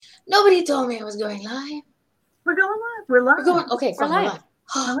Nobody told me I was going live. We're going live. We're live. We're going. Okay, fine. We're live.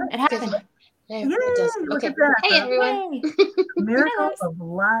 All right. It happened. Yay! Look Okay. at that. Hey, everyone. Miracle of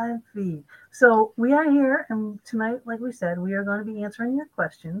live feed. So we are here, and tonight, like we said, we are going to be answering your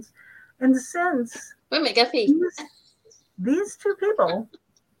questions. And since these two people,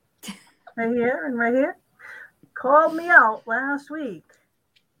 right here and right here, called me out last week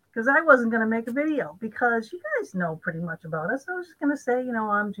because I wasn't going to make a video because you guys know pretty much about us. I was just going to say,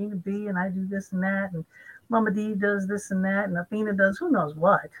 I'm Gina B and I do this and that, and Mama D does this and that, and Athena does who knows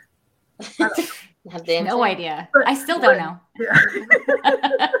what. No idea. But, I still don't know. Yeah.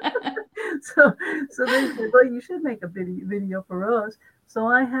 so they said, well, you should make a video for us. So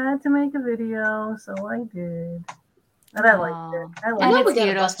I had to make a video, so I did. And I liked it. I know we got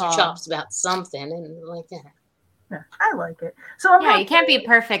to bust your chops about something and like that. Yeah, I like it. So you can't be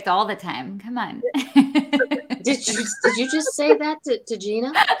perfect all the time. Come on. Did you just say that to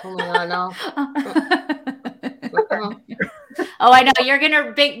Gina? Oh my God, no. Oh, I know. You're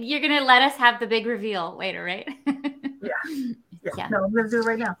gonna let us have the big reveal later, right? Yeah. No, I'm gonna do it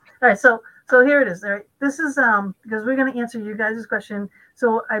right now. All right, so here it is. All right, this is because we're gonna answer you guys' question.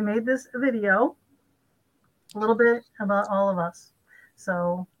 So I made this video a little bit about all of us.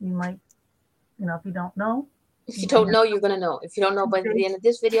 So you might, if you don't know. If you don't know, you're gonna know. If you don't know by the end of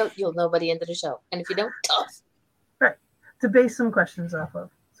this video, you'll know by the end of the show. And if you don't, tell us. Right. To base some questions off of.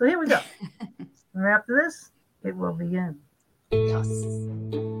 So here we go. And after this, it will begin. Yes.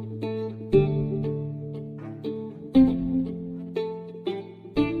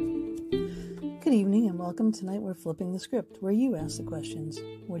 Good evening and welcome. Tonight we're flipping the script where you ask the questions.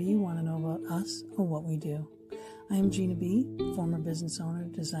 What do you want to know about us or what we do? I am Gina B., former business owner,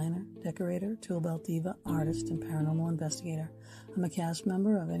 designer, decorator, tool belt diva, artist, and paranormal investigator. I'm a cast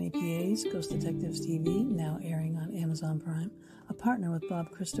member of NAPA's Ghost Detectives TV, now airing on Amazon Prime, a partner with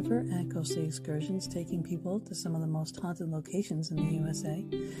Bob Christopher at Ghostly Excursions, taking people to some of the most haunted locations in the USA,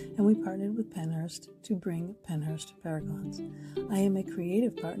 and we partnered with Pennhurst to bring Pennhurst Paragons. I am a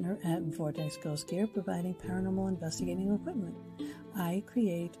creative partner at Vortex Ghost Gear, providing paranormal investigating equipment. I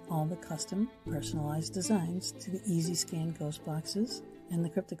create all the custom, personalized designs to the Easy Scan ghost boxes and the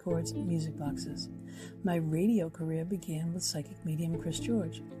Cryptochords music boxes. My radio career began with psychic medium Chris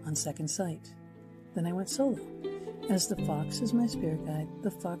George on Second Sight. Then I went solo. As the Fox is my spirit guide,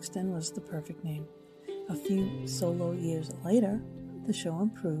 the Fox Den was the perfect name. A few solo years later, the show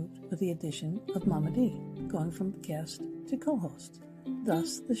improved with the addition of Mama D, going from guest to co-host.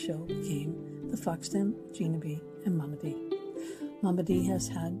 Thus, the show became the Fox Den, Gina B, and Mama D. Mama D has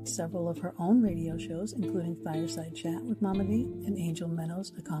had several of her own radio shows, including Fireside Chat with Mama D and Angel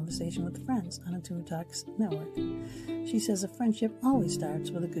Meadows, A Conversation with Friends on Atuna Talks Network. She says a friendship always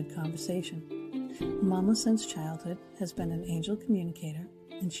starts with a good conversation. Mama, since childhood, has been an angel communicator,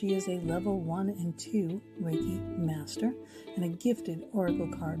 and she is a level 1 and 2 Reiki master and a gifted oracle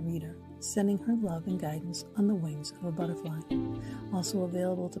card reader, sending her love and guidance on the wings of a butterfly. Also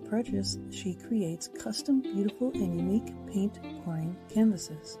available to purchase, she creates custom, beautiful, and unique paint pouring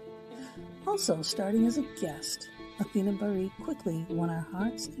canvases. Also, starting as a guest, Athena Barry quickly won our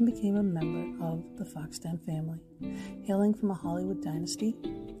hearts and became a member of the Fox Den family. Hailing from a Hollywood dynasty,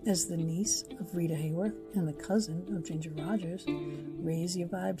 as the niece of Rita Hayworth and the cousin of Ginger Rogers, Raise Your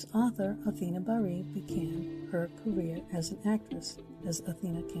Vibes author Athena Barry began her career as an actress as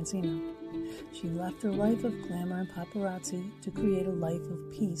Athena Cancino. She left her life of glamour and paparazzi to create a life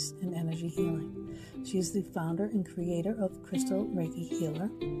of peace and energy healing. She is the founder and creator of Crystal Reiki Healer,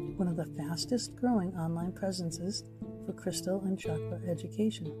 one of the fastest growing online presences for crystal and chakra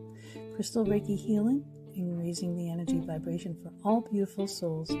education. Crystal Reiki Healing in raising the energy vibration for all beautiful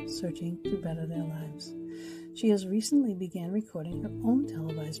souls searching to better their lives. She has recently began recording her own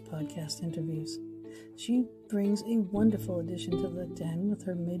televised podcast interviews. She brings a wonderful addition to the den with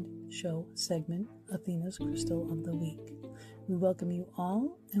her mid-show segment, Athena's Crystal of the Week. We welcome you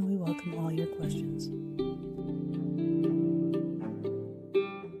all, and we welcome all your questions.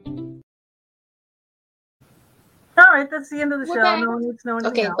 All right, that's the end of the show. Back. No one needs to know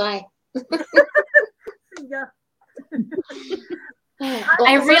anything else. Bye. Yeah.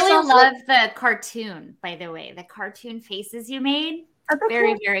 I really love the cartoon, by the way. The cartoon faces you made.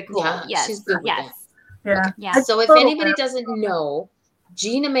 Very, very cool. Yeah, yes. She's good with that. Yeah. Okay. Yeah. So if anybody doesn't know,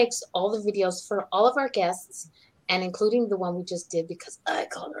 Gina makes all the videos for all of our guests, and including the one we just did because I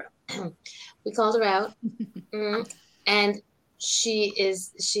called her out. We called her out. And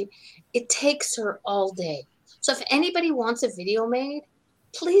it takes her all day. So if anybody wants a video made,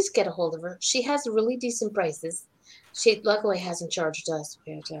 please get a hold of her. She has really decent prices. She luckily hasn't charged us.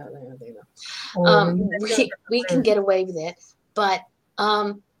 We can get away with it. But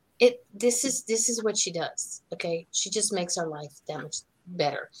this is what she does. Okay, she just makes our life that much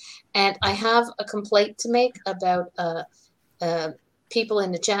better. And I have a complaint to make about people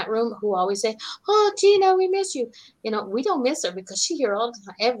in the chat room who always say, "Oh, Gina, we miss you." You know, we don't miss her because she's here all the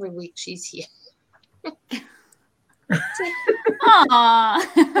time. Every week she's here. Aww.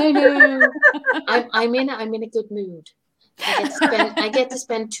 I know. I'm in a good mood. I get to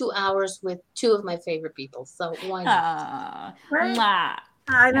spend 2 hours with two of my favorite people. So why not? Right? Mwah.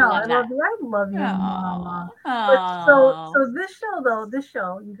 I know. I love you, Mama. But so this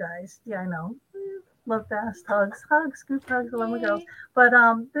show, you guys, yeah, I know. Love fast hugs, scoop hugs, love my girls. But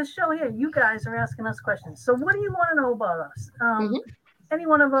this show here, you guys are asking us questions. So what do you want to know about us? Any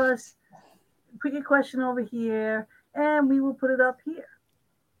one of us, put your question over here, and we will put it up here.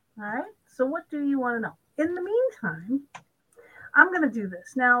 All right. So what do you want to know? In the meantime, I'm going to do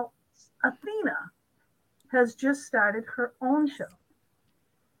this now. Athena has just started her own show.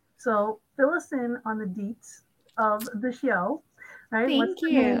 So fill us in on the deets of the show. Right? Thank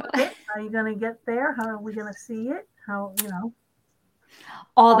you. Are you going to get there? How are we going to see it? How,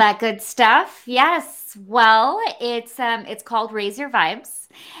 all that good stuff. Yes. Well, it's called Raise Your Vibes,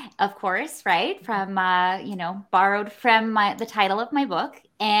 of course, right? From borrowed from the title of my book.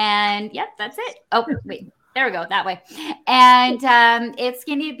 And yep, that's it. Oh, wait. There we go, that way. And it's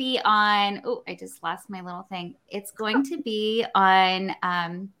going to be on, I just lost my little thing. It's going to be on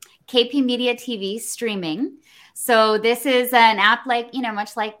KP Media TV streaming. So this is an app like,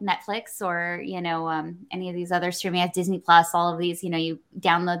 much like Netflix or, any of these other streaming apps, Disney Plus, all of these, you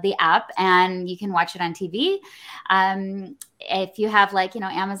download the app and you can watch it on TV. If you have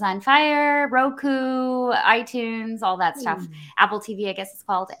Amazon Fire, Roku, iTunes, all that stuff, Apple TV, I guess it's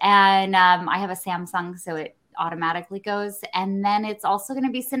called. And I have a Samsung, so it automatically goes. And then it's also going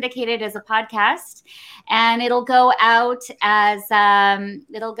to be syndicated as a podcast, and it'll go out as it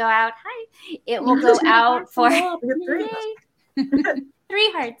will go out for 3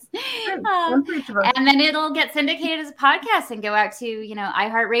 hearts. And then it'll get syndicated as a podcast and go out to,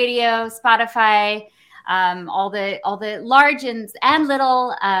 iHeartRadio, Spotify, all the large and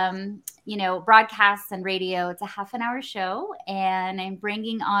little, broadcasts and radio. It's a half-an-hour show, and I'm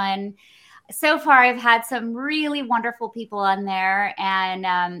bringing on. So far, I've had some really wonderful people on there,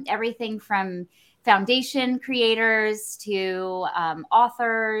 and everything from foundation creators to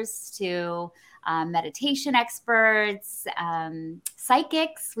authors to meditation experts,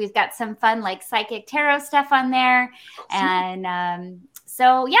 psychics. We've got some fun psychic tarot stuff on there. And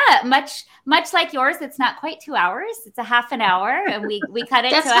so, yeah, much like yours, it's not quite 2 hours. It's a half an hour, and we cut it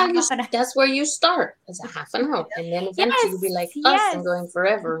to a half an hour. That's where you start. It's a half an hour. And then eventually you'll be like us and going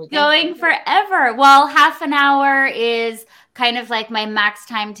forever. Going forever. Well, half an hour is kind of like my max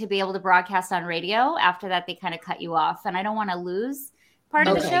time to be able to broadcast on radio. After that, they kind of cut you off. And I don't want to lose part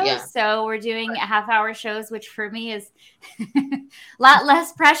of the show. Yeah. So we're doing half-hour shows, which for me is a lot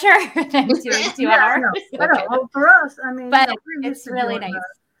less pressure than doing 2 hours. I know. Well, for us, I mean, but it's really nice.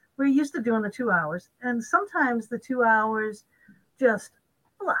 We're used to doing the 2 hours, and sometimes the 2 hours just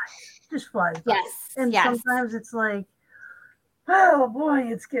flies by. Yes. And sometimes it's like, oh boy,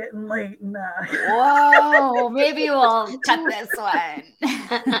 it's getting late now. Whoa, maybe we'll cut this one.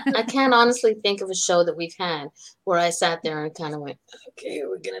 I can't honestly think of a show that we've had where I sat there and kind of went, okay,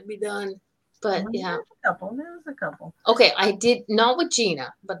 we're going to be done. But yeah. There's a couple. Okay, I did, not with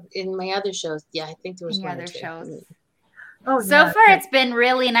Gina, but in my other shows, I think there was one other or two. Shows. So far, it's been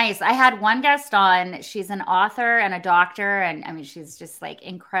really nice. I had one guest on. She's an author and a doctor, and I mean, she's just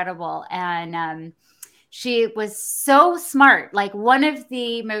incredible. And she was so smart, one of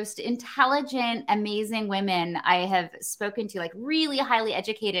the most intelligent, amazing women I have spoken to, really highly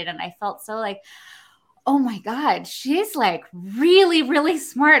educated. And I felt so oh my God, she's really, really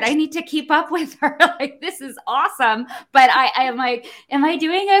smart. I need to keep up with her. This is awesome. But I am am I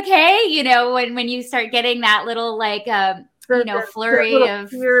doing okay? When you start getting that little flurry of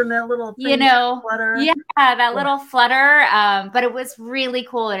fear and that little flutter. Yeah, that little flutter. But it was really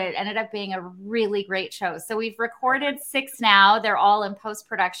cool, and it ended up being a really great show. So we've recorded 6 now. They're all in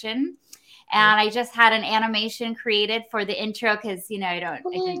post-production. And I just had an animation created for the intro because I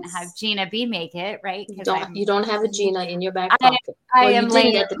didn't have Gina B make it, right? You don't have a Gina in your back pocket. I am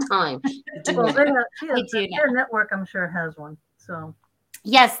late at the time. Their network, I'm sure, has one. So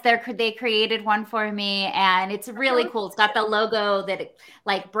Yes, they created one for me, and it's really cool. It's got the logo that it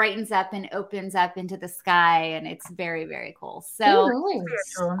like brightens up and opens up into the sky, and it's very, very cool. So,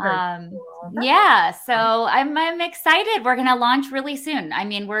 yeah, so I'm excited. We're gonna launch really soon. I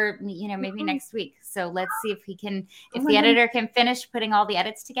mean, we're maybe next week. So let's see if the editor can finish putting all the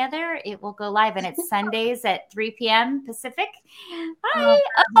edits together, it will go live, and it's Sundays at 3 p.m. Pacific. Hi,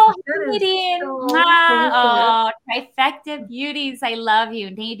 Nadine. Trifecta beauties. I love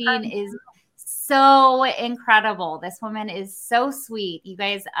you. Nadine is so incredible. This woman is so sweet. You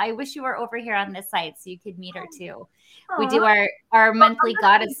guys, I wish you were over here on this site so you could meet her too. We do our monthly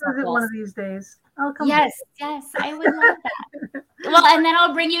goddess circles. One of these days. Yes, I would love that. Well, and then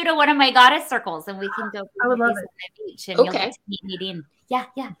I'll bring you to one of my goddess circles, and we can go. I would love it. On the beach, and you'll get to meet Nadine. Yeah,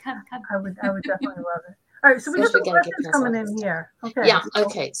 come. I would definitely love it. All right, so we got some questions coming in here. Okay. Yeah,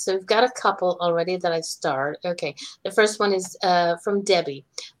 okay. So we've got a couple already that I starred. Okay. The first one is from Debbie.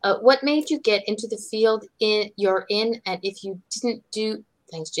 What made you get into the field you're in? And if you didn't do,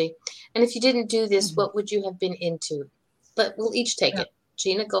 thanks, Jay. And if you didn't do this, what would you have been into? But we'll each take it.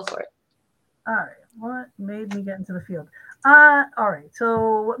 Gina, go for it. All right. What made me get into the field? All right.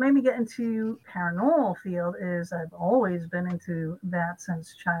 So what made me get into paranormal field is I've always been into that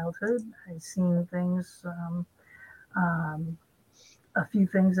since childhood. I've seen things, a few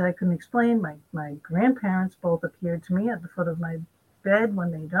things that I couldn't explain. My grandparents both appeared to me at the foot of my bed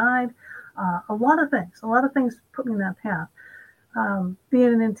when they died. A lot of things put me in that path.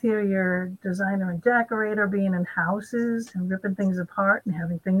 Being an interior designer and decorator, being in houses and ripping things apart and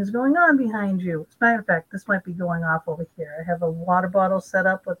having things going on behind you. As a matter of fact, this might be going off over here. I have a water bottle set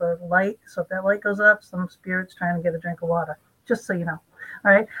up with a light. So if that light goes up, some spirit's trying to get a drink of water, just so you know.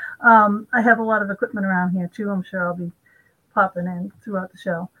 All right. I have a lot of equipment around here too. I'm sure I'll be popping in throughout the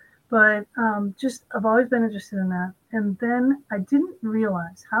show. But I've always been interested in that. And then I didn't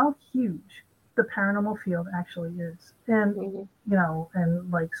realize how huge the paranormal field actually is, and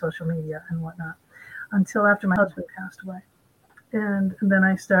and like social media and whatnot, until after my husband passed away. And then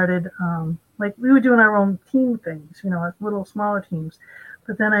I started like we were doing our own team things, little smaller teams,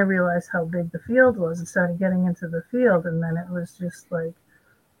 but then I realized how big the field was and started getting into the field. And then it was just like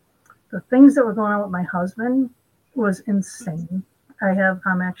the things that were going on with my husband was insane.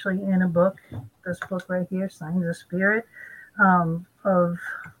 I'm actually in a book, this book right here, Signs of Spirit, of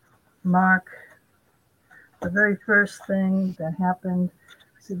Mark. The very first thing that happened,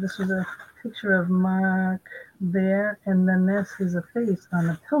 see, this was a picture of Mark there, and then this is a face on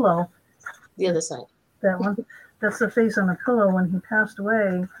the pillow. The other side. That one. That's the face on the pillow when he passed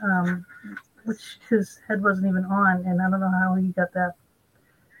away, which his head wasn't even on, and I don't know how he got that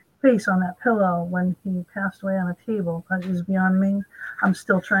face on that pillow when he passed away on a table. That is beyond me. I'm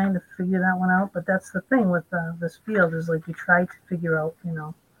still trying to figure that one out, but that's the thing with this field is like you try to figure out,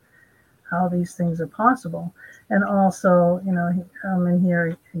 how these things are possible. And also, I'm in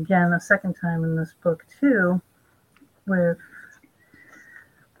here again a second time in this book too, with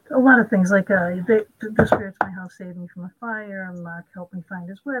a lot of things like the spirits in my house saved me from a fire, and Mark helped me find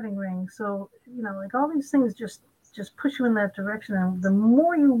his wedding ring. So, like all these things just push you in that direction. And the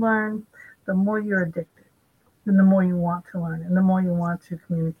more you learn, the more you're addicted, and the more you want to learn, and the more you want to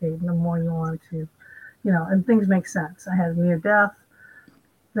communicate, and the more you want to, and things make sense. I had near death,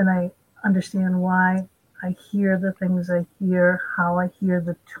 then I understand why I hear the things I hear, how I hear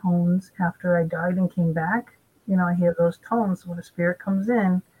the tones after I died and came back. I hear those tones when a spirit comes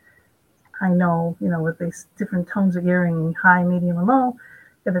in. I know, with these different tones of hearing, high, medium, and low.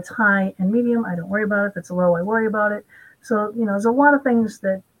 If it's high and medium, I don't worry about it. If it's low, I worry about it. So, there's a lot of things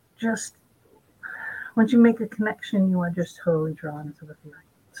that just, once you make a connection, you are just totally drawn into the feeling.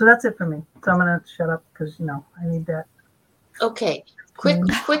 So that's it for me. So I'm going to shut up because, I need that. Okay.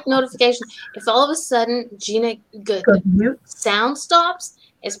 Quick notification. If all of a sudden Gina sound stops,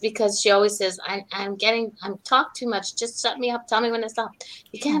 it's because she always says, I'm talk too much. Just shut me up. Tell me when to stop.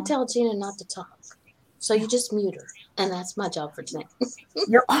 You can't tell Gina not to talk. So you just mute her. And that's my job for tonight.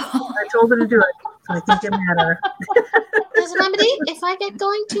 Yep. I told her to do it. So I can't get mad at her. Remedy, if I get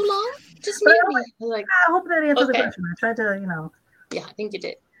going too long, just mute me. I hope that answers the question. I tried to, Yeah, I think you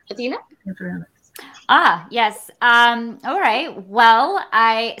did. Athena? Yes. All right. Well,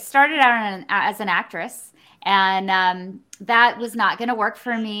 I started out as an actress, and that was not going to work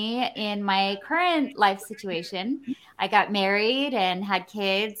for me in my current life situation. I got married and had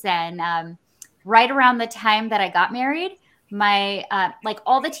kids, and right around the time that I got married, my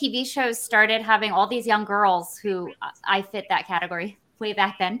all the TV shows started having all these young girls who I fit that category way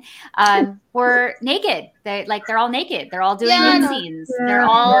back then, were naked. They're all naked. They're all doing scenes. They're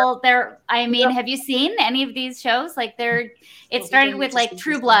all Well, I mean, have you seen any of these shows? Like it started with like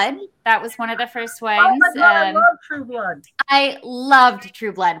True Blood. That was one of the first ones. Oh my God, I love True Blood. I loved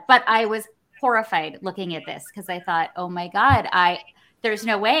True Blood, but I was horrified looking at this because I thought, oh my God, there's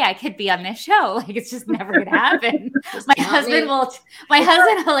no way I could be on this show. Like, it's just never gonna happen. My husband will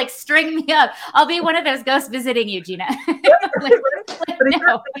like string me up. I'll be one of those ghosts visiting you, Gina. But it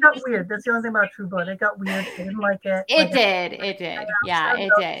got weird. That's the only thing about True Blood. It got weird. I didn't like it. It did. Yeah,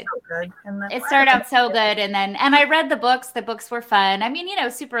 it did. So good. It started out so good, and I read the books. The books were fun. I mean,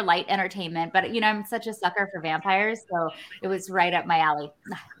 super light entertainment, but I'm such a sucker for vampires, so it was right up my alley. I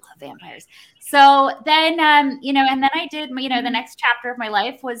love vampires. So then, and then I did, the next chapter of my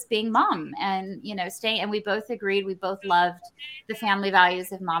life was being mom and, staying, and we both agreed, we both loved the family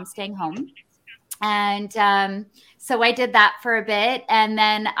values of mom staying home. And so I did that for a bit. And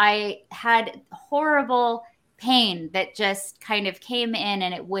then I had horrible pain that just kind of came in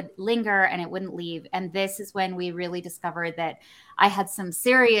and it would linger and it wouldn't leave. And this is when we really discovered that I had some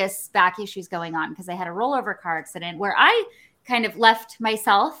serious back issues going on because I had a rollover car accident where I kind of left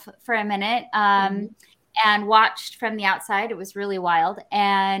myself for a minute and watched from the outside. It was really wild.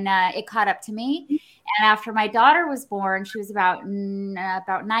 And it caught up to me. And after my daughter was born, she was about 9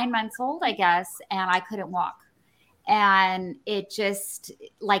 months old, I guess, and I couldn't walk. And it just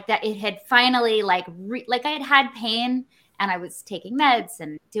like that, it had finally like I had pain and I was taking meds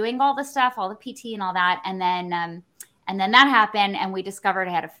and doing all the stuff, all the PT and all that. And then that happened and we discovered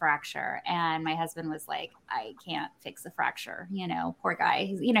I had a fracture. And my husband was like, I can't fix the fracture. Poor guy.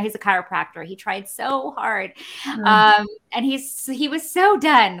 He's a chiropractor. He tried so hard. And he was so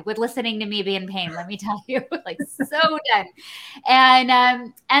done with listening to me be in pain. Let me tell you, like so done. And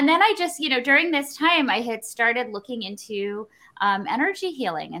then I just, during this time I had started looking into energy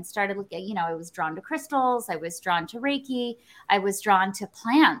healing and started looking, I was drawn to crystals. I was drawn to Reiki. I was drawn to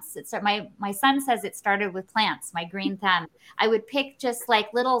plants. My son says it started with plants, my green thumb. I would pick just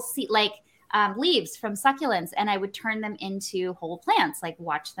like little leaves from succulents and I would turn them into whole plants, like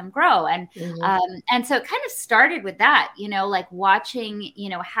watch them grow. And, and so it kind of started with that, like watching,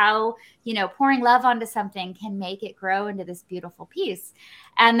 how, pouring love onto something can make it grow into this beautiful piece.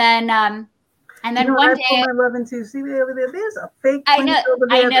 And then one day, I love into see over there. There's a fake. I know.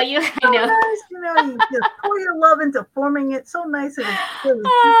 I know you. I know. Nice, you just pour your love into forming it. So nice.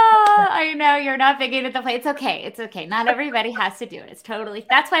 I know you're not big into the play. It's okay. It's okay. Not everybody has to do it. It's totally.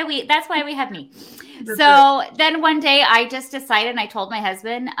 That's why we have me. Then one day I just decided, and I told my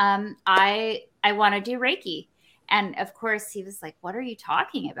husband, I want to do Reiki. And of course he was like, "What are you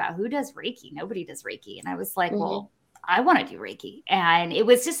talking about? Who does Reiki? Nobody does Reiki." And I was like, "Well, I want to do Reiki." And it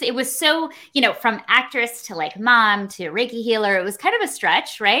was so, from actress to like mom to Reiki healer, it was kind of a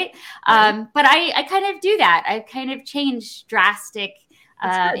stretch, right? But I kind of do that. I kind of change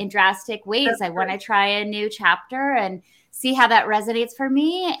in drastic ways. I want to try a new chapter and see how that resonates for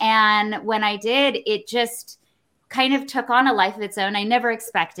me. And when I did, it just kind of took on a life of its own. I never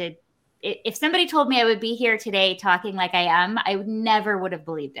expected it. If somebody told me I would be here today talking like I am, I never would have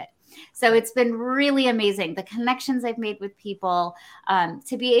believed it. So it's been really amazing. The connections I've made with people,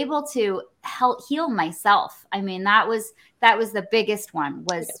 to be able to help heal myself. I mean, that was the biggest one,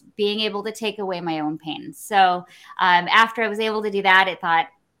 was being able to take away my own pain. So after I was able to do that, I thought,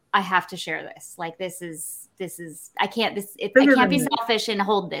 I have to share this. Like, I can't be selfish and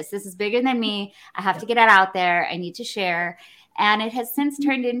hold this. This is bigger than me. I have to get it out there. I need to share. And it has since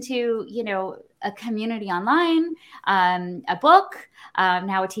turned into, a community online, a book,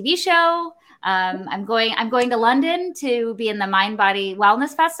 now a TV show. I'm going to London to be in the Mind Body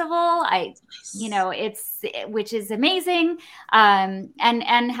Wellness Festival. Which is amazing. And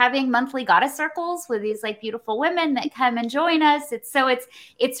having monthly goddess circles with these like beautiful women that come and join us.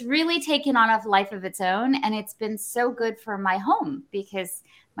 It's really taken on a life of its own. And it's been so good for my home because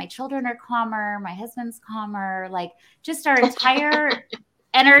my children are calmer, my husband's calmer, like just our entire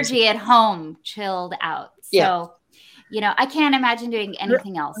energy at home chilled out. So, I can't imagine doing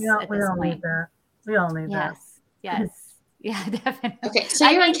anything else at this point. Need that. We all need that. Yes. Yeah, definitely. Okay, so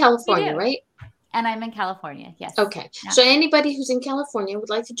you're in California, right? And I'm in California, yes. Okay, yeah. So anybody who's in California would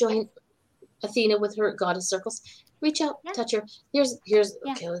like to join Athena with her goddess circles, reach out, touch her. Here's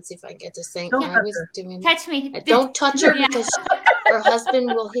okay, let's see if I can get this thing. Touch me. Don't touch her because her husband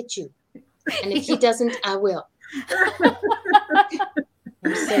will hit you. And if he doesn't, I will.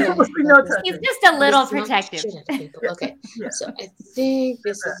 He's just a little protective. Okay, so I think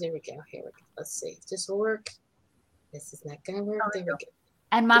this is, here we go. Let's see if this will work. This is not going to work. There we go.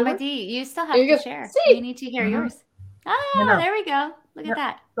 And Mama D, you still have to share. See? We need to hear yours. Oh, there we go. Look at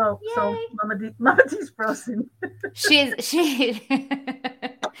that. So Mama D's frozen. She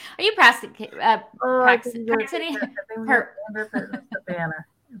Are you I think we gotta procrastinating? that's the banner.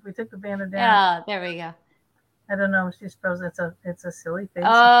 If we took the banner down, Yeah, there we go. I don't know. She's frozen. It's a silly face.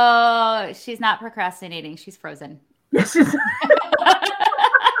 Oh, she's not procrastinating. She's frozen. Yes, she's.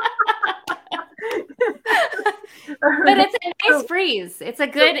 But it's a nice freeze. It's a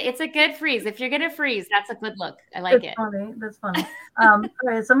good freeze. If you're gonna freeze, that's a good look. I like it. Funny. That's funny. All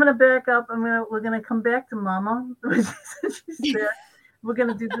right, so I'm gonna back up. We're gonna come back to Mama. She's there. We're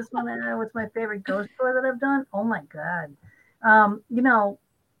gonna do this one. What's my favorite ghost tour that I've done? Oh my god.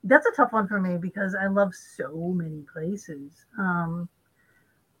 That's a tough one for me because I love so many places.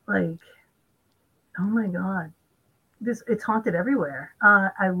 Like, oh my god. It's haunted everywhere.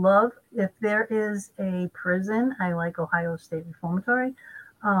 I love, if there is a prison, I like Ohio State Reformatory.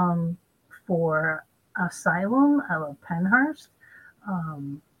 For asylum, I love Pennhurst. Oh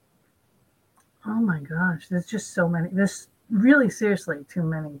my gosh, there's just so many. There's really seriously too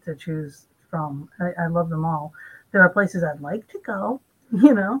many to choose from. I love them all. There are places I'd like to go.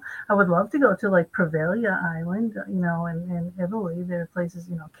 I would love to go to like Preveglia Island, in Italy. There are places,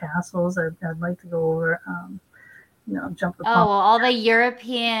 castles I'd like to go over. Jump the well, all the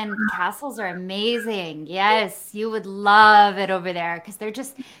European castles are amazing. Yes, you would love it over there because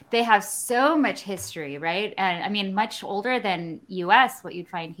they have so much history, right? And I mean, much older than US, what you'd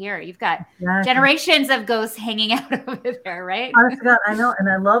find here. You've got generations of ghosts hanging out over there, right? Honest to God, I know. And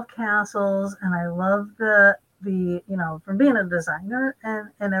I love castles, and I love the from being a designer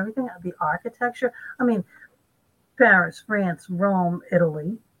and everything, the architecture. I mean, Paris, France, Rome,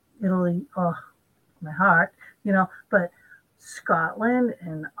 Italy, oh, my heart. But Scotland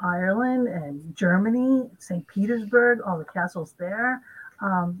and Ireland and Germany, St. Petersburg, all the castles there.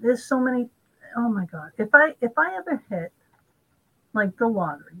 There's so many. Oh my God! If I ever hit like the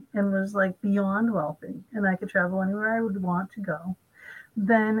lottery and was like beyond wealthy and I could travel anywhere I would want to go,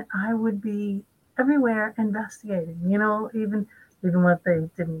 then I would be everywhere investigating. Even if they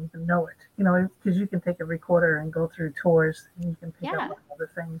didn't even know it. Because you can take a recorder and go through tours and you can pick up other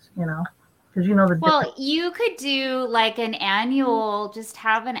things. Because well, you could do like just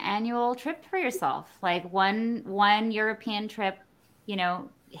have an annual trip for yourself, like one European trip,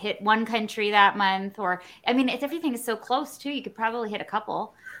 hit one country that month, or I mean, everything is so close too. You could probably hit a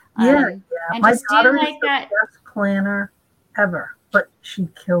couple. And my just daughter do like is the that. best planner ever, but she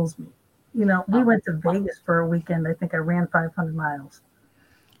kills me. We went to Vegas for a weekend. I think I ran 500 miles.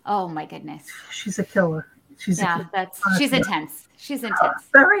 Oh my goodness. She's a killer. She's intense. She's intense.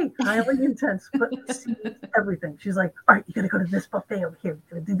 Very highly intense, but sees everything. She's like, all right, you got to go to this buffet over here. You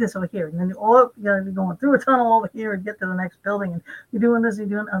got to do this over here. And then you got to be going through a tunnel over here and get to the next building. And you're doing this,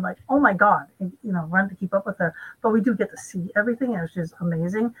 I'm like, oh my God, and, run to keep up with her. But we do get to see everything, and it's just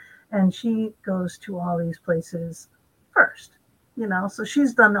amazing. And she goes to all these places first, so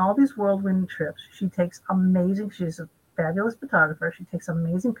she's done all these whirlwind trips. She's a fabulous photographer. She takes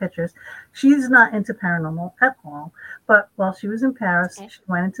amazing pictures. She's not into paranormal at all. But while she was in Paris, she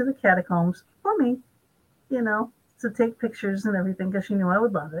went into the catacombs for me, to take pictures and everything because she knew I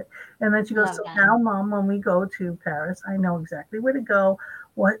would love it. And then she goes, now, Mom, when we go to Paris, I know exactly where to go,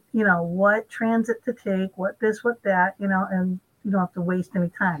 what transit to take, what this, what that, and you don't have to waste any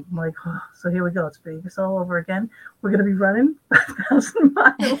time. I'm like, oh, so here we go. It's Vegas all over again. We're going to be running 1,000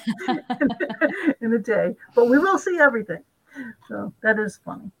 miles in a day, but we will see everything. So that is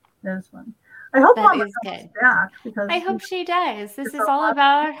funny. I hope Mama comes back because I hope she does. This is all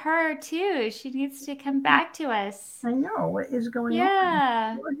about her too. She needs to come back to us. I know what is going on.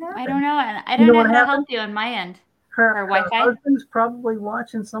 Yeah, I don't know, and I don't know how to help you on my end. Her Wi-Fi husband's probably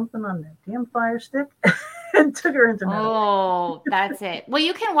watching something on that damn Fire Stick. And took her into Oh, that's it. Well,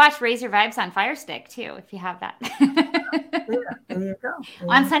 you can watch Raise Your Vibes on Fire Stick too if you have that. There you go.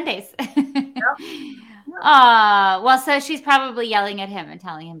 On Sundays. Yep. Well, so she's probably yelling at him and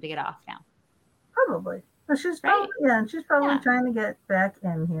telling him to get off now. Probably. She's probably she's probably trying to get back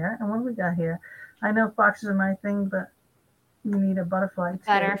in here. And what do we got here? I know foxes are my thing, but you need a butterfly too.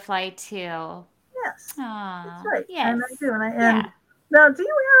 Butterfly too. Yes. Aww, that's right. Yes. And I do. And now, do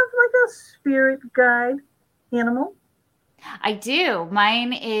you have like a spirit guide animal? I do.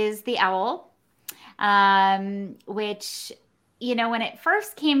 Mine is the owl, which, when it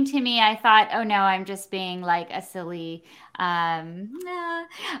first came to me, I thought, oh no, I'm just being like a silly, I'm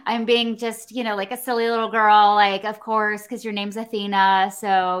being just, like a silly little girl, like, of course, because your name's Athena.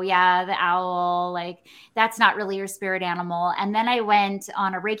 So yeah, the owl, like that's not really your spirit animal. And then I went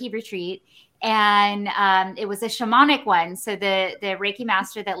on a Reiki retreat and it was a shamanic one. So the Reiki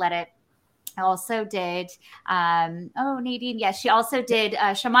master that led it also did Nadine, she also did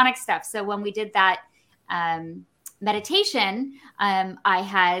shamanic stuff. So when we did that meditation, I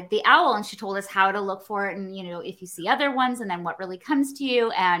had the owl, and she told us how to look for it, and if you see other ones, and then what really comes to you,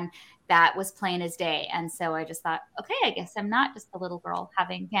 and that was plain as day. And so I just thought, okay, I guess I'm not just a little girl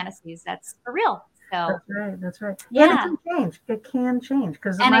having fantasies. That's for real. So That's right. Yeah. And it can change. It can change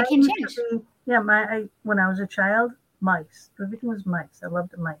and it can change. When I was a child, mice. Everything was mice. I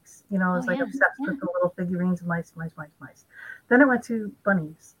loved the mice. I was obsessed with the little figurines of mice. Then I went to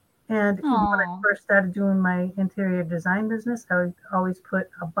bunnies. And when I first started doing my interior design business, I would always put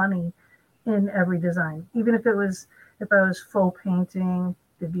a bunny in every design. Even if I was faux painting,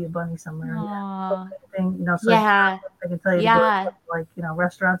 there'd be a bunny somewhere. Thing, so I can tell you,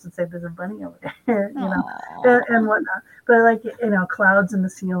 restaurants and say there's a bunny over there, and whatnot. But clouds in the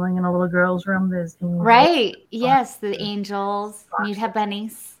ceiling in a little girl's room, there's angels. Right. Yes, the angels. You'd have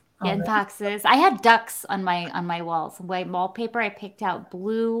bunnies. In boxes. I had ducks on my walls. My wallpaper, I picked out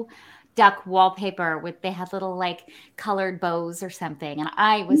blue duck wallpaper they had little colored bows or something. And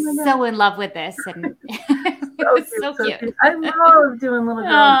I was so in love with this. And it was so cute. I love doing little girls.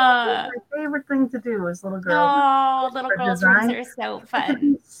 My favorite thing to do is little girls. Oh, little girls' rooms are so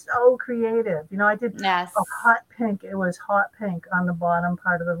fun. So creative. I did a hot pink. It was hot pink on the bottom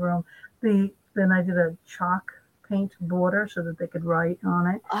part of the room. Then I did a chalk paint border so that they could write on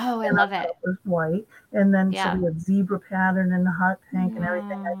it. Oh, I love it. It was white. And then so we had zebra pattern in the hot pink and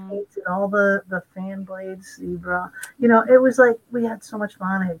everything. I painted all the fan blades, zebra. It was we had so much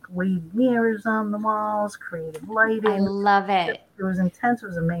fun. I had wavy mirrors on the walls, creative lighting. I love it. It was intense. It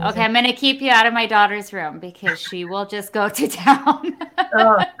was amazing. Okay, I'm going to keep you out of my daughter's room because she will just go to town.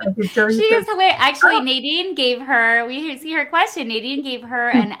 I can show you. She is hilarious. Actually, Nadine gave her, we see her question, Nadine gave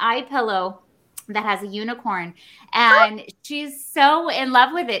her an eye pillow that has a unicorn, and she's so in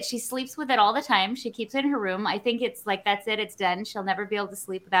love with it. She sleeps with it all the time. She keeps it in her room. I think it's that's it. It's done. She'll never be able to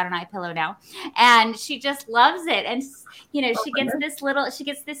sleep without an eye pillow now. And she just loves it. And she gets this cute little, she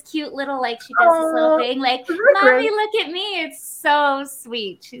does this little thing, Mommy, look at me. It's so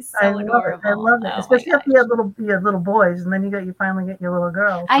sweet. She's so adorable. I love it. Especially if you have little boys, and then you finally get your little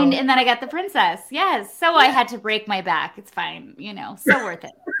girl. So. And then I got the princess. Yes. So I had to break my back. It's fine. So worth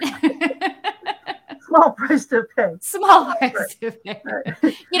it. Small price to pay. Small price to pay.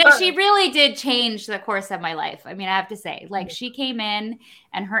 She really did change the course of my life. I mean, I have to say, she came in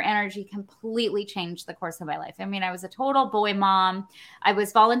and her energy completely changed the course of my life. I mean, I was a total boy mom. I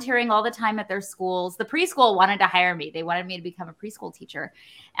was volunteering all the time at their schools. The preschool wanted to hire me. They wanted me to become a preschool teacher.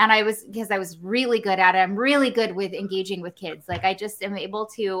 And because I was really good at it. I'm really good with engaging with kids. I just am able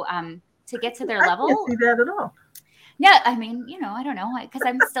to get to their level. I can't see that at all. No, I mean, I don't know, because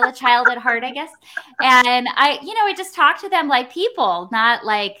I'm still a child at heart, I guess. And I just talk to them like people, not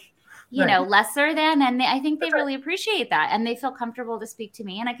lesser than. And I think they really appreciate that. And they feel comfortable to speak to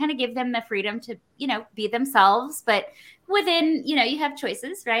me. And I kind of give them the freedom to, be themselves. But within, you have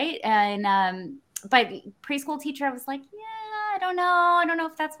choices, right? And but preschool teacher, I was like, I don't know. I don't know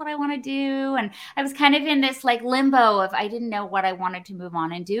if that's what I want to do. And I was kind of in this limbo of I didn't know what I wanted to move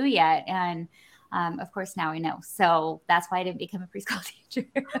on and do yet. And of course, now I know. So that's why I didn't become a preschool teacher.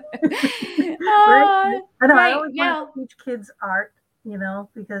 Right? I always want to teach kids art,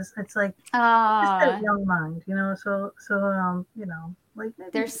 because it's just a young mind, So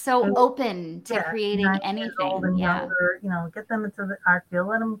they're so open to creating anything. Younger, get them into the art field.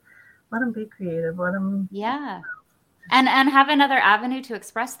 Let them be creative. Let them. Yeah. And have another avenue to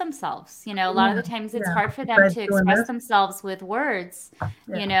express themselves. A lot of the times it's hard for them to express themselves with words,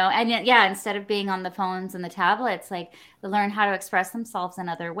 and instead of being on the phones and the tablets, they learn how to express themselves in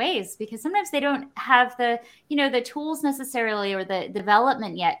other ways, because sometimes they don't have the tools necessarily or the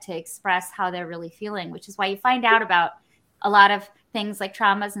development yet to express how they're really feeling, which is why you find out about a lot of things like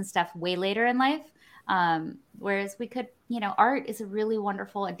traumas and stuff way later in life. Whereas we could, art is a really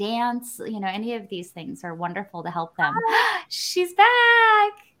wonderful, dance, any of these things are wonderful to help them. She's back. Hi.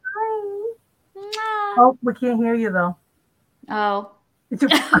 Oh, we can't hear you though. Oh. Which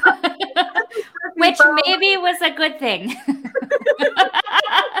maybe was a good thing.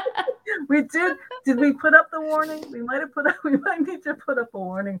 We did. Did we put up the warning? We might need to put up a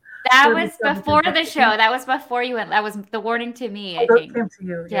warning. That was before the show. That was before you went. That was the warning to me. I think. Came to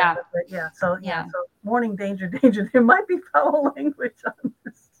you. Yeah. So warning, danger. There might be foul language on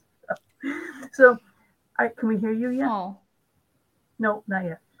this stuff. So, can we hear you yet? No, not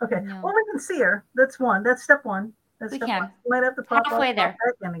yet. Okay. No. Well, we can see her. That's one. That's step one. We can. We might have to pop halfway there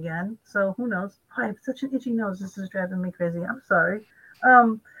back in again. So who knows? I have such an itchy nose. This is driving me crazy. I'm sorry.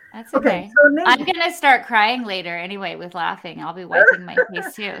 That's okay. So I'm gonna start crying later anyway with laughing. I'll be wiping my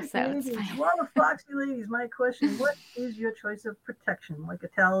face too. So ladies, it's fine. Well, the foxy ladies, my question: what is your choice of protection? Like a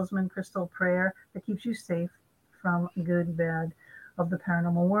talisman, crystal, prayer that keeps you safe, from good, bad of the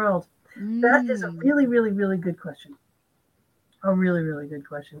paranormal world? That is a really, really, really good question. A really, really good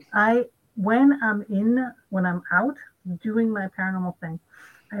question. When I'm out doing my paranormal thing,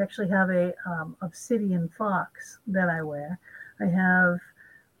 I actually have a obsidian fox that I wear. I have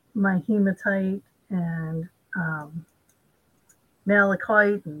my hematite and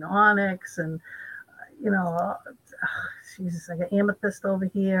malachite and onyx and Jesus, I got amethyst over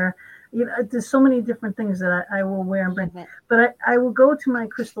here. There's so many different things that I will wear and bring. But I will go to my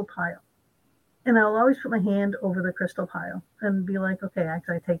crystal pile, and I'll always put my hand over the crystal pile and be like, okay,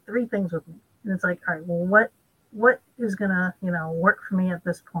 actually, I take 3 things with me, and it's like, all right, well, what is gonna work for me at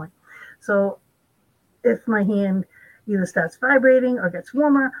this point? So if my hand either starts vibrating or gets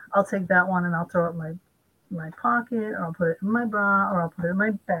warmer, I'll take that one and I'll throw it in my pocket, or I'll put it in my bra, or I'll put it in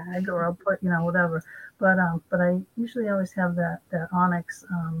my bag, or I'll put whatever. But I usually always have that onyx,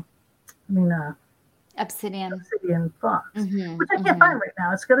 obsidian fox, which I can't find right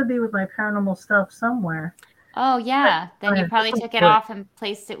now. It's got to be with my paranormal stuff somewhere. Oh yeah, then you probably took it off and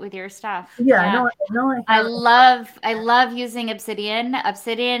placed it with your stuff. Yeah. I know. I love using obsidian.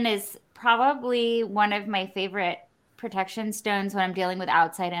 Obsidian is probably one of my favorite protection stones when I'm dealing with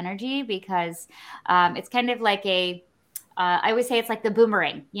outside energy, because it's kind of like I always say it's like the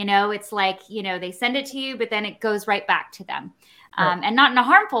boomerang, it's like, they send it to you, but then it goes right back to them. And not in a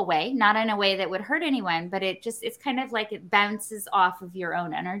harmful way, not in a way that would hurt anyone, but it's kind of like it bounces off of your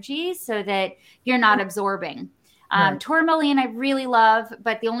own energy so that you're not absorbing. Tourmaline, I really love,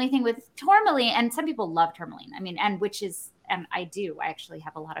 but the only thing with tourmaline, and some people love tourmaline, and I actually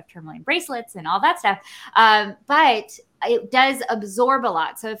have a lot of tourmaline bracelets and all that stuff. But it does absorb a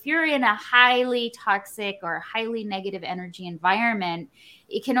lot. So if you're in a highly toxic or highly negative energy environment,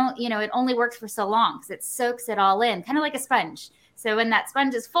 it only works for so long because it soaks it all in, kind of like a sponge. So when that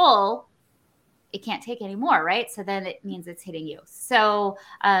sponge is full, it can't take any more, right? So then it means it's hitting you. So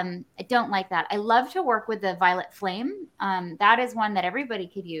I don't like that. I love to work with the violet flame. That is one that everybody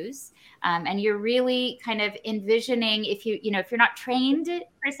could use. And you're really kind of envisioning, if you're not trained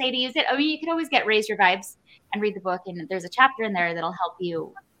per se to use it, you can always get Raise Your Vibes and read the book. And there's a chapter in there that'll help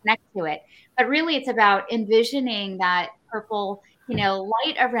you connect to it. But really it's about envisioning that purple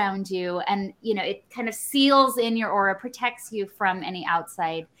light around you, and it kind of seals in your aura, protects you from any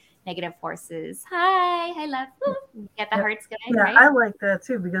outside negative forces. Hi, love. Woo. Get the hearts going. Yeah, right? I like that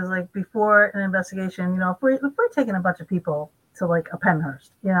too, because like before an investigation, if we're taking a bunch of people to like a Pennhurst,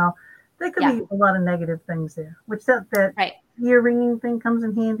 there could be a lot of negative things there, which that ear ringing thing comes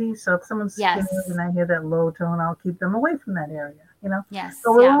in handy. So if someone's scared and I hear that low tone, I'll keep them away from that area. Yes.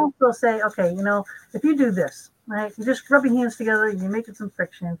 So we'll also say, okay, if you do this, right, you just rub your hands together, you make it some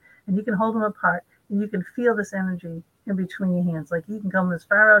friction, and you can hold them apart, and you can feel this energy in between your hands. Like you can come as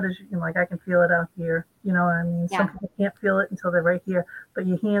far out as you can, like I can feel it out here. You know what I mean? Some people can't feel it until they're right here, but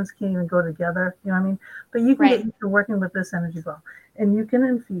your hands can't even go together. You know what I mean? But you can get used to working with this energy ball, and you can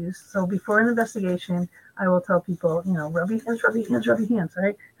infuse. So before an investigation, I will tell people, rub your hands,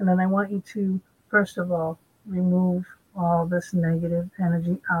 right? And then I want you to, first of all, remove all this negative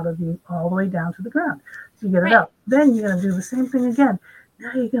energy out of you all the way down to the ground. So you get it out. Then you're going to do the same thing again.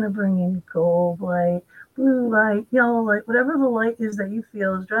 Now you're going to bring in gold light, blue light, yellow light, whatever the light is that you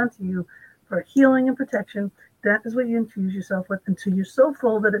feel is drawn to you for healing and protection. That is what you infuse yourself with until you're so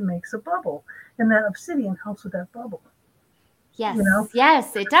full that it makes a bubble. And that obsidian helps with that bubble. Yes.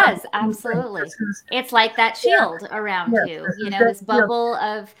 Yes, it does. Absolutely. It's like that shield around you, this bubble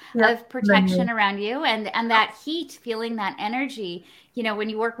of protection around you, and that heat, feeling that energy. When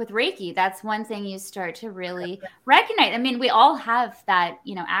you work with Reiki, that's one thing you start to really recognize. We all have that,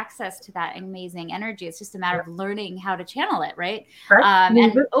 access to that amazing energy. It's just a matter of learning how to channel it, right?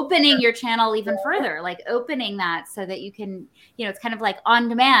 And opening your channel even further, like opening that so that you can, it's kind of like on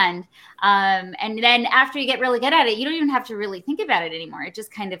demand. And then after you get really good at it, you don't even have to really think about it anymore. It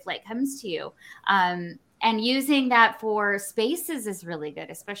just kind of like comes to you. And using that for spaces is really good,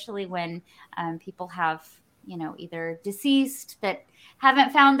 especially when people have, either deceased that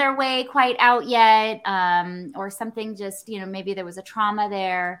haven't found their way quite out yet, or something just, maybe there was a trauma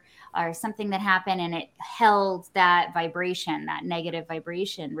there or something that happened and it held that vibration, that negative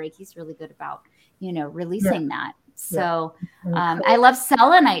vibration. Reiki's really good about, releasing that. So I love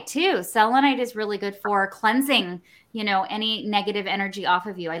selenite too. Selenite is really good for cleansing, any negative energy off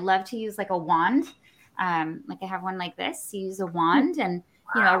of you. I love to use like a wand. Like I have one like this. You use a wand and,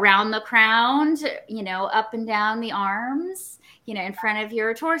 around the crown, up and down the arms, in front of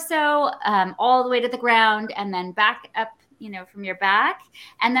your torso, all the way to the ground, and then back up from your back.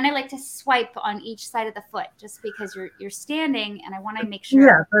 And then I like to swipe on each side of the foot, just because you're standing, and I want to make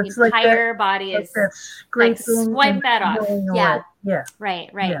sure the entire body is like swipe that off. Yeah. Yeah.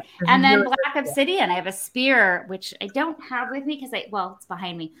 Right. Yeah. And then black obsidian. I have a spear, which I don't have with me because it's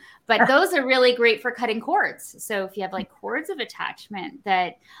behind me. But those are really great for cutting cords. So if you have like cords of attachment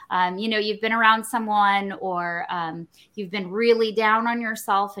that, you've been around someone, or you've been really down on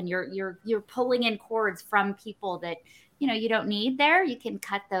yourself, and you're pulling in cords from people that, you don't need there, you can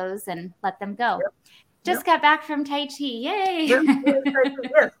cut those and let them go. Yep. Just got back from Tai Chi. Yay.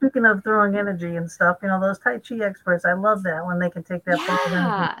 Yeah, speaking of throwing energy and stuff, those Tai Chi experts, I love that when they can take that ball of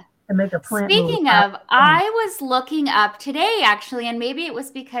energy and make a plant. Speaking of, I was looking up today, actually, and maybe it was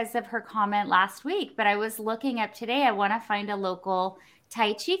because of her comment last week, but I was looking up today. I want to find a local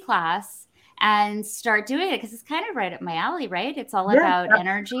Tai Chi class and start doing it, because it's kind of right up my alley, right? It's all about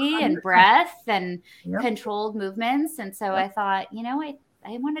energy and breath and controlled movements. And so I thought,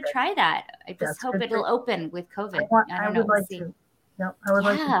 I want to try that. I just hope it'll open with COVID. I would like to. Yep, I would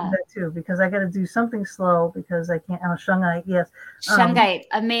like to do that too, because I got to do something slow, because I can't. Shungite, yes. Shungite,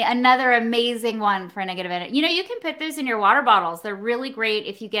 another amazing one for negative energy. You can put those in your water bottles. They're really great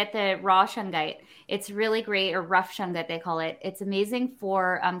if you get the raw shungite. It's really great, or rough shungite they call it. It's amazing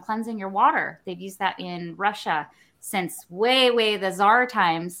for cleansing your water. They've used that in Russia since way the Tsar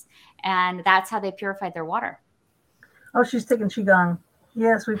times, and that's how they purified their water. Oh, she's taking Qigong.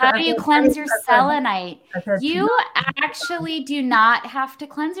 Yes, how do you cleanse your selenite? You actually do not have to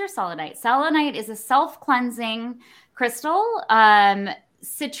cleanse your selenite. Selenite is a self-cleansing crystal.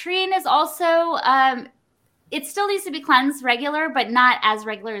 Citrine is also, it still needs to be cleansed regular, but not as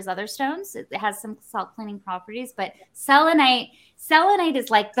regular as other stones. It has some self-cleaning properties, but selenite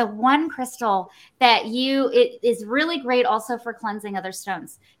is like the one crystal that it is really great also for cleansing other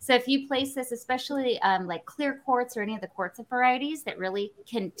stones. So if you place this, especially like clear quartz or any of the quartz varieties that really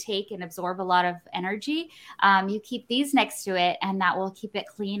can take and absorb a lot of energy, you keep these next to it, and that will keep it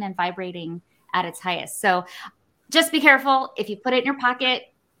clean and vibrating at its highest. So just be careful. If you put it in your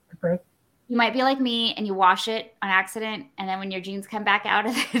pocket, you might be like me and you wash it on accident, and then when your jeans come back out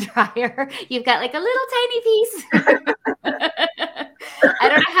of the dryer, you've got like a little tiny piece. I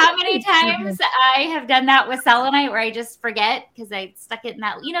don't know how many times I have done that with selenite, where I just forget because I stuck it in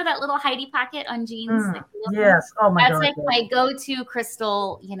that, that little Heidi pocket on jeans. Yes. Oh my God. That's like my go-to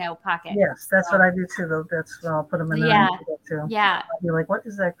crystal, pocket. Yes, that's what I do too. Though that's I'll put them in there too. Yeah. You're like, what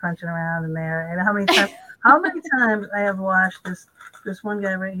is that crunching around in there? And how many times I have washed this one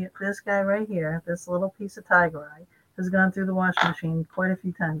guy right here, this little piece of tiger eye has gone through the washing machine quite a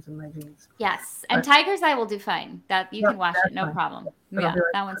few times in my jeans. Yes, and tiger's eye will do fine. That you can wash it, no problem. Yeah,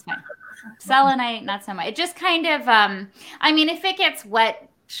 that one's fine. Selenite, not so much. It just kind of, if it gets wet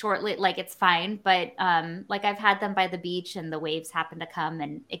shortly, like it's fine. But like I've had them by the beach, and the waves happen to come,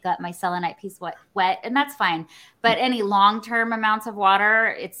 and it got my selenite piece wet, and that's fine. But any long-term amounts of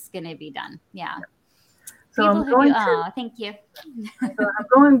water, it's gonna be done. Yeah. So thank you. So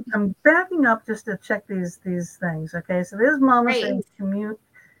I'm backing up just to check these things. Okay, so there's Mama saying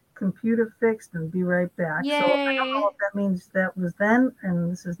computer fixed and be right back. Yay. So I don't know if that means that was then and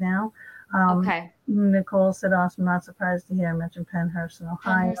this is now. Okay. Nicole said, awesome, not surprised to hear I mentioned Pennhurst in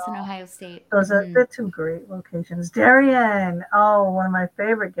Ohio. Pennhurst in Ohio State. Those they're two great locations. Darien, one of my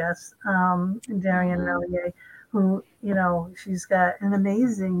favorite guests, Darien Mellier, who, she's got an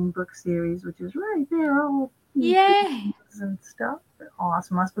amazing book series, which is right there. Yay. And stuff.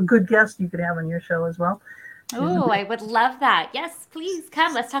 Awesome. A good guest you could have on your show as well. Oh, I would love that. Yes, please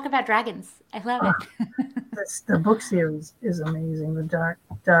come. Let's talk about dragons. I love it. The book series is amazing. The dark,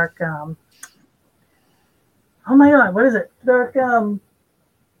 oh my God, what is it? Dark, yeah.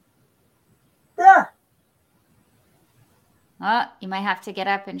 Oh, you might have to get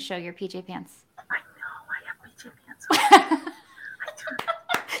up and show your PJ pants. I know, I have PJ pants on.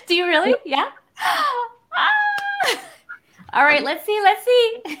 Do you really? Yeah. All right, let's see.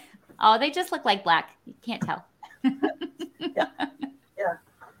 Oh, they just look like black. You can't tell. Yeah.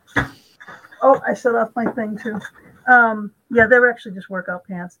 Oh, I shut off my thing too. Yeah, they were actually just workout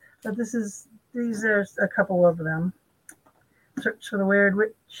pants. But these are a couple of them. Search for the Weird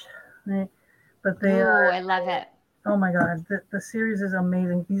Witch. Right? But they are. I love it. Oh my God, the series is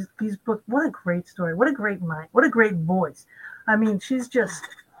amazing. These books, what a great story. What a great mind. What a great voice. I mean, she's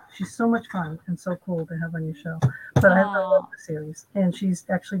so much fun and so cool to have on your show. But I love the series. And she's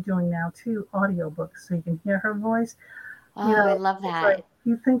actually doing now 2 audiobooks, so you can hear her voice. Oh, I love that. Like,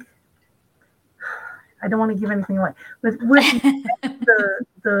 you think, I don't want to give anything away, but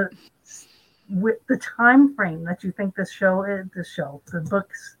with the time frame that you think the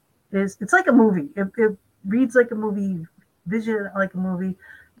books is, it's like a movie. It reads like a movie vision like a movie,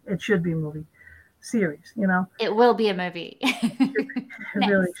 it should be a movie series, you know? It will be a movie. It Nice.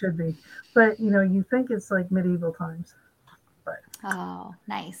 really should be. But, you know, you think it's like medieval times. Oh,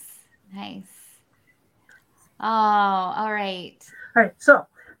 nice. Nice. Oh, all right. All right, so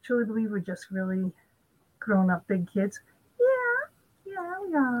truly believe we're just really grown up big kids. Yeah, we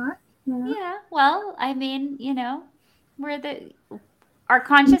are. Yeah. Yeah. Well, I mean, our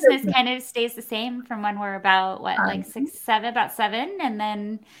consciousness kind of stays the same from when we're about like 6, 7, about 7, and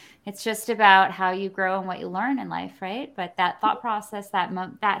then it's just about how you grow and what you learn in life, right? But that thought process, that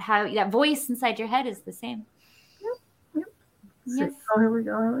voice inside your head is the same. Yes. Oh, here we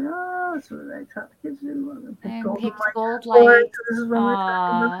go. That's what I taught the kids to do. Pick gold light. light. So this is when we're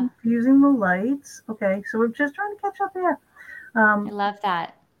talking about confusing the lights. Okay, so we're just trying to catch up here. I love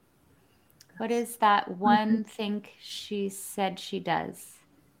that. What is that one thing she said she does?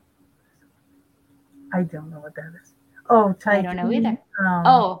 I don't know what that is. Oh, I don't know either.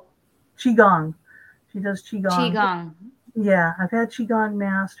 Qigong. She does Qigong. Qigong. Yeah, I've had Qigong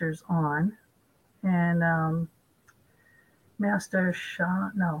masters on, and Master.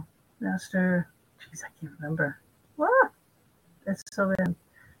 Jeez, I can't remember. What? It's so bad.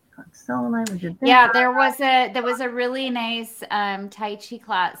 We did that. Yeah, there was a really nice Tai Chi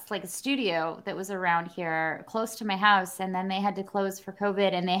class, like a studio that was around here close to my house, and then they had to close for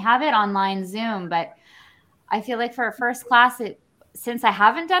COVID, and they have it online Zoom. But I feel like for a first class, since I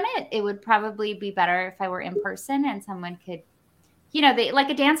haven't done it, it would probably be better if I were in person and someone could, they like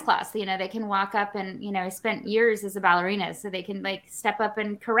a dance class, they can walk up and, I spent years as a ballerina, so they can like step up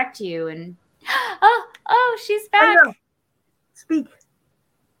and correct you and, oh, she's back. Speak.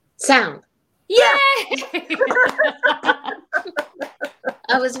 Sound. Yay!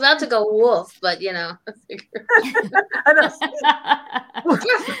 I was about to go wolf, but I know.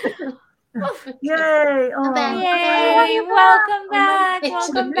 Yay! Oh, yay! Welcome back.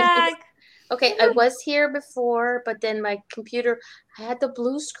 Welcome back. Okay, I was here before, but then my computer, I had the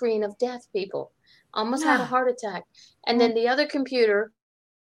blue screen of death, people. Almost had a heart attack. And then the other computer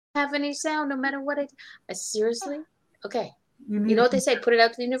didn't have any sound no matter what I seriously? Okay. You know what they say? Put it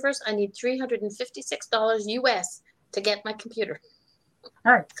out to the universe. I need $356 US to get my computer.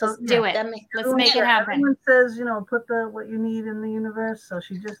 All right, so do it. Let's make it happen. Everyone says, put what you need in the universe. So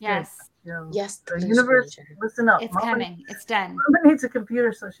she just did. Yes, the universe. Listen up. It's coming. It's done. Mama needs a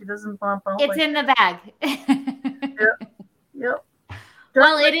computer so she doesn't bump out. It's in the bag. Yep.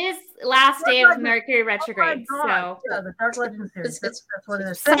 Well, it is last day of Mercury retrograde, so the Dark Legends series. That's what it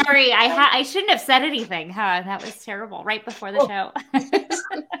is. Sorry, I shouldn't have said anything. Huh? That was terrible. Right before the show.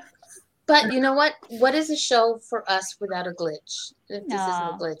 But you know what? What is a show for us without a glitch? If this isn't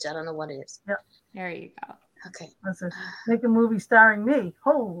a glitch, I don't know what it is. Yep. There you go. Okay. Make a movie starring me.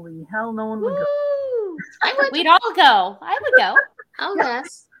 Holy hell, no one would go. I would. We'd all go. I would go. Oh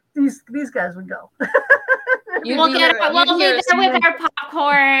yes. These guys would go. We'll be there with our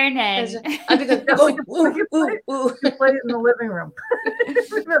popcorn and I'll be good. Play it in the living room.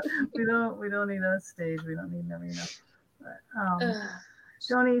 we don't need a stage. We don't need them,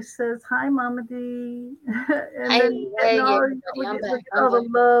 Joni says, "Hi, Mama D." We get all the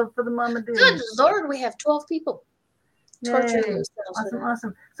love for the Mama D. Good Lord, we have 12 people.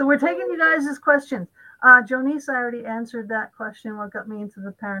 Awesome. So we're taking you guys' questions. Jonice, I already answered that question. What got me into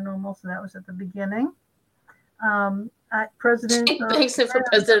the paranormal? So that was at the beginning. President. Thanks for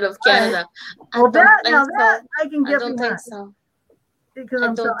President of Canada. Well, that I can get behind. I don't think so. Because I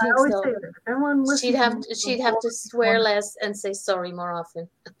always say that if everyone listens, she'd have to swear less and say sorry more often.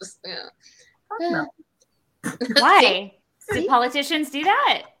 No. Why? Do politicians do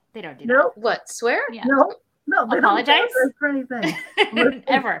that? They don't do that. What? Swear? Yeah. No, they apologize don't for anything.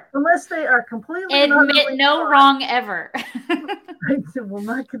 Ever. Unless they are completely admit no wrong ever. I will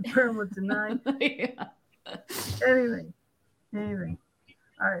not confirm or deny anything.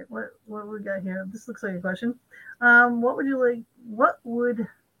 All right, what we got here? This looks like a question. What would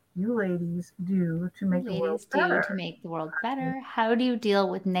you ladies do to make the world better? How do you deal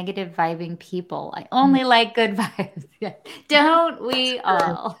with negative vibing people? I only like good vibes. Don't we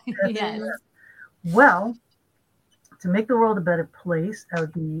all? Yes. Well, to make the world a better place, I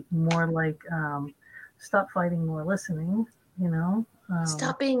would be more like stop fighting, more listening.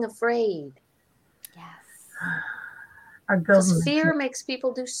 Stop being afraid. Yes. Because fear makes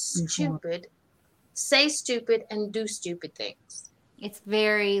people do stupid, say stupid, and do stupid things. It's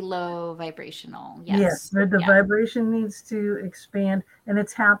very low vibrational. Yes, the vibration needs to expand, and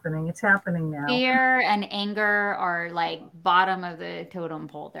it's happening. It's happening now. Fear and anger are like bottom of the totem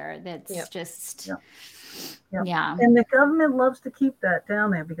pole there. That's just Yep. Yeah. And the government loves to keep that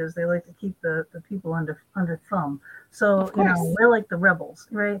down there because they like to keep the people under thumb. So, Of course. we're like the rebels,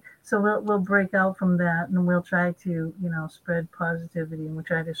 right? So we'll break out from that and we'll try to, spread positivity and we'll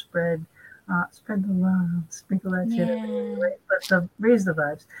try to spread the love, sprinkle that shit everywhere, Yeah. right? But raise the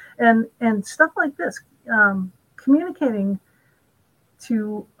vibes. And stuff like this, communicating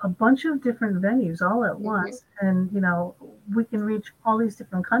to a bunch of different venues all at once. And, we can reach all these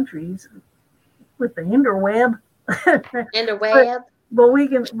different countries with the interweb. Interweb. But we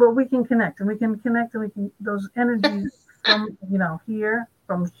can connect and we can those energies from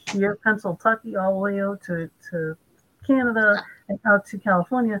here, Pennsylvania, all the way out to Canada and out to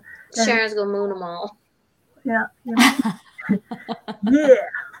California. And, Sharon's gonna moon them all. yeah,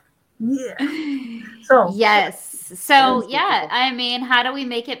 yeah. So yes. So yeah, I mean, how do we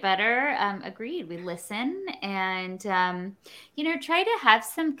make it better? Agreed. We listen and try to have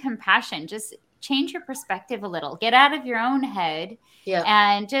some compassion. Just change your perspective a little. Get out of your own head. Yeah.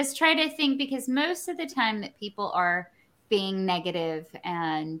 And just try to think, because most of the time that people are being negative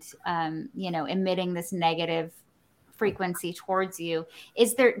and emitting this negative frequency towards you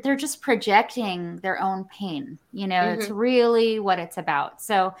is they're just projecting their own pain. It's really what it's about.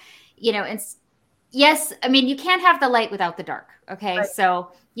 So, it's yes, I mean, you can't have the light without the dark. Okay. Right.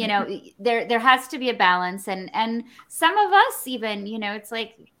 So, there has to be a balance. And some of us even, it's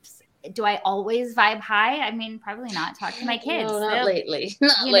like, do I always vibe high? I mean, probably not. Talk to my kids. No, not lately.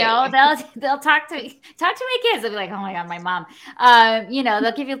 They'll talk to my kids. They'll be like, oh my God, my mom.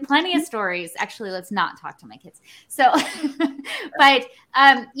 They'll give you plenty of stories. Actually, let's not talk to my kids. So, but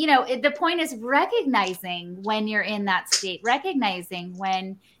the point is recognizing when you're in that state, recognizing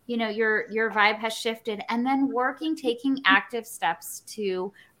when your vibe has shifted, and then taking active steps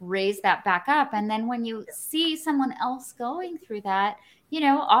to raise that back up. And then when you see someone else going through that,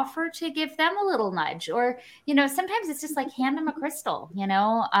 offer to give them a little nudge, or, sometimes it's just like hand them a crystal,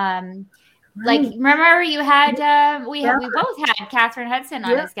 like, remember you had, we both had Catherine Hudson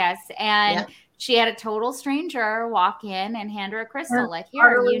on as guests, and she had a total stranger walk in and hand her a crystal, like,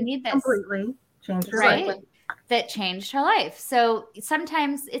 here, you need this. Completely changed her life. That changed her life. So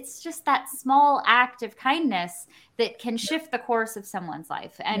sometimes it's just that small act of kindness that can shift the course of someone's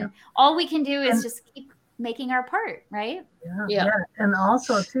life. And all we can do is just keep making our part, right? Yeah. And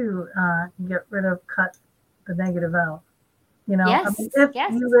also too, cut the negative out. Yes. I mean, if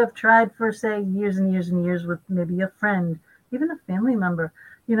you have tried for, say, years and years and years with maybe a friend, even a family member,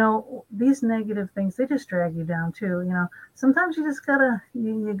 these negative things, they just drag you down too. Sometimes you just gotta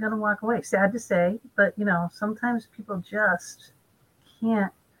walk away. Sad to say, but sometimes people just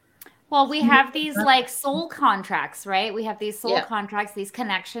can't. Well, we have these like soul contracts, right? We have these soul contracts, these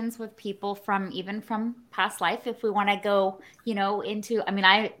connections with people from past life. If we want to go, into, I mean,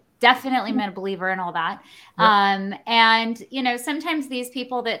 I definitely been a believer in all that. And, sometimes these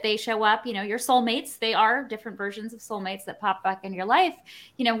people that they show up, your soulmates, they are different versions of soulmates that pop back in your life.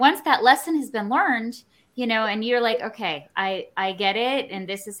 Once that lesson has been learned, and you're like, okay, I get it. And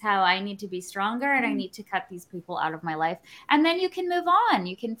this is how I need to be stronger, and I need to cut these people out of my life. And then you can move on.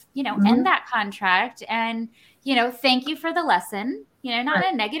 You can, end that contract and, thank you for the lesson, not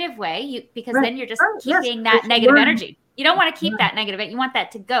in a negative way, because then you're just keeping that negative energy. You don't want to keep that negative. You want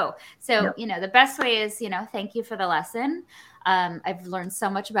that to go. So, the best way is, thank you for the lesson. I've learned so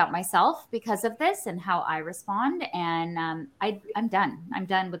much about myself because of this and how I respond. And I'm done. I'm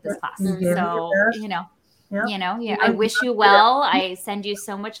done with this class. So, I wish you well. I send you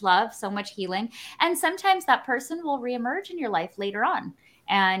so much love, so much healing. And sometimes that person will reemerge in your life later on,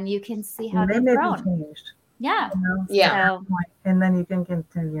 and you can see how they've grown. Changed. Yeah. So, and then you can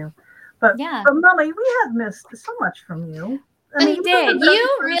continue. But Mama, we have missed so much from you. I mean, we did.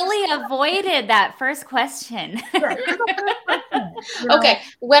 You really avoided that first question. Okay.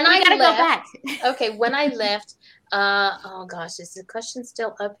 When I left. Okay. When I left, oh gosh, is the question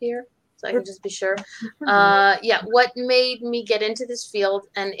still up here? So I can just be sure. What made me get into this field,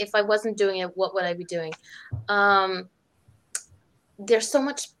 and if I wasn't doing it, what would I be doing? There's so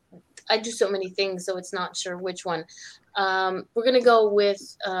much. I do so many things, so it's not sure which one. We're gonna go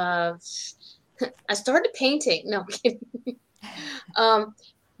with. I started painting. No, I'm kidding.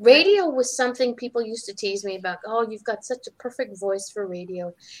 Radio was something people used to tease me about. Oh, you've got such a perfect voice for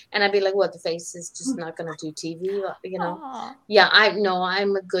radio. And I'd be like, what, the face is just not going to do TV, Aww. Yeah, I know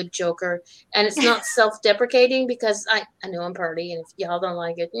I'm a good joker. And it's not self-deprecating because I know I'm pretty. And if y'all don't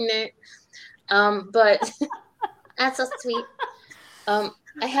like it, nah. But that's so sweet. I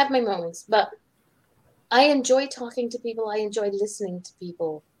have my moments, but I enjoy talking to people. I enjoy listening to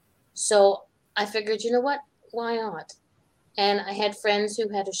people. So I figured, you know what? Why not? And I had friends who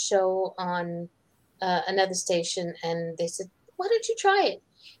had a show on another station, and they said, why don't you try it?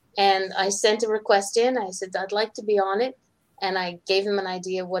 And I sent a request in. I said, I'd like to be on it. And I gave him an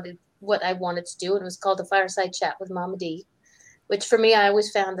idea what I wanted to do. It was called the Fireside Chat with Mama D, which for me, I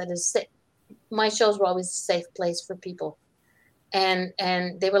always found that my shows were always a safe place for people. And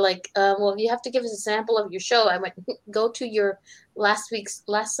they were like, well, you have to give us a sample of your show. I went, go to your last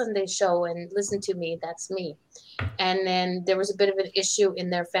Sunday show and listen to me. That's me. And then there was a bit of an issue in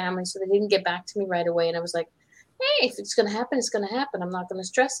their family, so they didn't get back to me right away. And I was like, hey, if it's going to happen, it's going to happen. I'm not going to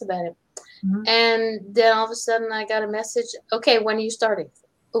stress about it. Mm-hmm. And then all of a sudden I got a message. Okay, when are you starting?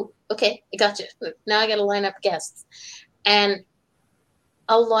 Oh, okay, I got you. Now I got to line up guests. And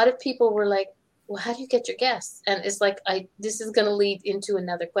a lot of people were like, well, how do you get your guests? And it's like, this is going to lead into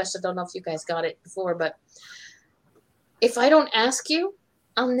another question. I don't know if you guys got it before, but if I don't ask you,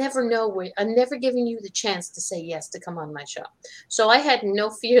 I'll never know I'm never giving you the chance to say yes to come on my show. So I had no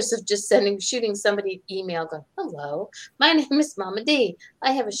fears of just shooting somebody an email going, hello, my name is Mama D.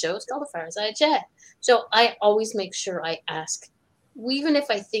 I have a show. It's called The Fireside Chat. So I always make sure I ask, even if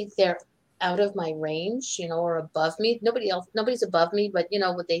I think they're out of my range, or above me. Nobody's above me, but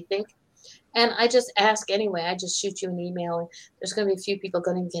what they think. And I just ask anyway. I just shoot you an email, and there's going to be a few people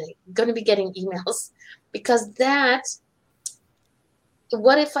going to be getting emails, because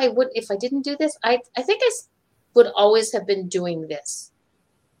what if I didn't do this? I think I would always have been doing this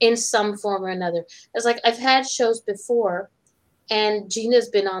in some form or another. It's like I've had shows before, and Gina's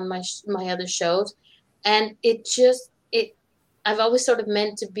been on my other shows, and I've always sort of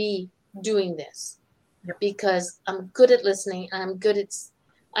meant to be doing this. Yep. Because I'm good at listening, and I'm good at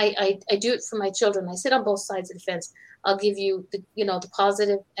I do it for my children. I sit on both sides of the fence. I'll give you the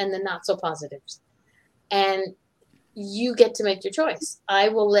positive and the not so positives, and you get to make your choice. I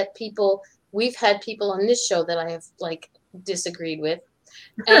will let people. We've had people on this show that I have disagreed with,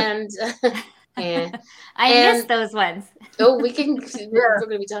 and I missed those ones. Oh, we can. We're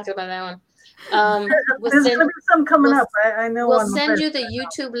going to be talking about that one. There's going to be some coming up. I know. We'll send you the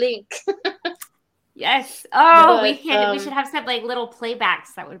YouTube link. Yes. Oh, but, we should have some little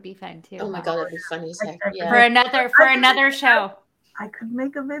playbacks. That would be fun too. Oh my God, that'd be funny. Yeah. For another show. I could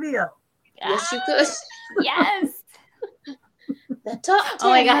make a video. Yes, you could. Yes. Oh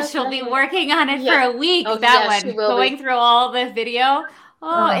my gosh, she'll be working on it for a week. One going through all the video.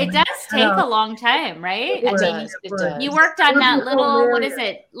 It does take a long time, right? It does. You worked on that little, what is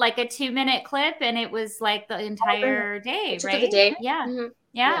it, like a 2-minute clip, and it was like the entire day, right? The day. Yeah. Mm-hmm.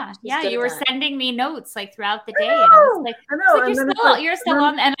 Yeah. You were sending me notes throughout the day, and I was like, you're still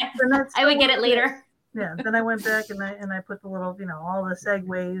on, and I would get it later. Yeah. Then I went back and I put the little, all the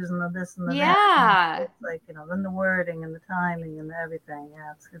segues and the this and the that. It's then the wording and the timing and everything.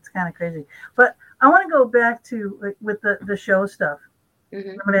 Yeah, it's kind of crazy. But I want to go back to with the show stuff. Mm-hmm.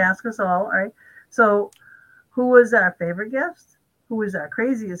 I'm going to ask us all. All right. So, who was our favorite guest? Who was our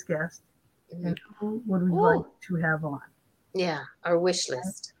craziest guest? Mm-hmm. And who would we like to have on? Yeah, our wish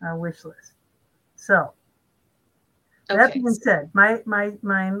list. Our wish list. So, that being said, mine,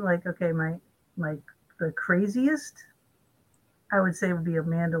 the craziest, I would say, would be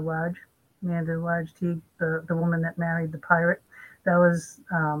Amanda Lodge Teague, the woman that married the pirate. That was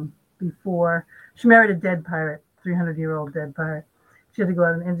before she married a dead pirate, 300-year-old dead pirate. She had to go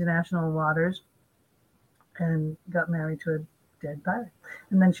out in international waters and got married to a dead pirate.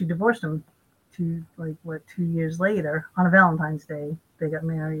 And then she divorced him 2 years later on a Valentine's Day. They got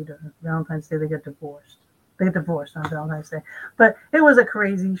married. On Valentine's Day, they got divorced. They got divorced on Valentine's Day. But it was a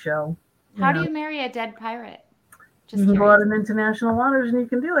crazy show. How do you marry a dead pirate? You can go out in international waters and you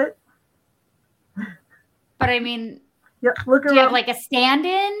can do it. But I mean, yep. Look do you have a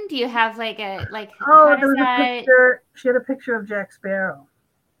stand-in? Do you have there was a picture. She had a picture of Jack Sparrow,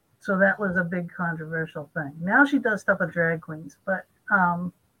 so that was a big controversial thing. Now she does stuff with drag queens, but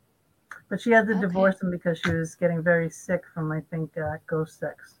she had to divorce him because she was getting very sick from, I think, ghost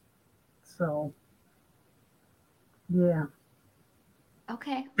sex. So, yeah.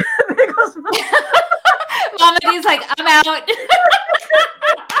 Okay. There goes Mama D's like, I'm out.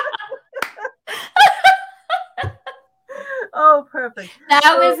 Oh, perfect.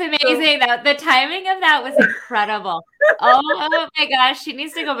 That was amazing. The timing of that was incredible. Oh my gosh. She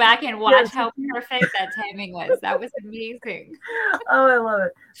needs to go back and watch how perfect that timing was. That was amazing. Oh, I love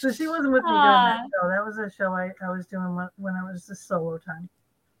it. So she wasn't with me during that show. That was a show I was doing when I was just solo time.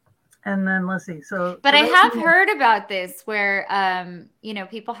 And then let's see. But I have heard about this where,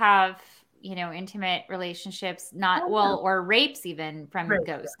 people have, intimate relationships, or rapes even from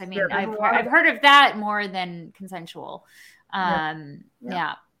ghosts. I mean, I've heard of that more than consensual.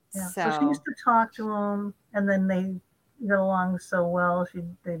 Yeah. So she used to talk to them, and then they, got along so well,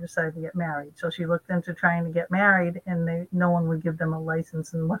 they decided to get married. So she looked into trying to get married, and no one would give them a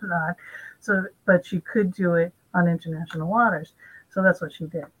license and whatnot. So, but she could do it on international waters. So that's what she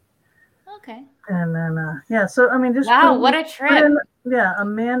did. Okay. And then, yeah, so I mean, just wow, what a trip. Yeah,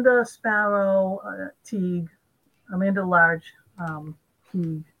 Amanda Sparrow Teague, Amanda Large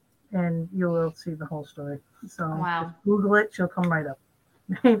Teague, and you will see the whole story. So wow. Just Google it, she'll come right up.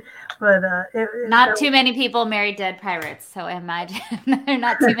 But not too many people marry dead pirates, so I imagine there are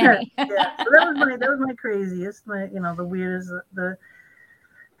not too many. Yeah, so that was my craziest, the weirdest,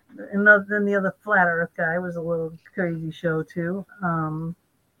 and then the other Flat Earth guy was a little crazy show too.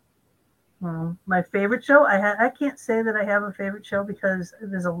 My favorite show, I can't say that I have a favorite show because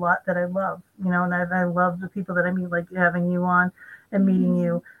there's a lot that I love, and I love the people that I meet, like having you on and meeting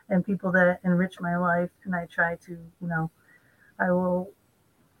you, and people that enrich my life. And I try to,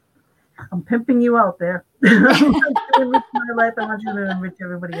 I'm pimping you out there. Enrich my life. I want you to enrich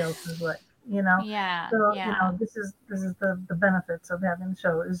everybody else's life. Yeah. So yeah. This is the benefits of having the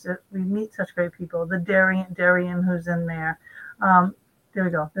show, is that we meet such great people. The Darian who's in there. There we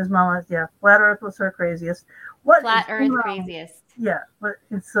go. There's Mama. Yeah, Flat Earth was her craziest. Flat Earth craziest. Yeah, but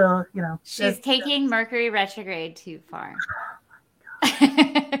it's she's taking Mercury retrograde too far.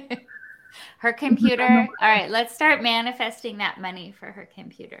 Her computer. All right, let's start manifesting that money for her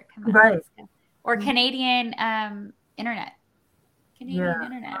computer. Come on, right? Or Canadian internet.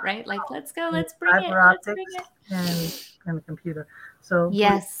 Internet, right? Like, let's go. Let's bring it. Let's bring it. And a computer. So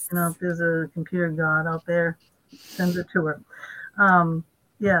yes, if there's a computer god out there, send it to her.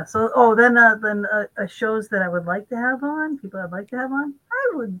 Yeah. So, then shows that I would like to have on, people I'd like to have on.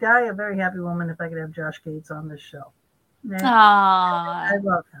 I would die a very happy woman if I could have Josh Gates on this show. I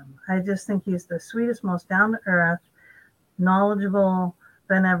love him. I just think he's the sweetest, most down to earth, knowledgeable,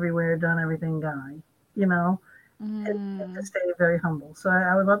 been everywhere, done everything guy. And to stay very humble. So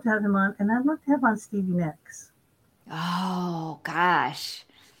I would love to have him on, and I'd love to have on Stevie Nicks. Oh gosh.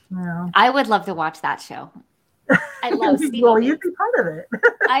 Yeah. I would love to watch that show. I love Stevie well, Nicks. You'd be part of it.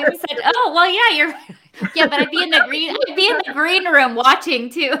 I said, oh well, yeah, but I'd be in the green room watching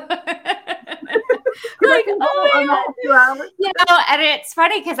too. like, oh my God. And it's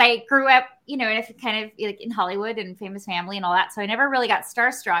funny because I grew up, in a kind of like in Hollywood and famous family and all that. So I never really got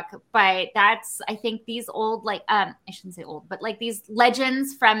starstruck, but that's, I think these old, like, I shouldn't say old, but like these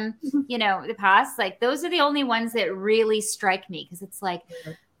legends from, the past, like those are the only ones that really strike me. Cause it's like,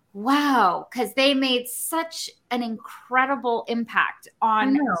 wow, because they made such an incredible impact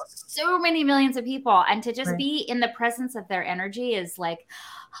on so many millions of people. And to just be in the presence of their energy is like,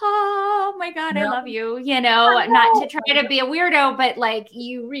 oh my God, I love you, not to try to be a weirdo, but like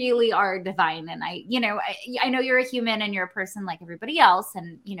you really are divine. And I know you're a human and you're a person like everybody else.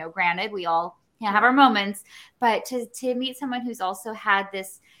 And, granted, we all have our moments, but to meet someone who's also had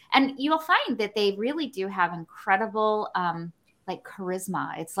this, and you'll find that they really do have incredible, like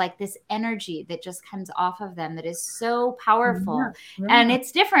charisma. It's like this energy that just comes off of them that is so powerful. And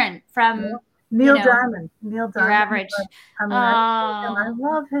it's different from Neil Diamond. Your average. I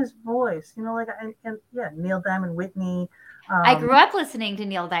love his voice. Neil Diamond, Whitney. I grew up listening to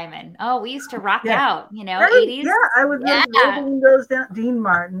Neil Diamond. Oh, we used to rock out, 80s. Yeah, I would love those down. Dean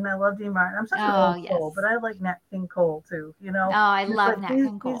Martin. I love Dean Martin. I'm such an old soul, but I like Nat King Cole too, Oh, I love Nat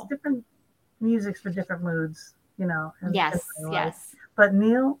King Cole. These different musics for different moods, Yes. But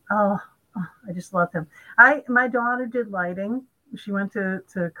Neil, I just love him. My daughter did lighting. She went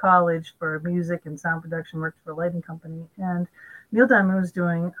to college for music and sound production, worked for a lighting company. And Neil Diamond was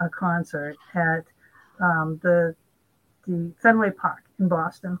doing a concert at the Fenway Park in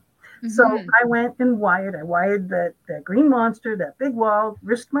Boston. Mm-hmm. So I went and wired that green monster, that big wall,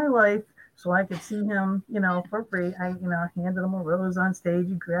 risked my life so I could see him, for free. I, handed him a rose on stage.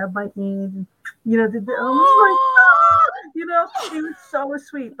 He grabbed my hand and, did the, I was like, he was so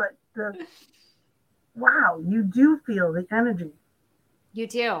sweet. But wow, you do feel the energy. You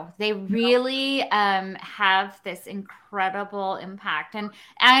do. They really have this incredible impact. And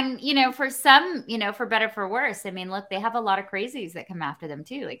for some, for better, for worse, I mean, look, they have a lot of crazies that come after them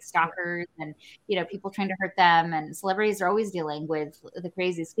too, like stalkers and, people trying to hurt them. And celebrities are always dealing with the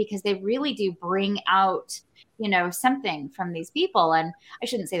crazies because they really do bring out, something from these people. And I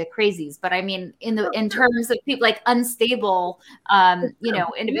shouldn't say the crazies, but I mean, in terms of people like unstable,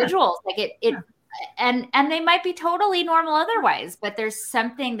 individuals, like it and they might be totally normal otherwise, but there's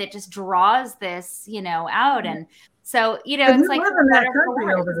something that just draws this, out. And so, it's like live in that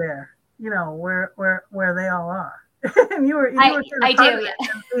country over there, where they all are, and you were I do, yeah.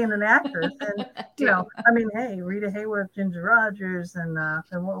 being an actress, and I mean, hey, Rita Hayworth, Ginger Rogers, and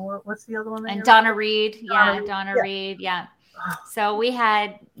what's the other one? And Donna Reed, Donna yeah. Reed, yeah. So we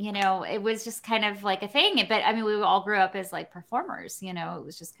had, it was just kind of like a thing. But I mean, we all grew up as like performers, it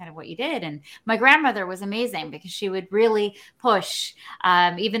was just kind of what you did. And my grandmother was amazing because she would really push,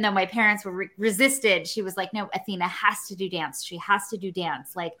 even though my parents were resisted. She was like, no, Athena has to do dance. She has to do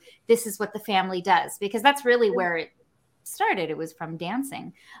dance. Like, this is what the family does, because that's really where it started. It was from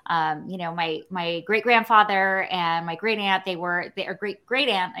dancing. My great grandfather and my great aunt, they were great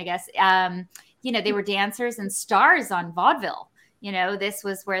aunt, I guess. They were dancers and stars on vaudeville. This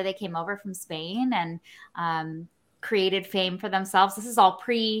was where they came over from Spain and created fame for themselves. This is all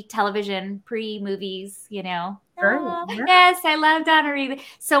pre-television, pre-movies, Right. Yeah. Yes, I love Donna Reed.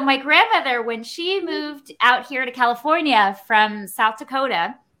 So my grandmother, when she moved out here to California from South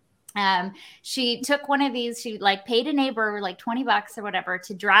Dakota, she took one of these, she like paid a neighbor like $20 or whatever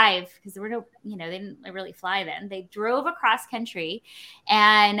to drive, because there were no, they didn't really fly then. They drove across country,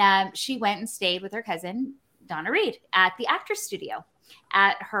 and she went and stayed with her cousin, Donna Reed, at the Actors Studio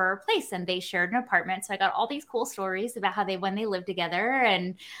at her place, and they shared an apartment. So I got all these cool stories about how when they lived together,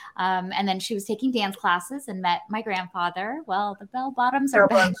 and then she was taking dance classes and met my grandfather. Well, the bell bottoms are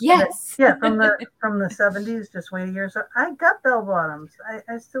back. Yes, yeah, from the 70s. Just wait a year. So I got bell bottoms.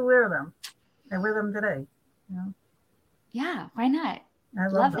 I still wear them. I wear them today. Yeah, why not? I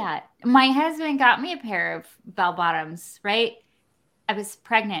love that. My husband got me a pair of bell bottoms. Right. I was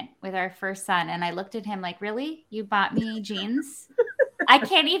pregnant with our first son, and I looked at him like, really? You bought me jeans? I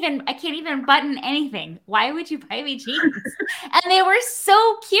can't even button anything. Why would you buy me jeans? And they were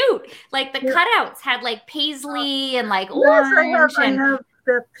so cute. Like the cutouts had like paisley and like orange. I have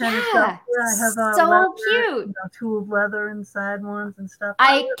that kind of stuff. Yeah, I have so leather, cute. Tooled leather inside ones and stuff.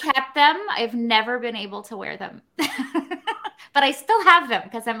 I kept them. I've never been able to wear them, but I still have them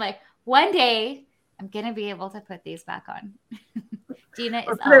because I'm like, one day I'm gonna be able to put these back on. Gina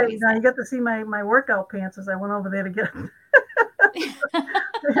is always. Now you get to see my workout pants as I went over there to get them.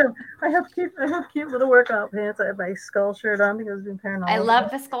 I have cute little workout pants. I have my skull shirt on because I've been paranormal. I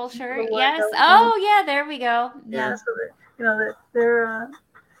love the skull shirt. Yes. Oh yeah, there we go. Yeah. So they're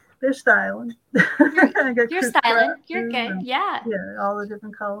styling. You're styling. You're good. And, yeah. Yeah, all the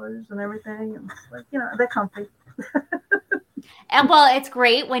different colors and everything, and like they're comfy. And well, it's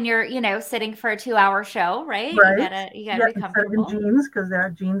great when you're sitting for a 2-hour show, right? Right. You gotta be comfortable. Instead of in jeans, because their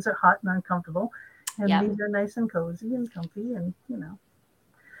jeans are hot and uncomfortable. And these are nice and cozy and comfy, and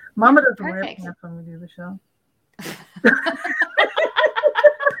Mama doesn't wear pants when we do the show.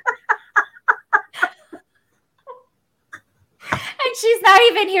 And she's not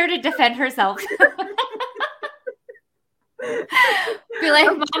even here to defend herself. Be like,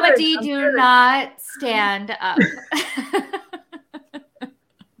 Mama D, do not stand up.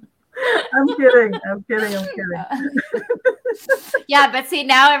 I'm kidding. Yeah, but see,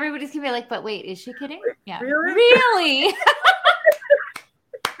 now everybody's gonna be like, but wait, is she kidding? Yeah. Really?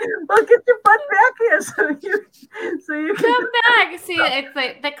 Well, get your butt back here so you can come back. See, it's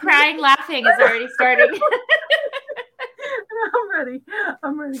like the crying, laughing is already starting. I'm ready.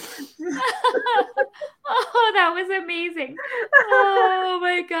 Oh, that was amazing. Oh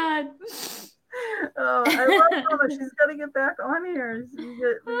my God. Oh, I love Mama. She's got to get back on here. We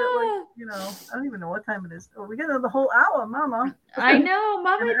get like, I don't even know what time it is. Oh, we get the whole hour, Mama. I know,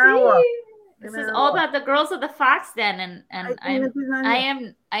 Mama D. This is all about the girls of the Fox Den, and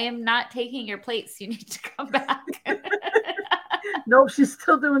I am not taking your place. You need to come back. No, she's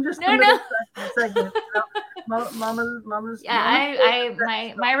still doing just no. Segment. Mama's. Yeah,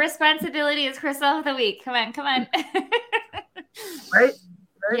 my responsibility is Crystal of the Week. Come on. Right?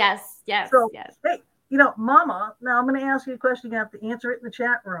 Yes. So, yes. Hey, Mama. Now I'm going to ask you a question. You have to answer it in the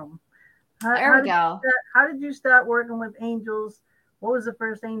chat room. There we go. How did you start working with angels? What was the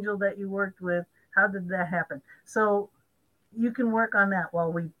first angel that you worked with? How did that happen? So you can work on that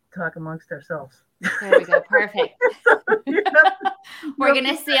while we talk amongst ourselves. There we go. Perfect. We're going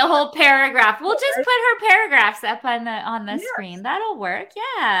to see a whole paragraph. We'll just put her paragraphs up on the screen. That'll work.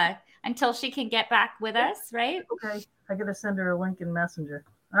 Yeah. Until she can get back with us, right? Okay. I got to send her a link in Messenger.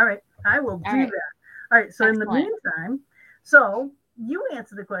 All right. I will do that. All right. So in the meantime, you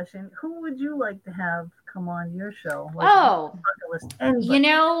answer the question, who would you like to have come on your show? You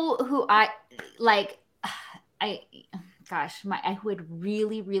know who I would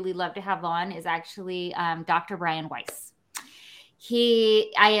really, really love to have on is actually Dr. Brian Weiss.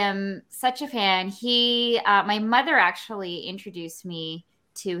 I am such a fan. My mother actually introduced me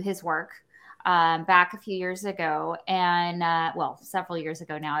to his work back a few years ago, and several years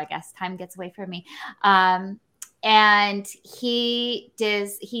ago now, I guess. Time gets away from me. And he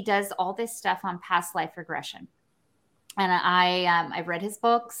does all this stuff on past life regression. And I've read his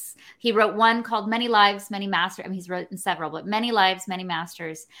books. He wrote one called Many Lives, Many Masters. I mean, he's written several, but Many Lives, Many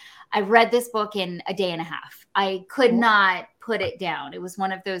Masters. I read this book in a day and a half. I could not put it down. It was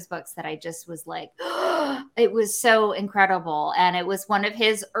one of those books that I just was like, it was so incredible. And it was one of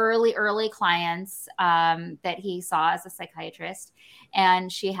his early clients that he saw as a psychiatrist.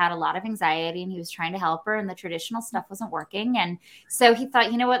 And she had a lot of anxiety and he was trying to help her and the traditional stuff wasn't working. And so he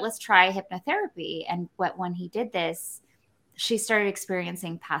thought, you know what, let's try hypnotherapy. And when he did this, she started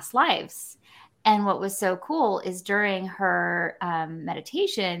experiencing past lives. And what was so cool is during her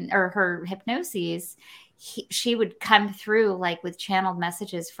meditation or her hypnosis, she would come through like with channeled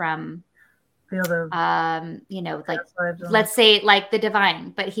messages from, like let's say like the divine,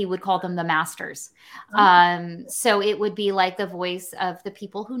 but he would call them the masters. So it would be like the voice of the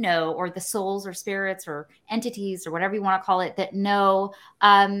people who know, or the souls or spirits or entities or whatever you want to call it, that know,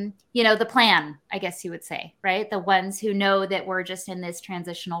 the plan, I guess you would say, right? The ones who know that we're just in this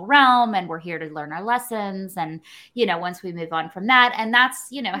transitional realm and we're here to learn our lessons. And, once we move on from that, and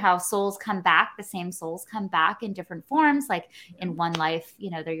that's, how souls come back, the same souls come back in different forms. Like in one life,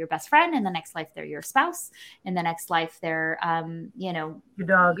 they're your best friend. In the next life, they're your spouse. In the next life, they're, your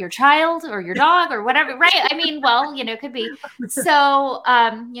dog, your child or your dog or whatever. Right. I mean, well, could be. So,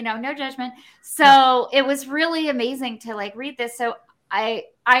 no judgment. So it was really amazing to like read this. So I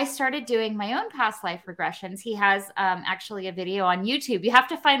started doing my own past life regressions. He has actually a video on YouTube. You have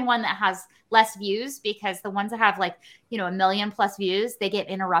to find one that has less views, because the ones that have like, 1 million plus views, they get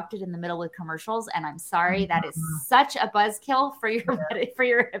interrupted in the middle with commercials. And I'm sorry, that is such a buzzkill for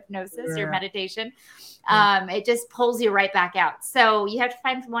your hypnosis, your meditation. It just pulls you right back out. So you have to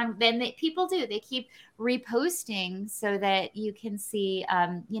find one. Then people do. They keep reposting so that you can see,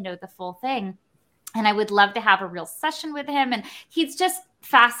 the full thing. And I would love to have a real session with him. And he's just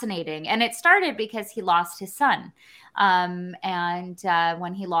fascinating. And it started because he lost his son. And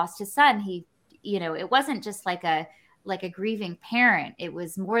when he lost his son, he, it wasn't just like a grieving parent. It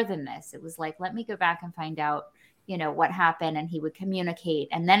was more than this. It was like, let me go back and find out, what happened. And he would communicate.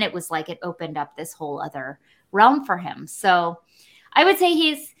 And then it was like, it opened up this whole other realm for him. So I would say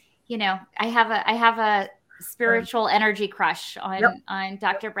he's, I have a spiritual energy crush on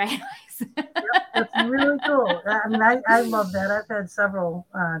Dr. Brian Weiss. That's really cool. I mean, I love that. I've had several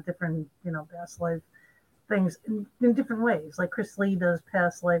different, past life things in different ways. Like Chris Lee does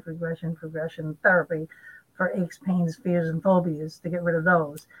past life progression therapy for aches, pains, fears, and phobias to get rid of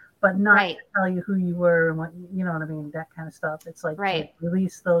those, but not to tell you who you were and what, you know what I mean, that kind of stuff. It's like to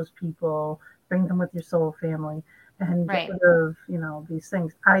release those people, bring them with your soul family, and get rid of, these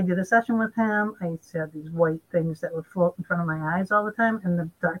things. I did a session with him. I used to have these white things that would float in front of my eyes all the time, and the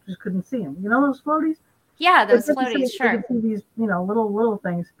doctors couldn't see them. You know those floaties? Yeah, those floaties, sure. You could see these, little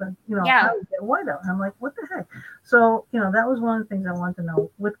things, but, I would get white out. And I'm like, what the heck? So, that was one of the things I wanted to know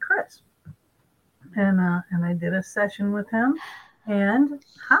with Chris. And I did a session with him. And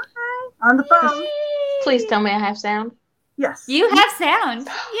hi, on the phone. Please tell me I have sound. Yes. You have sound.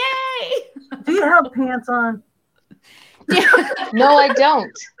 Yay. Do you have pants on? No, I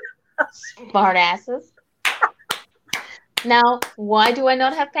don't. Smart asses. Now, why do I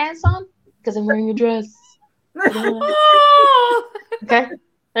not have pants on? Because I'm wearing a dress. Okay,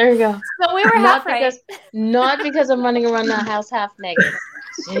 there you go. So we were half right. Not because I'm running around the house half naked.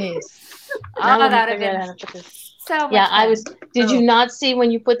 Jeez. Oh, that would have been so much yeah, fun. I was. Did you not see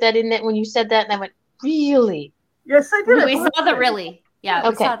when you put that in there, when you said that, and I went, really? Yes, I did. We saw the really. Yeah,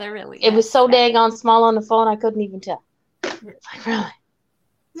 we saw the really. It was so daggone small on the phone, I couldn't even tell. Like, really?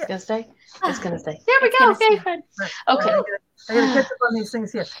 It's going to stay? It's going to stay. There we go. Okay, fine. Okay. I got to catch up on these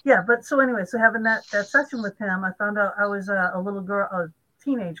things here. Yeah, but so anyway, so having that session with him, I found out I was a little girl, a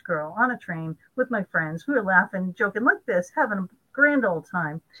teenage girl on a train with my friends. We were laughing, joking like this, having a grand old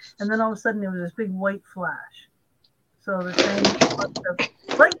time. And then all of a sudden, there was this big white flash. So the train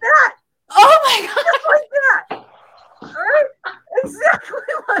like that. Oh my God. Just like that. All right?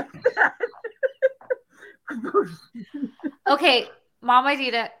 Exactly like that. Okay, Mama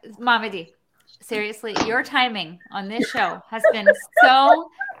D, seriously, your timing on this show has been so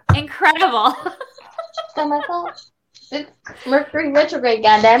incredible. It's not my fault. It's Mercury retrograde,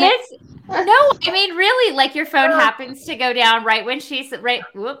 goddammit. No, I mean really, like your phone happens to go down right when she says,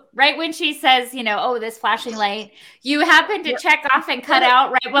 oh, this flashing light. You happen to check off and cut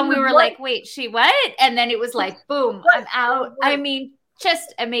out right when we were like, wait, she what? And then it was like, boom, I'm out. I mean,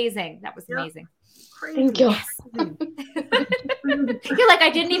 just amazing. That was amazing. Crazy. Thank you. You're like,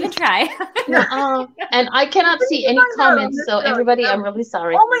 I didn't even try. And I cannot see any comments, so everybody, I'm really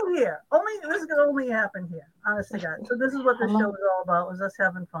sorry. Only here. This is gonna only happen here. Honest to God. So this is what the show is all about. Was us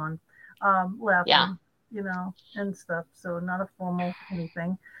having fun, laughing, and stuff. So not a formal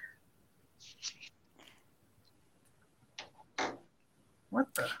anything.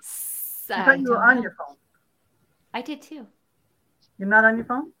 What the? I thought you were on your phone. I did too. You're not on your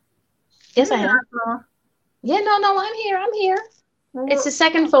phone? Yes, I am. Yeah, no, I'm here. Well, It's the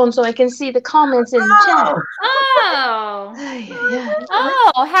second phone, so I can see the comments in the chat. Oh.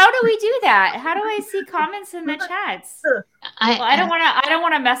 Oh, how do we do that? How do I see comments in the chats? I don't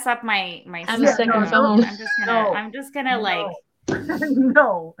want to mess up my I'm a second phone. I'm just gonna like.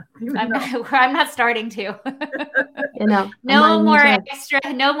 No. I'm not starting to.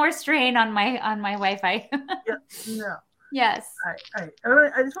 No more strain on my Wi-Fi. No. Yes. All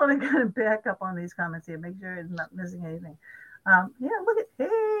right. I just want to kind of back up on these comments here, make sure it's not missing anything. Look at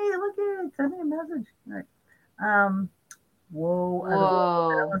send me a message. All right.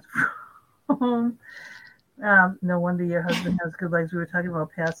 Whoa. No wonder your husband has good legs. We were talking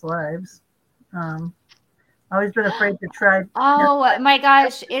about past lives. Always been afraid to try. Oh my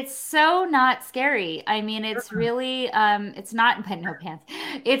gosh, it's so not scary. I mean, it's really it's not no pants.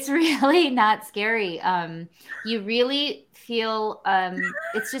 It's really not scary. You really feel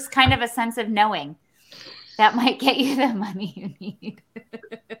it's just kind of a sense of knowing that might get you the money you need.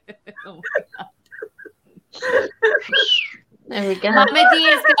 Oh my God. There we go. Mama D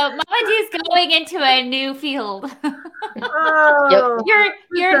is going into a new field. Oh,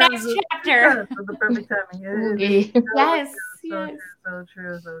 your next chapter. The perfect timing. Okay. Yes. So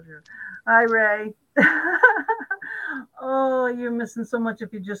true. Hi, Ray. Oh, you're missing so much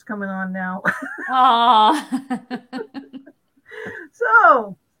if you're just coming on now. Oh.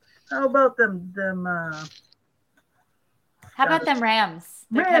 So, how about them? How about them Rams?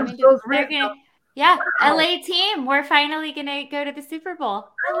 Rams. Yeah, LA team. We're finally gonna go to the Super Bowl.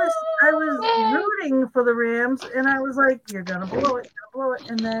 I was rooting for the Rams, and I was like, "You're gonna blow it,"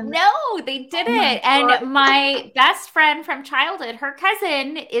 and then no, they did it. And my best friend from childhood, her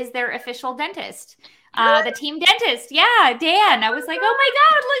cousin, is their official dentist. The team dentist. Yeah, Dan. I was like, oh my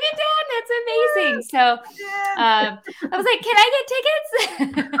God, look at Dan. That's amazing. So I was like, can I get tickets?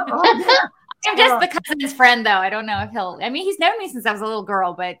 I'm just the cousin's friend, though. I don't know if he's known me since I was a little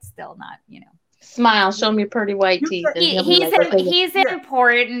girl, but still not, Smile, show me pretty white teeth. He's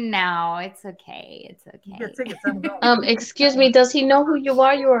important now. It's okay. Excuse me, does he know who you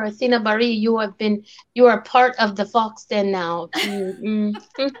are? You are Athena Bari. You are part of the Fox Den now. Yeah,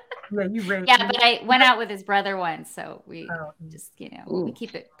 but I went out with his brother once, so we just we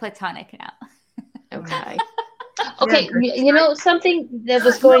keep it platonic now. Okay. Okay, something that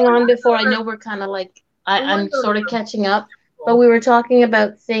was going on before. I know we're kind of like I'm sort of catching up. But we were talking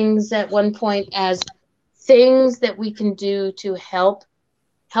about things at one point as things that we can do to help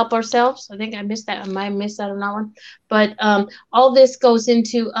ourselves. I think I missed that. I might have missed out on that one. But all this goes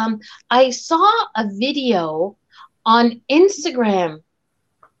into, I saw a video on Instagram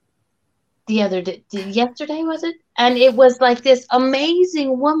the other day, yesterday was it? And it was like this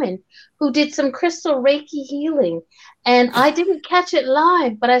amazing woman who did some crystal Reiki healing. And I didn't catch it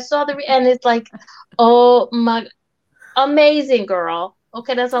live, but I saw and it's like, oh my, amazing girl.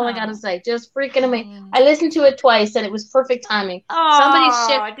 Okay, that's all I gotta say. Just freaking amazing. I listened to it twice and it was perfect timing.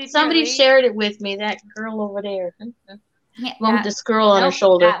 Somebody shared it with me. That girl over there. One with the squirrel on her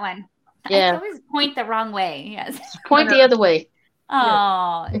shoulder. That one. Yeah. I always point the wrong way. Yes. Point the other way.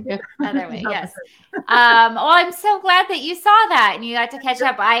 Oh, other way. Yes. Well, I'm so glad that you saw that and you got to catch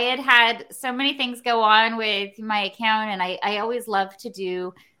up. I had so many things go on with my account, and I always love to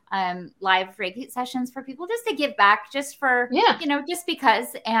do live Reiki sessions for people just to give back, just for just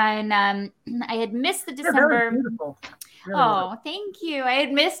because. And I had missed the December. Beautiful. Really thank you. I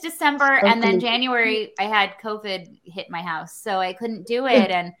had missed December, and then January I had COVID hit my house, so I couldn't do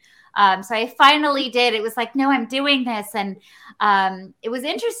it. And so I finally did. It was like, no, I'm doing this. And it was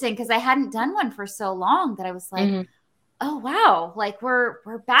interesting because I hadn't done one for so long that I was like, oh, wow, like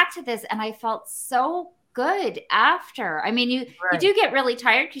we're back to this. And I felt so good after. I mean, you do get really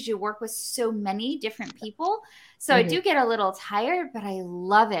tired because you work with so many different people. So I do get a little tired, but I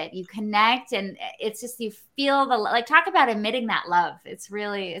love it. You connect, and it's just, you feel talk about emitting that love. It's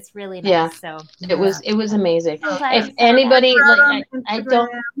really nice. Yeah. So it was amazing. If anybody,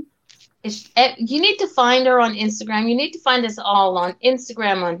 you need to find her on Instagram. You need to find us all on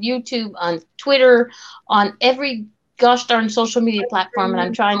Instagram, on YouTube, on Twitter, on every gosh darn social media platform, and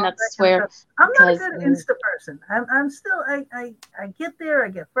I'm trying not to swear. I'm not a because, good Insta person. I'm still I get there, I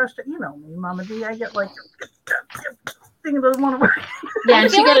get frustrated. You know me, Mama D. I get like thinking doesn't want to work. Yeah, I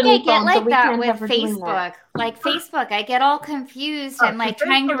and feel she got like a new I get phone, so like we that can't with have her doing that. Facebook. Like Facebook, I get all confused Oh, and like see,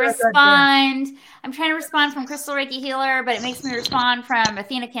 trying to Facebook, I got that. respond. I'm trying to respond from Crystal Reiki Healer, but it makes me respond from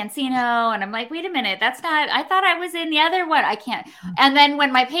Athena Cancino. And I'm like, wait a minute, that's not, I thought I was in the other one. I can't. And then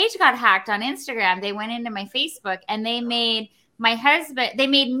when my page got hacked on Instagram, they went into my Facebook and they made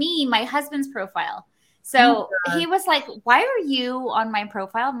me my husband's profile. So he was like, why are you on my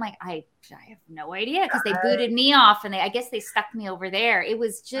profile? I'm like, I have no idea, because they booted me off and I guess they stuck me over there. It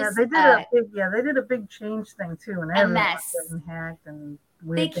was just they did a big change thing too, and everyone was getting hacked and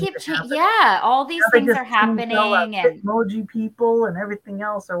they keep all these things are happening, and emoji people and everything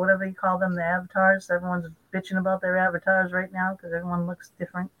else, or whatever you call them, the avatars. Everyone's bitching about their avatars right now because everyone looks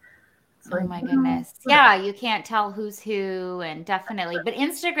different. Oh my goodness. Yeah, you can't tell who's who, and definitely. But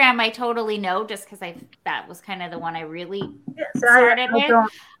Instagram, I totally know, just because that was kind of the one I really started with.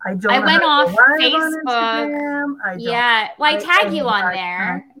 I went off Facebook. I tag you on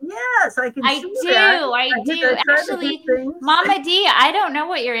there. Yes, I can see that. I do. Actually, Mama D, I don't know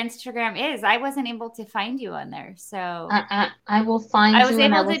what your Instagram is. I wasn't able to find you on there. So I will find you. I was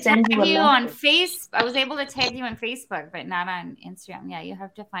able to tag you on Facebook. I was able to tag you on Facebook, but not on Instagram. Yeah, you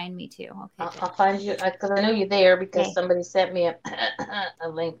have to find me too. Okay. I'll find you because I know you're there because somebody sent me a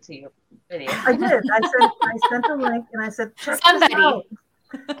link to your video. I did. I sent a link and I said, check somebody. This out.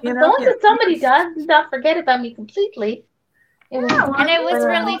 You know, as long as somebody does not forget about me completely. And it was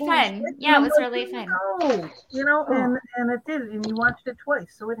really fun. Yeah, it was really fun. You know, and it did, and you watched it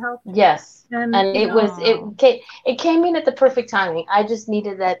twice, so it helped. Yes, and it came in at the perfect timing. I just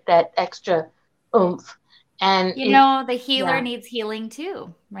needed that extra oomph, and the healer needs healing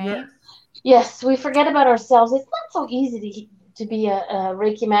too, right? Yes, we forget about ourselves. It's not so easy to be a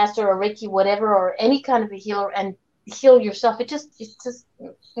Reiki master or Reiki whatever or any kind of a healer and heal yourself. It's just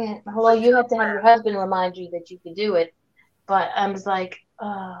hello. You have to have your husband remind you that you can do it. But I was like,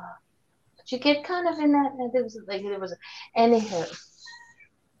 but you get kind of in that. There was anyhow.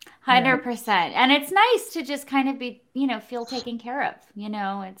 100%, and it's nice to just kind of be, feel taken care of.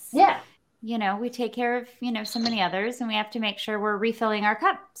 It's we take care of so many others, and we have to make sure we're refilling our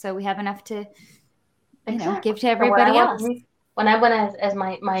cup so we have enough to, give to everybody else. When I went as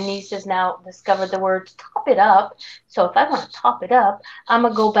my niece just now discovered the word top it up. So if I want to top it up, I'm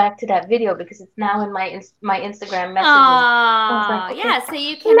going to go back to that video because it's now in my Instagram messages. So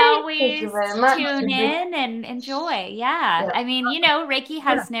you can always tune in and enjoy. Yeah. I mean, Reiki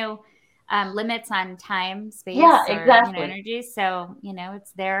has no limits on time, space, or energy. So,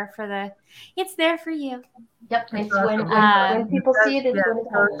 it's there for you. Yep. It's when people see it, it's when it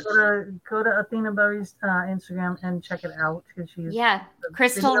happens. Go to Athena Berry's Instagram and check it out. She's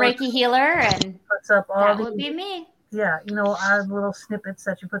Crystal Reiki Healer, and puts up all that would be me. Yeah, our little snippets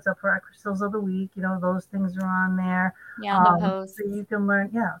that she puts up for our crystals of the week. Those things are on there. Yeah, the posts. So you can learn.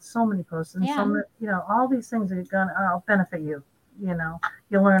 Yeah, so many posts and so many, all these things are gonna benefit you.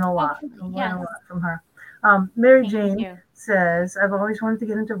 You'll learn a lot. You'll learn a lot from her. Mary Jane says, I've always wanted to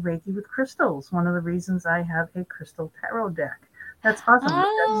get into Reiki with crystals. One of the reasons I have a crystal tarot deck. That's awesome.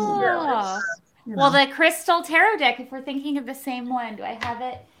 Well, the crystal tarot deck, if we're thinking of the same one, do I have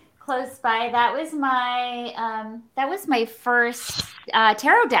it close by? That was my first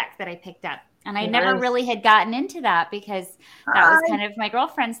tarot deck that I picked up. And I never really had gotten into that because that was kind of my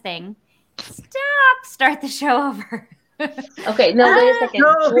girlfriend's thing. Start the show over. Okay, no, wait a second.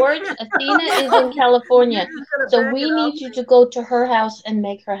 George, Athena is in California, so we need you to go to her house and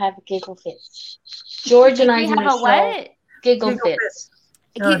make her have a giggle fit. George and I did a show. Giggle fits.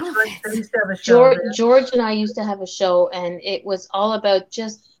 George and I used to have a show, and it was all about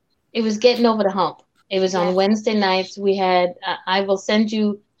it was getting over the hump. It was on Wednesday nights. We had. I will send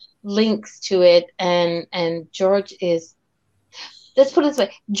you links to it, and George is. Let's put it this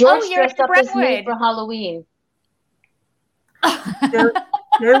way. George dressed up as me for Halloween.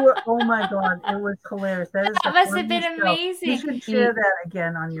 They were, oh my God, it was hilarious. That must have been amazing. You should share that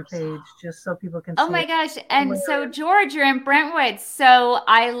again on your page just so people can see. Oh my gosh. And so George, you're in Brentwood. So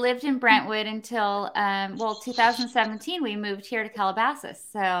I lived in Brentwood until 2017. We moved here to Calabasas.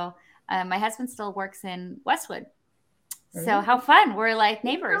 So my husband still works in Westwood. So how fun. We're like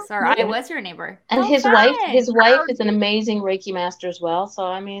neighbors, or I was your neighbor. And his wife is an amazing Reiki master as well. So,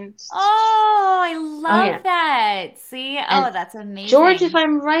 I mean. I love that. See? That's amazing. George, if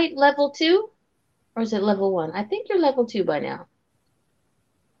I'm right, level 2? Or is it level 1? I think you're level 2 by now.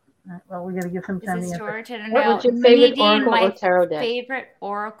 All right, well, we got to give him time. Is this George? I don't know. What's your favorite oracle or tarot deck? Favorite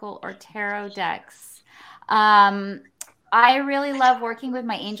oracle or tarot decks. I really love working with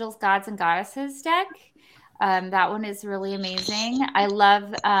my Angels, Gods, and Goddesses deck. That one is really amazing. I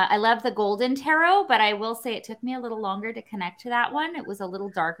love the Golden Tarot, but I will say it took me a little longer to connect to that one. It was a little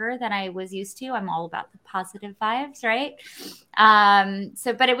darker than I was used to. I'm all about the positive vibes, right?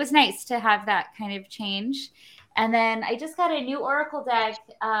 But it was nice to have that kind of change. And then I just got a new Oracle deck.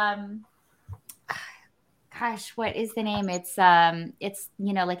 Gosh, what is the name? It's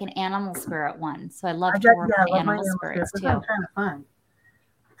like an animal spirit one. So I love to work with animal spirits too. I'm trying to find.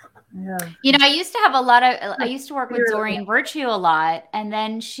 Yeah. I used to have I used to work with Doreen Virtue a lot, and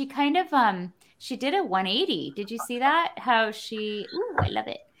then she kind of she did a 180. Did you see that? How I love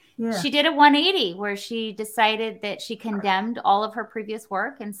it. Yeah. She did a 180 where she decided that she condemned all of her previous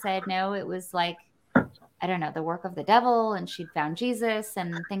work and said no, it was like, I don't know, the work of the devil, and she'd found Jesus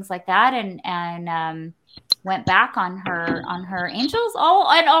and things like that, and went back on her angels,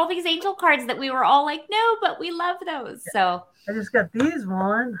 all these angel cards that we were all like, no, but we love those. So I just got these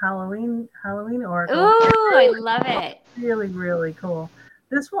Halloween Oracle. Ooh, I love it. Really, really cool.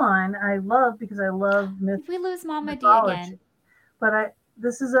 This one I love because I love myth. We lose Mama mythology. D again. But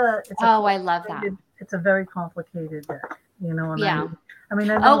I love that. It's a very complicated deck. You know what I mean?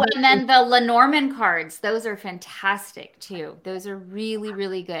 I know and then the Lenormand cards, those are fantastic too. Those are really,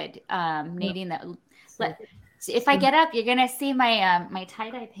 really good. Nadine, if I get up, you're gonna see my my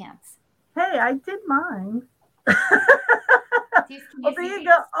tie-dye pants. Hey, I did mine. There you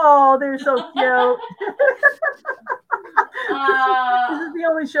go. Oh, they're so cute. This is the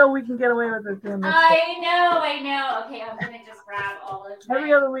only show we can get away with it. I know. Okay, I'm gonna just grab all of them.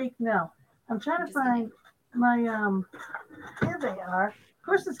 Every other week, no. I'm trying to find my here they are. Of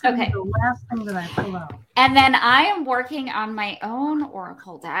course, it's going to be the last thing that I pull out. And then I am working on my own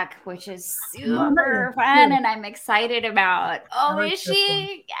Oracle deck, which is super fun, and I'm excited about. Oh, is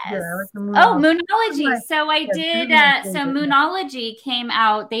she? Yes. Yeah, Moonology. So I did. So Moonology came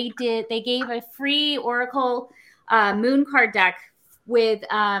out. They gave a free Oracle Moon card deck with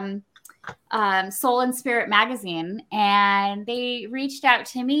Soul and Spirit magazine, and they reached out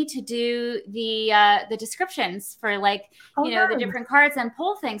to me to do the descriptions for the different cards and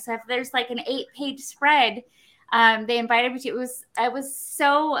pull things. So if there's like an 8-page spread, they invited me to. I was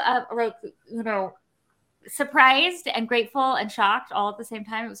so surprised and grateful and shocked all at the same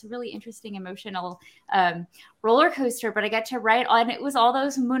time. It was a really interesting, emotional roller coaster, but I got to write on it was all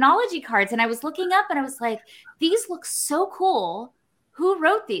those Moonology cards, and I was looking up and I was like, these look so cool. Who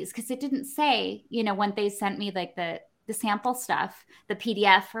wrote these? Because it didn't say, when they sent me like the sample stuff, the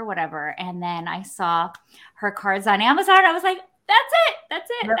PDF or whatever. And then I saw her cards on Amazon. I was like, that's it.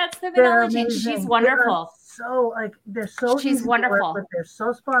 That's the Moonology. She's wonderful. They're so she's wonderful. But they're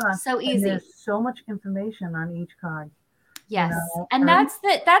so spot on. So easy. There's so much information on each card. Yes. And that's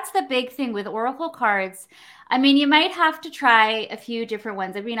the big thing with Oracle cards. I mean, you might have to try a few different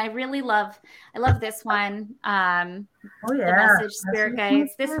ones. I mean, I love this one. The Message Spirit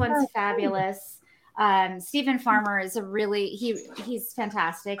Guides. This one's fabulous. Stephen Farmer is he's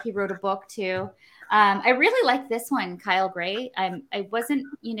fantastic. He wrote a book too. I really like this one, Kyle Gray. I wasn't,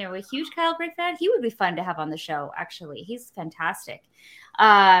 a huge Kyle Gray fan. He would be fun to have on the show, actually. He's fantastic.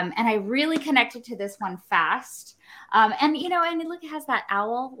 And I really connected to this one fast. And look, it has that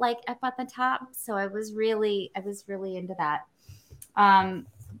owl up at the top. So I was really into that.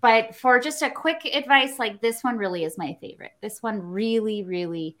 But for just a quick advice, this one really is my favorite. This one really,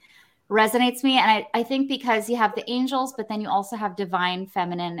 really resonates me. And I think because you have the angels, but then you also have divine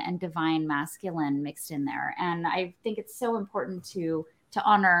feminine and divine masculine mixed in there. And I think it's so important to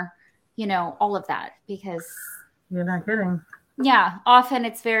honor, all of that, because you're not kidding. Yeah, often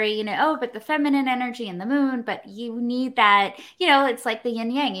it's very, but the feminine energy and the moon, but you need that, it's like the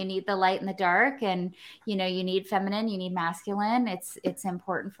yin yang. You need the light and the dark, and you need feminine, you need masculine. It's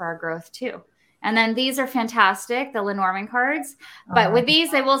important for our growth too. And then these are fantastic, the Lenormand cards. But with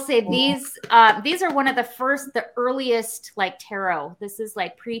these, I will say these are one of the earliest tarot. This is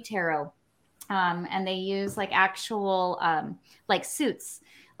pre-tarot, and they use actual suits.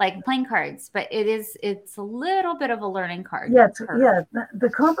 Playing cards, but it's a little bit of a learning card. Yeah, the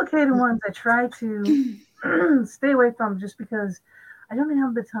complicated ones I try to stay away from just because I don't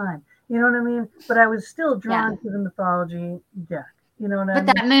have the time. You know what I mean? But I was still drawn to the mythology deck. You know what I mean?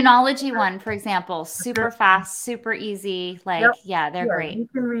 But that Moonology one, for example, super fast, super easy. They're great. You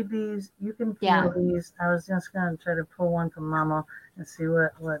can read these. You can feel these. I was just gonna try to pull one from Mama and see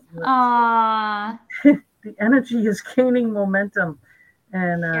what. Aww. The energy is gaining momentum.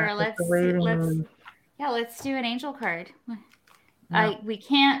 And here, let's do an angel card. No. We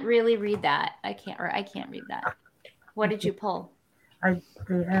can't really read that. I can't read that. What did you pull? The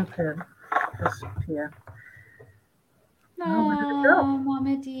Ampid. This here. Oh, where did it go?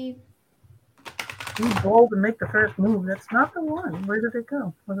 Mama D. Be bold and make the first move. That's not the one. Where did it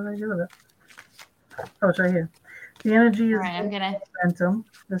go? What did I do with it? Oh, it's right here. The energy is All right, I'm gonna. momentum.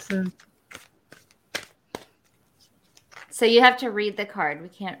 This is. So you have to read the card. We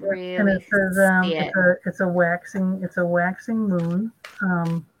can't really And it says see it. it's a waxing moon.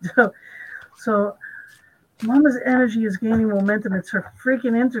 So Mama's energy is gaining momentum. It's her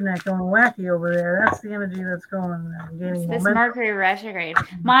freaking internet going wacky over there. That's the energy that's going gaining This momentum. Mercury retrograde.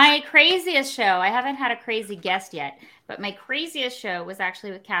 My craziest show, I haven't had a crazy guest yet, but my craziest show was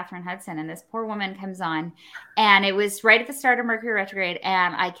actually with Catherine Hudson. And this poor woman comes on, and it was right at the start of Mercury retrograde,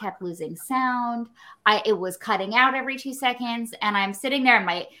 and I kept losing sound. It was cutting out every 2 seconds, and I'm sitting there, and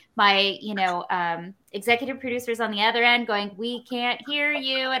my executive producers on the other end going, "We can't hear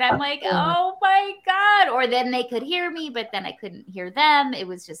you," and I'm like, "Oh my God!" Or then they could hear me, but then I couldn't hear them. It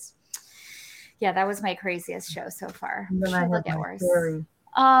was just. Yeah, that was my craziest show so far. And then I Look have at my worse. fairy.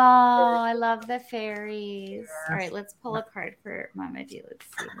 Oh, I love the fairies. Yes. All right, let's pull a card for Mama D. Let's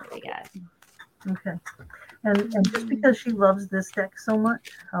see what we got. Okay. And just because she loves this deck so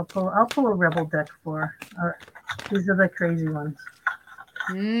much, I'll pull a rebel deck for her. These are the crazy ones.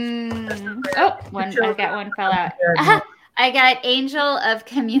 Oh, I got one fell out. I got Angel of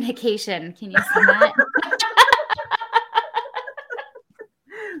Communication. Can you see that?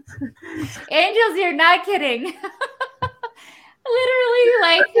 Angels, you're not kidding. Literally,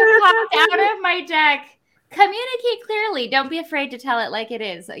 like, popped out of my deck. Communicate clearly. Don't be afraid to tell it like it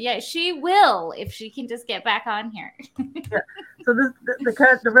is. Yeah, she will if she can just get back on here. Yeah. So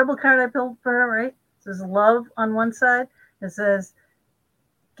the rebel card I pulled for her, right? It says love on one side. It says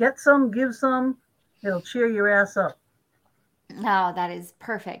get some, give some. It'll cheer your ass up. Oh, that is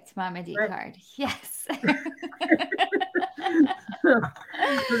perfect, Mama D card. Yes. It's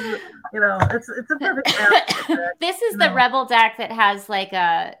a perfect deck. This is the rebel deck that has like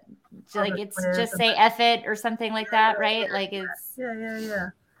it's just say F it or something like that, right? Like it's yeah.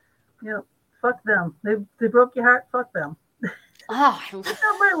 Fuck them. They broke your heart. Fuck them. Oh, I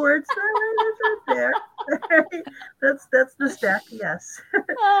got my words. That's right there. That's the stack. Yes.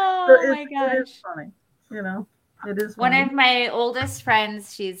 Oh so my gosh. It is funny. It is funny. One of my oldest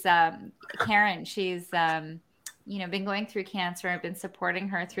friends, she's Karen. She's been going through cancer. I've been supporting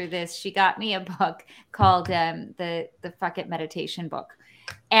her through this. She got me a book called the Fuck It Meditation book.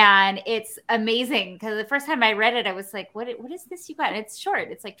 And it's amazing because the first time I read it, I was like, what is this you got? And it's short.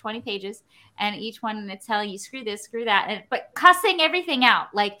 It's like 20 pages. And each one it's telling you screw this, screw that. But cussing everything out.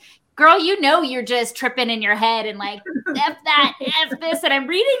 Like, girl, you're just tripping in your head and like, F that, F this. And I'm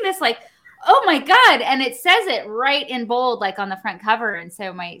reading this like, oh my God. And it says it right in bold, like on the front cover. And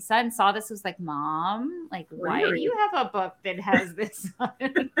so my son saw this, was like, Mom, like, why do you have a book that has this on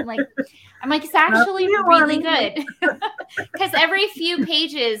it? I'm like, it's actually really good. Because every few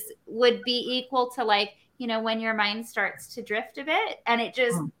pages would be equal to like, when your mind starts to drift a bit and it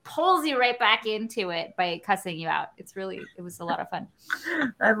just pulls you right back into it by cussing you out. It was a lot of fun.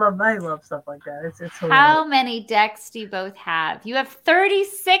 I love stuff like that. It's hilarious. How many decks do you both have? You have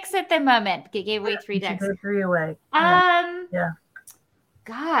 36 at the moment. You gave away 3 decks. Gave 3 away. Yeah.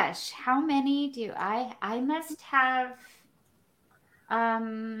 Gosh, how many do I must have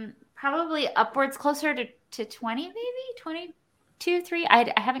probably upwards closer to 20, maybe 22, 3.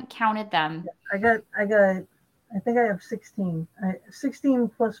 I haven't counted them. I think I have 16. 16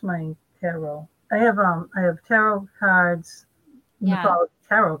 plus my tarot. I have tarot cards,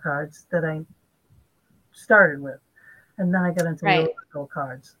 tarot cards that I started with, and then I got into the oracle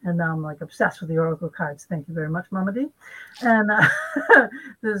cards, and now I'm like obsessed with the oracle cards. Thank you very much, Mama D. And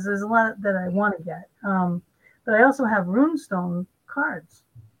there's a lot that I want to get, but I also have runestone cards.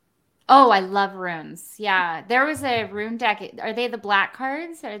 Oh, I love runes. Yeah. There was a rune deck. Are they the black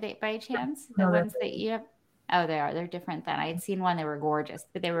cards? Are they by chance? The ones that you have? Oh, they are. They're different than I had seen one. They were gorgeous,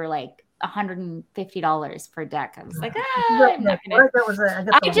 but they were like $150 per deck. I was like, I'm not gonna.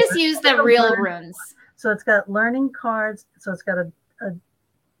 I just use the real runes. So it's got learning cards. So it's got a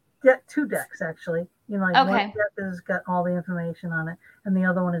 2 decks actually. One deck has got all the information on it, and the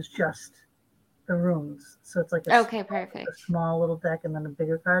other one is just the runes. So it's like perfect. A small little deck and then the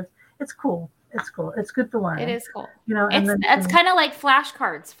bigger cards. It's cool. It's good to learn. It is cool. It's kind of like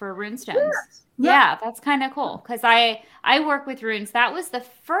flashcards for runestones. Yes. Yeah, that's kind of cool because I work with runes. That was the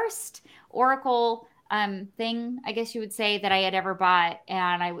first Oracle thing, I guess you would say, that I had ever bought,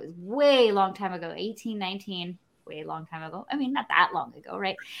 and I was way long time ago, 18, 19, way long time ago. I mean, not that long ago,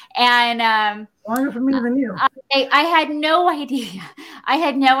 right? And Longer for me than you. I had no idea. I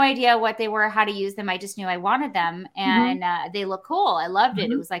had no idea what they were, how to use them. I just knew I wanted them, and they look cool. I loved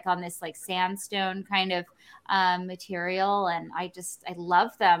it. It was like on this like sandstone kind of material, and I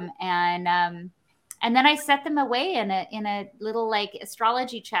love them. And then I set them away in a little like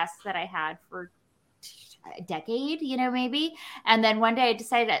astrology chest that I had for a decade, maybe. And then one day I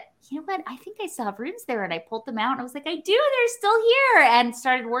decided, you know what, I think I still have runes there. And I pulled them out and I was like, I do, they're still here, and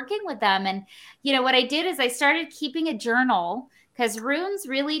started working with them. And, what I did is I started keeping a journal, because runes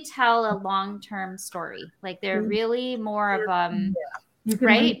really tell a long-term story. Like they're really more of, you can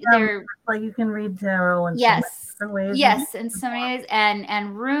right? They're like, you can read tarot in different ways. Yes, in some ways.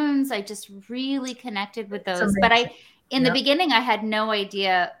 And runes, I just really connected with those. But in the beginning, I had no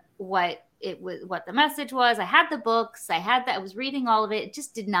idea what the message was. I had the books, I was reading all of it. It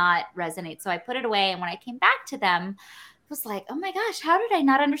just did not resonate. So I put it away. And when I came back to them, I was like, oh my gosh, how did I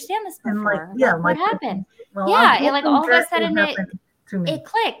not understand this before? What happened? Well, like all of a sudden it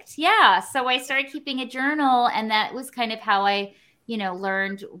clicked. Yeah. So I started keeping a journal, and that was kind of how I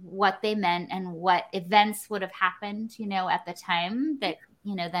learned what they meant and what events would have happened, at the time that,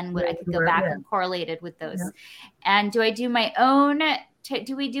 then I could go back and correlate it with those. Yeah. And do I do my own,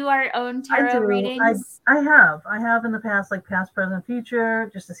 do we do our own tarot readings? I have in the past, like past, present,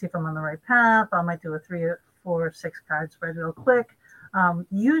 future, just to see if I'm on the right path. I might do a 3, 4, 6 card spread real quick.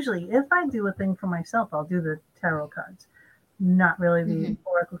 Usually if I do a thing for myself, I'll do the tarot cards, not really the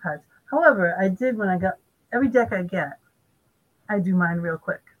oracle cards. However, I did, when I got every deck I get, I do mine real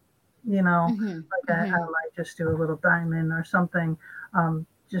quick, I might just do a little diamond or something,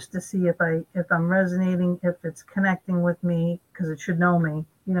 just to see if I'm resonating, if it's connecting with me, because it should know me,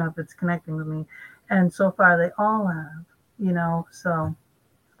 if it's connecting with me. And so far they all have, so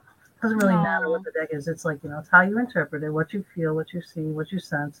it doesn't really matter what the deck is. It's like, it's how you interpret it, what you feel, what you see, what you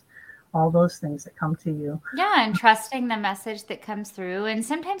sense, all those things that come to you. Yeah, and trusting the message that comes through. And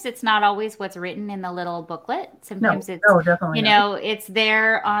sometimes it's not always what's written in the little booklet. Sometimes it's definitely it's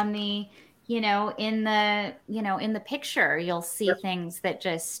there on the in the picture. You'll see things that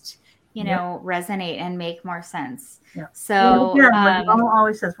just resonate and make more sense. Yeah. So my mom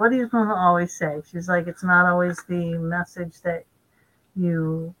always says, what do you mama always say? She's like, it's not always the message that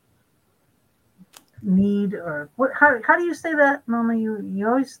you need, or what? How do you say that, Mama? You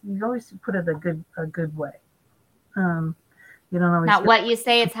always put it a good way. You don't always. Not what you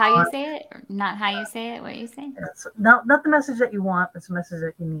say; it's how you say it. Or not how you say it. What you say. Not the message that you want. It's the message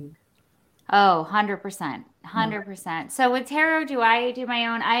that you need. Oh, 100%, 100%. So with tarot, do I do my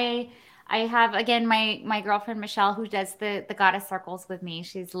own? I have, again, my girlfriend Michelle, who does the goddess circles with me.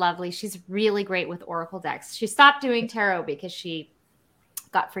 She's lovely. She's really great with oracle decks. She stopped doing tarot because she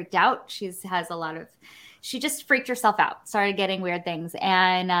got freaked out. She just freaked herself out, started getting weird things.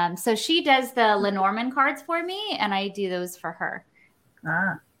 And so she does the Lenormand cards for me, and I do those for her.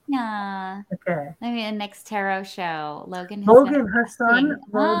 Yeah. Okay. Maybe a next tarot show. Logan, her son.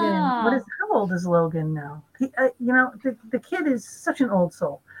 Logan. How old is Logan now? He, the kid is such an old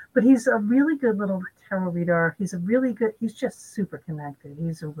soul, but he's a really good little tarot reader. He's just super connected.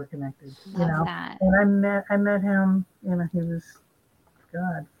 He's super connected. Love that. And I met him, he was,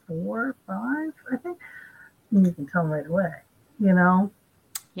 God, 4, 5, I think. And you can tell right away,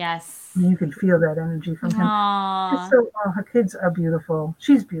 Yes. And you can feel that energy from him. Her kids are beautiful.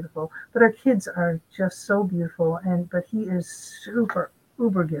 She's beautiful, but her kids are just so beautiful. But he is super,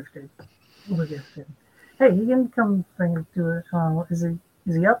 uber gifted. Hey, he can come do it. Is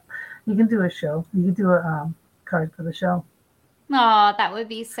he up? You can do a show. You can do a card for the show. Oh, that would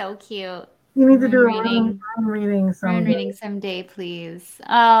be so cute. You need to do a rune reading someday. Rune reading someday, please.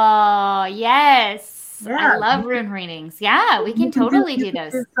 Oh, yes. Yeah, I love rune readings. Yeah, we can totally do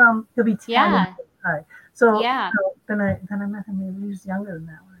those. He'll be 10. Yeah. All right. So yeah. Then I met him. Maybe he was younger than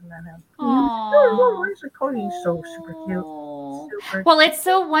that when I met him. He's so super cute. Well, it's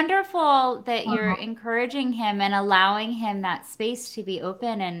so wonderful that you're encouraging him and allowing him that space to be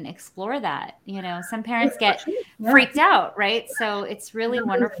open and explore that. Some parents get freaked out, right? So it's really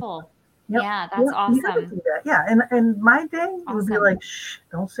wonderful. Yep. Yeah, that's awesome. Yeah, and my day would be like, shh,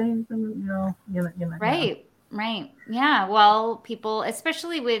 don't say anything, Right. Yeah. Well, people,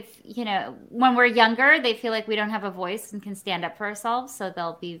 especially with, when we're younger, they feel like we don't have a voice and can stand up for ourselves. So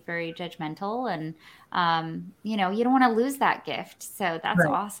they'll be very judgmental, and, you don't want to lose that gift. So that's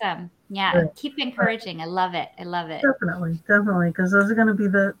awesome. Yeah. Right. Keep encouraging. I love it. Definitely. Because those are going to be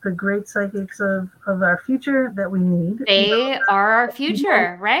the great psychics of our future that we need. They are our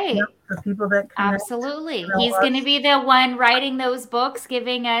future. Right. Yep. The people that connect. Absolutely. He's going to be the one writing those books,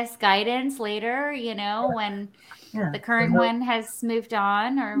 giving us guidance later, when Yeah. The current one has moved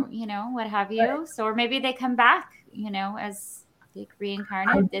on, or, you know, what have you. Right. So, or maybe they come back, you know, as like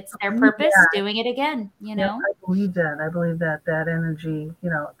reincarnate. It's their believe purpose, that. doing it again, you Yep, know? I believe that. I believe that energy,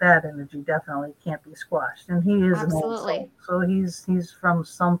 that energy definitely can't be squashed. And he is an old soul, Absolutely. so he's from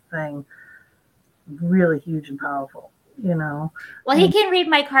something really huge and powerful, Well, And he can read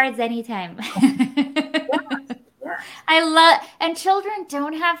my cards anytime. yes, I love, and children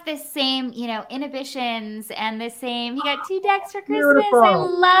don't have the same, you know, inhibitions and the same. He got 2 decks for Christmas. I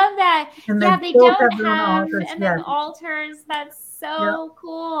beautiful. love that. And they Yeah, they both don't have their own have, altars. and then Yes, altars. That's yep, so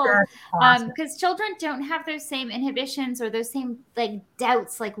cool. that's awesome. Because children don't have those same inhibitions or those same like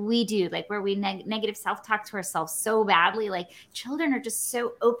doubts like we do, like where we negative self-talk to ourselves so badly. Like children are just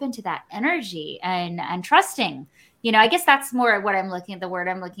so open to that energy and trusting. You know, I guess that's more what the word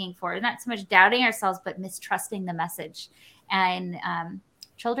I'm looking for. Not so much doubting ourselves, but mistrusting the message. And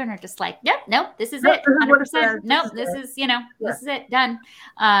children are just like, nope, this is it. This is what it 100%. says. Nope, this is, you know, this is it, done.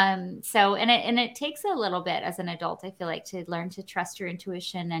 So, and it takes a little bit as an adult, I feel like, to learn to trust your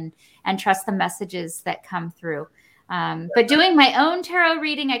intuition and trust the messages that come through. But doing my own tarot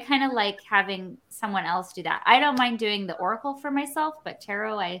reading, I kind of like having someone else do that. I don't mind doing the oracle for myself, but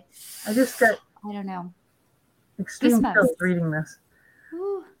tarot, I just got I don't know. extreme Goosebumps. chills reading this.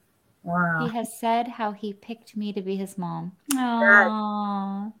 Ooh. Wow. He has said how he picked me to be his mom.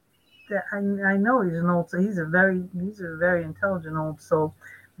 Aww. I know he's an old soul. He's a very intelligent old soul.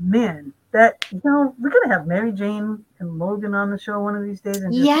 Man, we're gonna have Mary Jane and Logan on the show one of these days.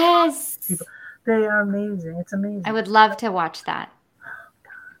 And yes, people, they are amazing. It's amazing. I would love to watch that.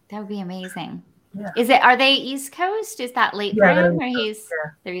 That would be amazing. Yeah. Are they East Coast? Is that late for him, or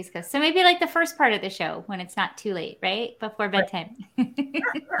they're East Coast? So maybe like the first part of the show when it's not too late, right? Before bedtime.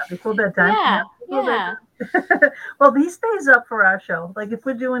 Before bedtime. Yeah. Well, he stays up for our show. Like if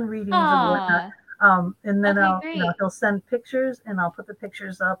we're doing readings and whatnot. And then he'll send pictures, and I'll put the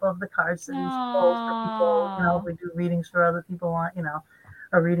pictures up of the cards that he's pulled for people. If we do readings for other people on,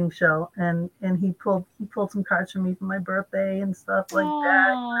 a reading show, and he pulled some cards for me for my birthday and stuff like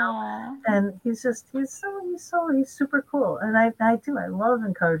that. And he's super cool. And I love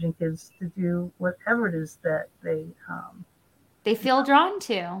encouraging kids to do whatever it is that they feel drawn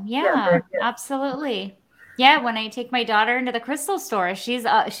to. Yeah, absolutely. Yeah, when I take my daughter into the crystal store, she's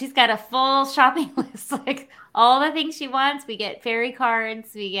got a full shopping list, like all the things she wants. We get fairy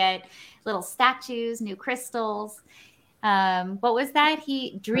cards, we get little statues, new crystals. What was that?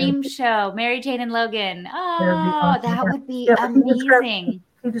 Dream Show, Mary Jane and Logan. Oh, that would be amazing.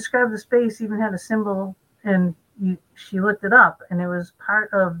 He described the space, even had a symbol, and she looked it up, and it was part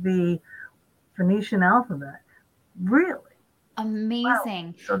of the Phoenician alphabet. Really?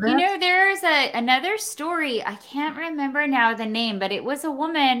 Amazing. Wow. So there's another story. I can't remember now the name, but it was a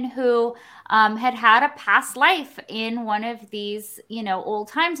woman who had a past life in one of these, old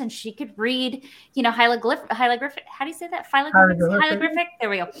times, and she could read, hieroglyphic. How do you say that? Hieroglyphic. There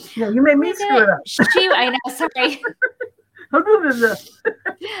we go. Yeah, you made me screw it up. I know. Sorry. Whatever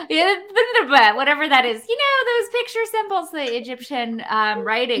that is, those picture symbols, the Egyptian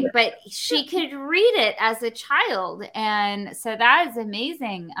writing, but she could read it as a child. And so that is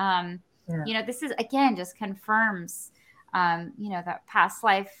amazing. This is, again, just confirms, that past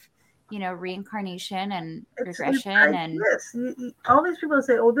life, reincarnation and regression. And yes, all these people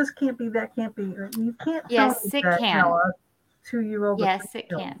say, oh, this can't be, that can't be. You can't. Yes, it can. 2-year-old, yes, it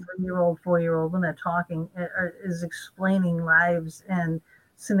can. 3-year-old, 4-year-old, when they're talking, is explaining lives and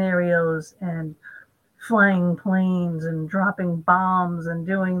scenarios and flying planes and dropping bombs and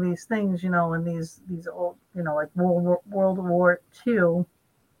doing these things, and these old, like World War II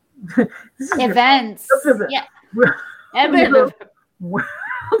events. Yeah. World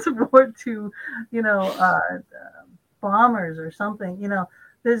War II, bombers or something,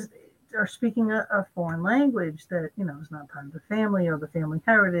 are speaking a foreign language that is not part of the family or the family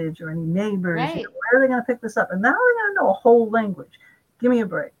heritage or any neighbors. Right. Where are they going to pick this up? And now they're going to know a whole language. Give me a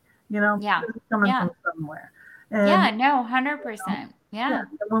break. Yeah. It's coming from somewhere. And, 100%. Yeah.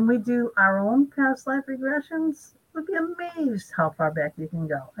 When we do our own past life regressions, you'll be amazed how far back you can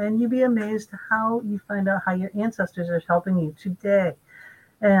go, and you'll be amazed how you find out how your ancestors are helping you today.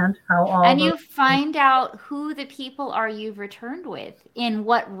 And you find out who the people are you've returned with, in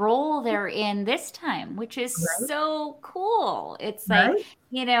what role they're in this time, which is so cool. It's like,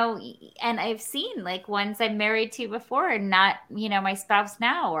 and I've seen like ones I'm married to before and not, my spouse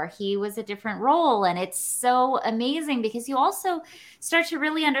now, or he was a different role. And it's so amazing because you also start to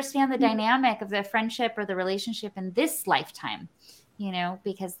really understand the dynamic of the friendship or the relationship in this lifetime,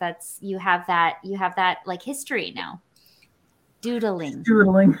 because you have that like history now. Doodling.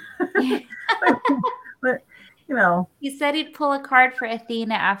 But you know. He said he'd pull a card for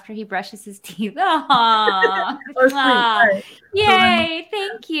Athena after he brushes his teeth. Aww. Oh, sweet. Right. Yay.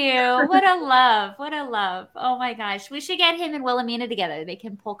 Thank you. What a love. What a love. Oh my gosh. We should get him and Wilhelmina together. They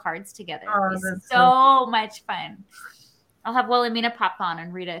can pull cards together. It'd be so much fun. I'll have Wilhelmina pop on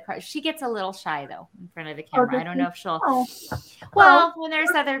and read a card. She gets a little shy though in front of the camera. I don't know if she'll. Well, when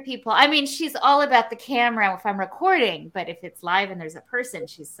there's other people, I mean, she's all about the camera if I'm recording, but if it's live and there's a person,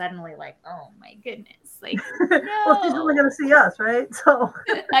 she's suddenly like, "Oh my goodness!" Like, no. Well, she's only going to see us, right? So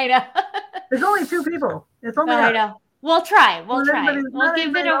I know. There's only 2 people. It's only. I know. We'll try. We'll try. We'll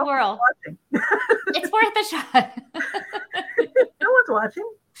give it a whirl. It's worth a shot. No one's watching.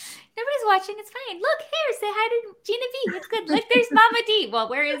 Nobody's watching. It's fine. Look, here, say hi to Gina B. It's good. Look, there's Mama D. Well,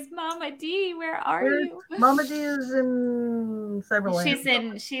 where is Mama D? Where are you? Mama D is in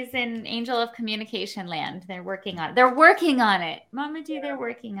Cyberland. She's in Angel of Communication Land. They're working on it. They're working on it. Mama D, they're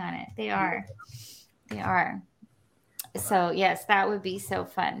working on it. They are. They are. So yes, that would be so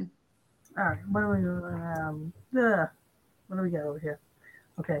fun. All right. What do we got over here?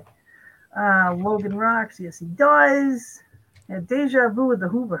 Okay. Logan rocks. Yes, he does. Had deja vu at the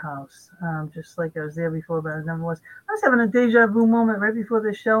Hoover House, just like I was there before, but I never was. I was having a deja vu moment right before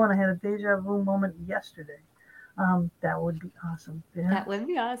this show, and I had a deja vu moment yesterday. That would be awesome. Yeah. That would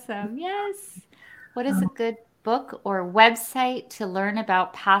be awesome. Yes. What is a good book or website to learn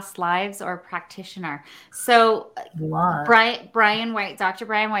about past lives or practitioner? So Brian Weiss, Dr.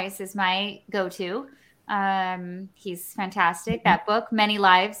 Brian Weiss is my go-to. He's fantastic. That book, Many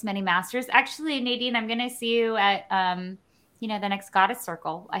Lives, Many Masters. Actually, Nadine, I'm going to see you at the next Goddess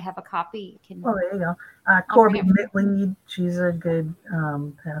Circle. I have a copy. Oh, there you go. Corby Mitlead, she's a good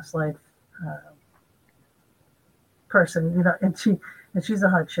past life person, and she's a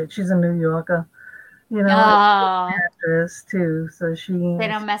hot chick. She's a New Yorker, actress too. So they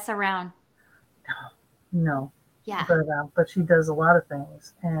don't mess around. No. Yeah. But she does a lot of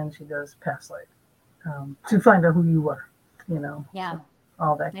things, and she does past life to find out who you were. Yeah. So,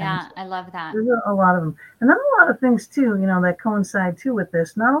 all that kind of stuff. I love that. There's a lot of them. And then a lot of things too, that coincide too with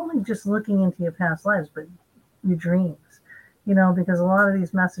this. Not only just looking into your past lives, but your dreams, because a lot of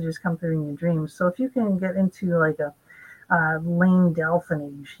these messages come through in your dreams. So if you can get into like a Lane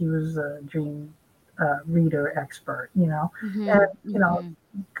Delphiny, she was a dream reader expert, Mm-hmm. And,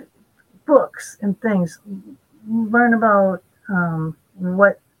 books and things, learn about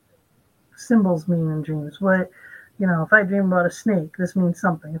what symbols mean in dreams, if I dream about a snake, this means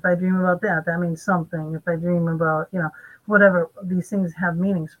something. If I dream about that means something. If I dream about, whatever, these things have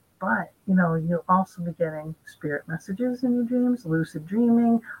meanings. But, you'll also be getting spirit messages in your dreams, lucid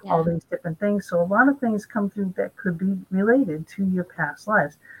dreaming, all these different things. So a lot of things come through that could be related to your past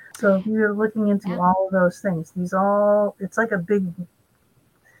lives. So if you're looking into all of those things, it's like a big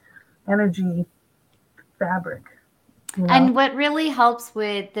energy fabric. And what really helps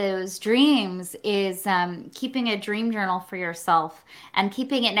with those dreams is keeping a dream journal for yourself and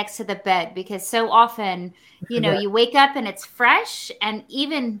keeping it next to the bed, because so often, you wake up and it's fresh, and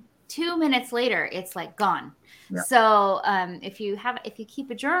even 2 minutes later, it's like gone. Yeah. So if you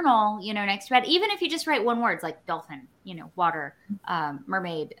keep a journal, next to bed, even if you just write one word, it's like dolphin, water,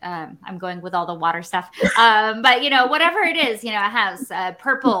 mermaid. I'm going with all the water stuff. But whatever it is, it has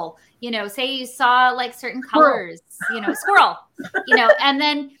purple, say you saw like certain colors, squirrel, and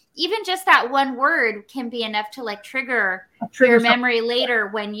then even just that one word can be enough to like trigger your memory later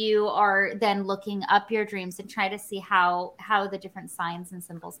when you are then looking up your dreams and try to see how the different signs and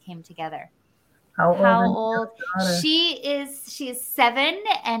symbols came together. How old? She's 7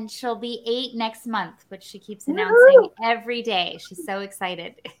 and she'll be 8 next month, which she keeps announcing every day. She's so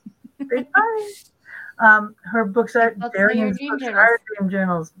excited. Her books are Darian's books are dream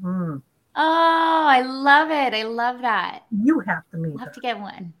journals. Oh, I love it. I love that. You have to meet her. I'll have to get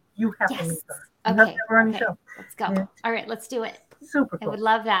one. You have to meet her. You have to have her on your show. Let's go. Yeah. All right, let's do it. Super cool. I would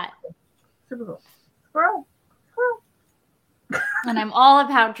love that. Super cool. Squirrel. And I'm all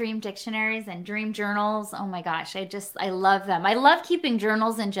about dream dictionaries and dream journals. Oh my gosh, I love them. I love keeping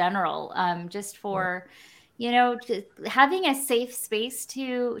journals in general, just for, just having a safe space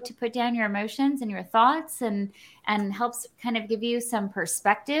to put down your emotions and your thoughts, and helps kind of give you some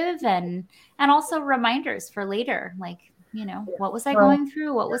perspective and also reminders for later. Like, what was I going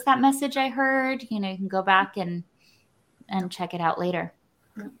through? What was that message I heard? You can go back and check it out later.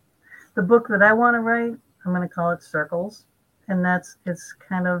 The book that I want to write, I'm going to call it Circles. And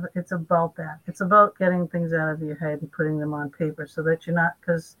it's about that. It's about getting things out of your head and putting them on paper so that you're not,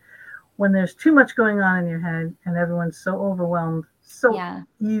 because when there's too much going on in your head and everyone's so overwhelmed so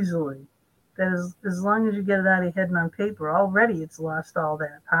easily, that as long as you get it out of your head and on paper, already it's lost all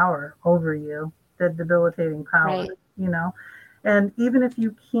that power over you that debilitating power, Right. you know? And even if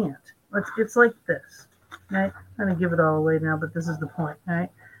you can't, it's like this, right? I'm going to give it all away now, but this is the point, right?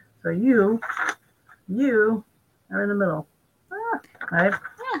 So you are in the middle, right? So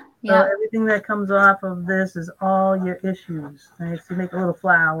Yeah. everything that comes off of this is all your issues, right? So you make a little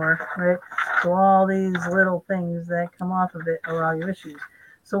flower, right? So all these little things that come off of it are all your issues.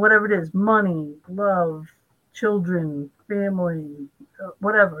 So whatever it is, money, love, children, family,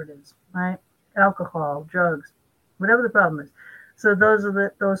 whatever it is, right? Alcohol, drugs, whatever the problem is. So those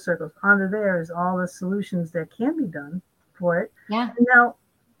are those circles. Under there is all the solutions that can be done for it. Yeah. And now,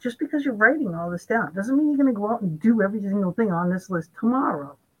 just because you're writing all this down doesn't mean you're going to go out and do every single thing on this list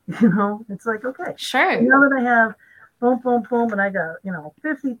tomorrow. You know, it's like, okay, Sure. now that I have boom, boom, boom, and I got,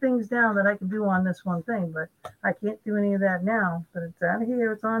 50 things down that I can do on this one thing, but I can't do any of that now. But it's out of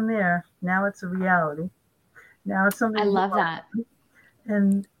here, it's on there. Now it's a reality. Now it's something. I love that.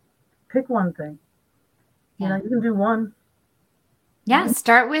 And pick one thing. You know, you can do one. Yeah,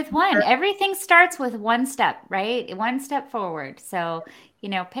 start with one. Everything starts with one step, right? One step forward. So,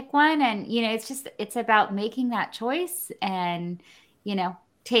 pick one, and it's about making that choice and,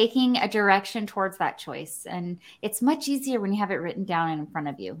 taking a direction towards that choice. And it's much easier when you have it written down in front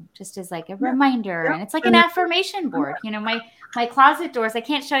of you, just as like a reminder. And it's like an affirmation board. My closet doors, I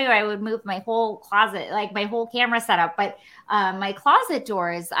can't show you, I would move my whole closet, like my whole camera setup, but my closet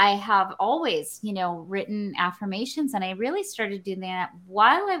doors, I have always, written affirmations. And I really started doing that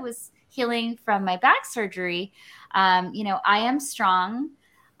while I was healing from my back surgery. I am strong.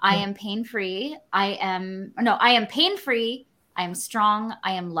 I am pain-free. I am pain-free. I am strong.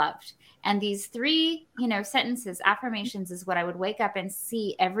 I am loved. And these three, sentences, affirmations is what I would wake up and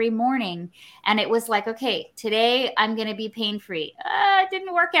see every morning. And it was like, okay, today I'm going to be pain-free. It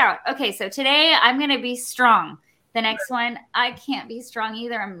didn't work out. Okay, so today I'm going to be strong. The next one, I can't be strong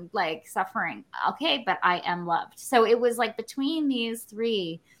either. I'm like suffering. Okay, but I am loved. So it was like between these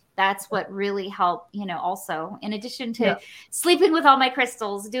three, that's what really helped, also in addition to sleeping with all my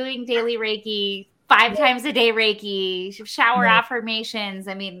crystals, doing daily Reiki, 5 times a day Reiki, shower affirmations.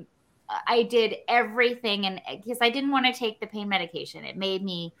 I mean, I did everything, and because I didn't want to take the pain medication, it made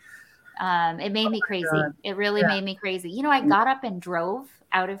me crazy. God. It really made me crazy. I got up and drove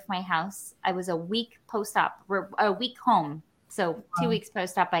out of my house. I was a week post-op, a week home. So 2 weeks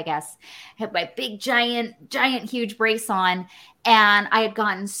post-op, I guess. I had my big, giant, huge brace on. And I had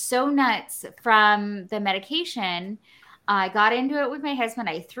gotten so nuts from the medication. I got into it with my husband.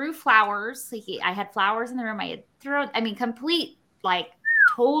 I threw flowers. I had flowers in the room. Complete, like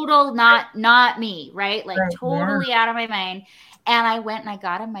total, not me, right? Like totally out of my mind. And I went and I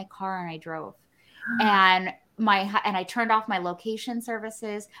got in my car and I drove. And I turned off my location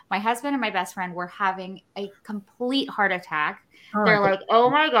services. My husband and my best friend were having a complete heart attack. They're like, oh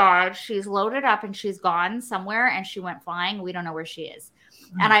my God, she's loaded up and she's gone somewhere and she went flying. We don't know where she is.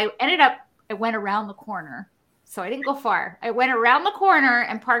 And I went around the corner. So I didn't go far. I went around the corner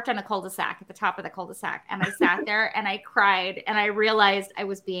and parked on a cul-de-sac at the top of the cul-de-sac. And I sat there and I cried and I realized I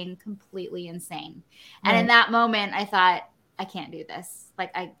was being completely insane. And in that moment, I thought, I can't do this.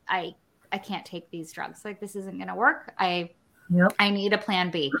 Like, I can't take these drugs. Like, this isn't going to work. I need a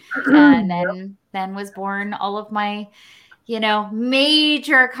plan B. And then was born all of my,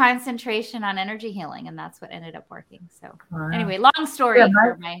 major concentration on energy healing. And that's what ended up working. So anyway, long story.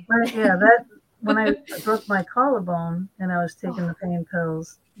 When I broke my collarbone and I was taking the pain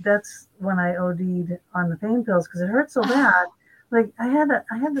pills, that's when I OD'd on the pain pills because it hurt so bad. Like I had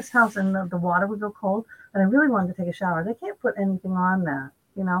this house and the water would go cold and I really wanted to take a shower. They can't put anything on that,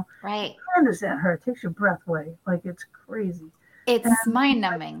 Right. I understand her. It takes your breath away. Like it's crazy. It's mind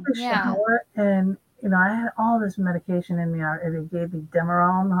numbing. Yeah. And I had all this medication in me. It gave me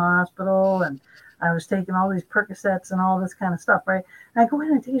Demerol in the hospital and I was taking all these Percocets and all this kind of stuff, right? And I go in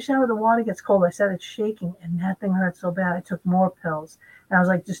and take a shower, the water gets cold. I started shaking and that thing hurt so bad. I took more pills. And I was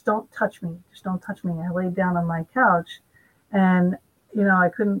like, just don't touch me. Just don't touch me. I laid down on my couch and, I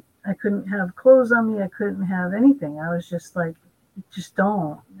couldn't have clothes on me. I couldn't have anything. I was just like, just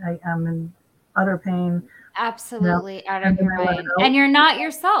don't. I'm in utter pain. Absolutely out of your mind. And you're not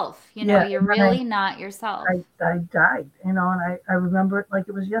yourself. You're really not yourself. I died, and I remember it like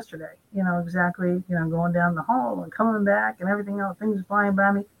it was yesterday, exactly, going down the hall and coming back and everything else, things flying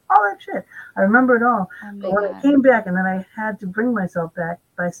by me, all that shit. I remember it all. But when I came back and then I had to bring myself back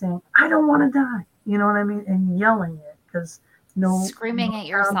by saying, I don't want to die. You know what I mean? And yelling it because screaming at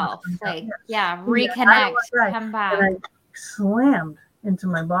yourself, reconnect, come back. And I slammed into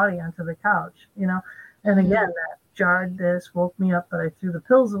my body onto the couch, and again, that jarred woke me up, but I threw the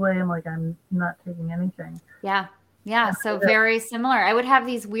pills away. I'm like, I'm not taking anything. Yeah. Yeah, so very similar. I would have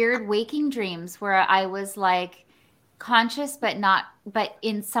these weird waking dreams where I was like conscious but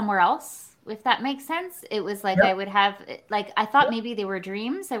in somewhere else, if that makes sense. It was like I would have like I thought maybe they were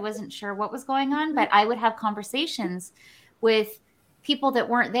dreams. I wasn't sure what was going on, but I would have conversations with people that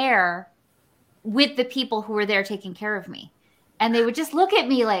weren't there with the people who were there taking care of me. And they would just look at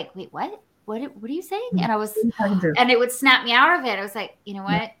me like, "Wait, what? What are you saying?" And and it would snap me out of it. I was like, you know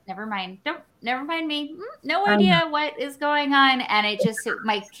what? Never mind. Never mind me. No idea what is going on. And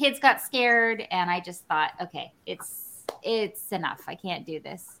my kids got scared. And I just thought, okay, it's enough. I can't do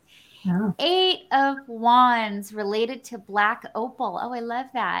this. Yeah. 8 of Wands related to Black Opal. Oh, I love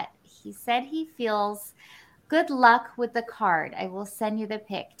that. He said he feels good luck with the card. I will send you the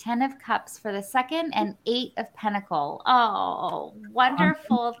pic. 10 of Cups for the second and 8 of Pentacle. Oh,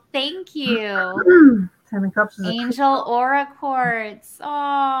 wonderful. Thank you. 10 of Cups is Angel Aura Quartz.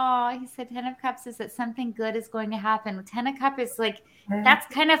 Oh, he said 10 of Cups is that something good is going to happen. 10 of Cups is like, that's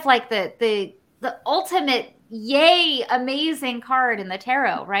kind of like the ultimate yay, amazing card in the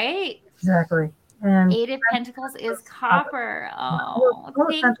tarot, right? Exactly. And 8 of Pentacles is copper. Oh,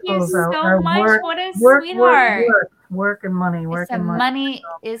 thank you so much. What a sweetheart. Work and money.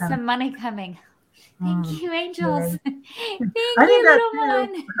 Is some money coming? Thank you, angels. Thank you, little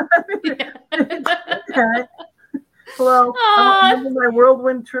one. Well, my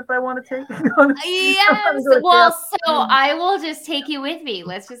whirlwind trip I want to take. Yes. Well, so I will just take you with me.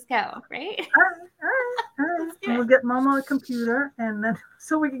 Let's just go, right? All right. And we'll get Mama a computer, and then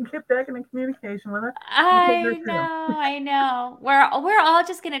so we can get back into communication with her. I know. We're all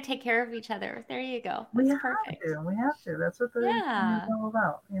just gonna take care of each other. There you go. That's perfect. We have to. That's what the is all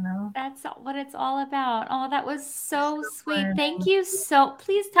about, you know. That's what it's all about. Oh, that was so sweet. Thank you so.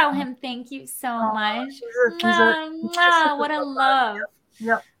 Please tell him thank you so much. What a love.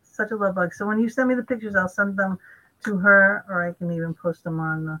 Yep, such a love bug. So when you send me the pictures, I'll send them to her, or I can even post them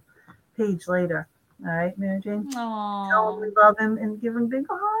on the page later. All right, Mary Jane. Tell him we love him and give him big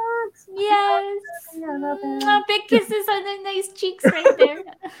hugs. Yes. Big kisses on the nice cheeks right there.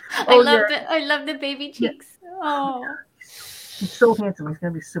 I love the baby cheeks. Oh. He's so handsome. He's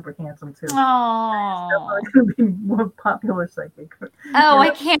going to be super handsome too. Oh. He's going to be more popular psychic. I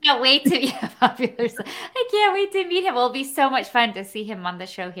can't wait to be a popular psychic. I can't wait to meet him. It'll be so much fun to see him on the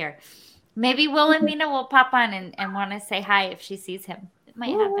show here. Maybe Wilhelmina will pop on and want to say hi if she sees him. It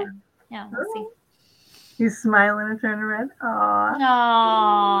might happen. Yeah, we'll see. He's smiling and turning red. Aww.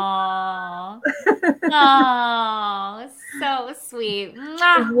 So sweet.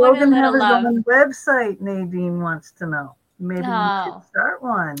 Logan have his own website, Nadine wants to know. Maybe you should start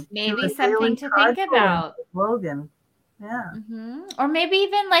one. Maybe something to think about. Logan. Yeah. Mm-hmm. Or maybe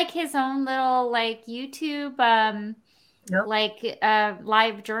even like his own little like YouTube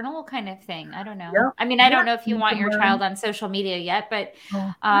live journal kind of thing. I don't know. Yep. I mean, I don't know if you want your child on social media yet, but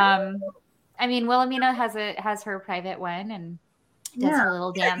I mean, Wilhelmina has her private one and does her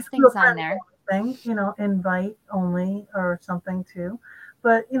little dance things on there. Thing, invite only or something too.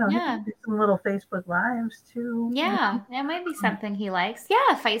 But he can do some little Facebook lives too. Yeah, that might be something he likes.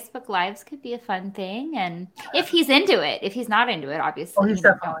 Yeah, Facebook lives could be a fun thing, and if he's into it. If he's not into it, obviously,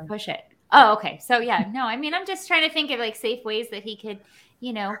 don't push it. Oh, okay. So yeah, no, I mean, I'm just trying to think of like safe ways that he could,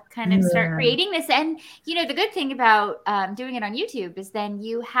 kind of start creating this. And the good thing about doing it on YouTube is then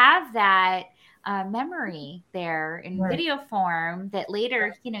you have that memory there in video form that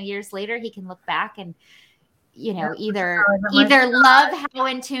later, years later, he can look back and either love how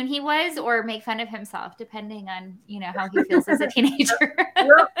in tune he was or make fun of himself, depending on how he feels as a teenager.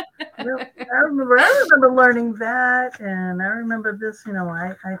 I remember learning that, and I remember this.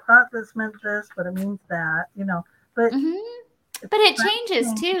 I thought this meant this, but it means that. But it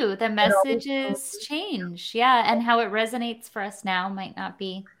changes too. The messages change, and how it resonates for us now might not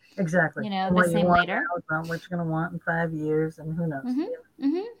be exactly the same later. What you're going to want in 5 years, and who knows?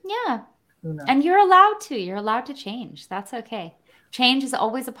 Yeah. And you're allowed to change. That's okay. Change is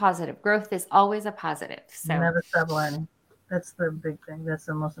always a positive. Growth is always a positive. So never stop learning. That's the big thing. That's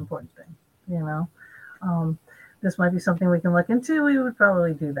the most important thing. This might be something we can look into. We would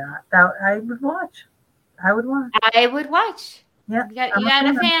probably do that. I would watch. I would watch. Yeah. You got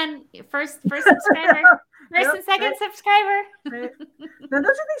a fan. First subscriber. First and second subscriber. Right. Now, don't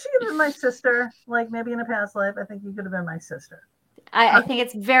you think she could have been my sister? Like maybe in a past life, I think you could have been my sister. I think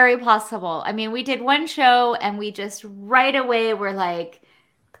it's very possible. I mean, we did one show and we just right away were like,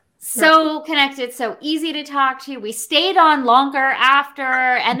 So connected, so easy to talk to. We stayed on longer after,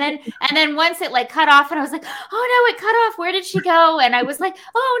 and then once it like cut off, and I was like, oh no, it cut off. Where did she go? And I was like,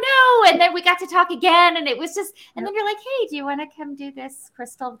 oh no. And then we got to talk again, and it was just, and then you're like, hey, do you want to come do this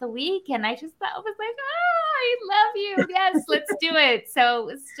crystal of the week? And I just thought, I was like, oh, I love you. Yes, let's do it. So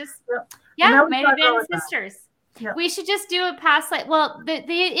it's just, might have been sisters. Yeah. We should just do a past life. Well, the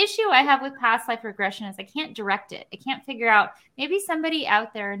issue I have with past life regression is I can't direct it. I can't figure out. Maybe somebody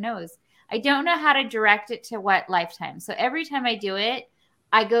out there knows. I don't know how to direct it to what lifetime. So every time I do it,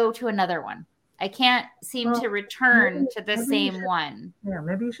 I go to another one. I can't seem to return to the same one. Yeah,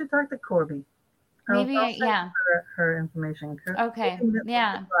 maybe you should talk to Corby. Maybe, her information. Okay,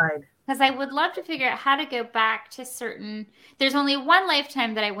 yeah. Because I would love to figure out how to go back to certain. There's only one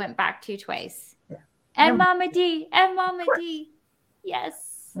lifetime that I went back to twice. And Mama D,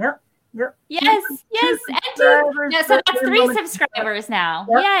 yes. Yep. Yes. And two. No, so that's 3 subscribers now.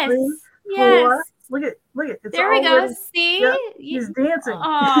 Yep, yes. Look at. It's there we go. See? Yep. He's dancing.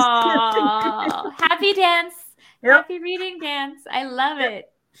 Oh, happy dance. Yep. Happy reading dance. I love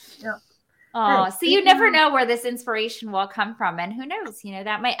it. Yep. Oh, so you never know where this inspiration will come from. And who knows,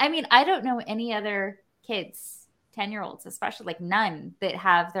 that might, I don't know any other kids, 10-year-olds, especially like none that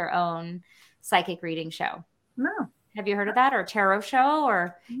have their own psychic reading show. No. Have you heard of that? Or tarot show?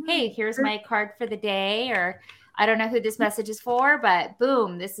 Or, hey, here's my card for the day. Or I don't know who this message is for, but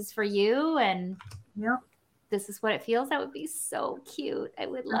boom, this is for you. And this is what it feels. That would be so cute. I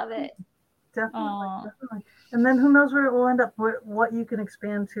would love it. Definitely. And then who knows where it will end up, what you can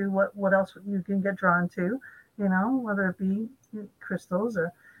expand to, what else you can get drawn to, whether it be crystals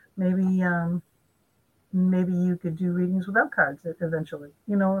or maybe you could do readings without cards eventually.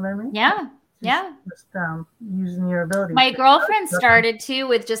 You know what I mean? Yeah. Just using your ability. My girlfriend started too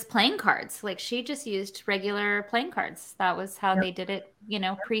with just playing cards. Like she just used regular playing cards. That was how they did it,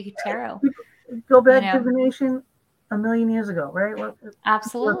 pre-tarot. Go back divination a million years ago, right?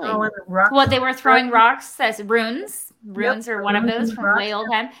 Absolutely. Well, they were throwing rocks as runes. Runes are one of those from way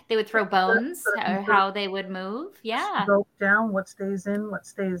old time. They would throw bones, how they would move. Yeah. Broke down what stays in, what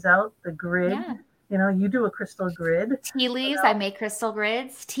stays out, the grid. Yeah. You do a crystal grid. Tea leaves. I make crystal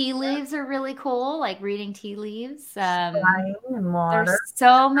grids. Tea leaves are really cool, like reading tea leaves. Scrying and water. There's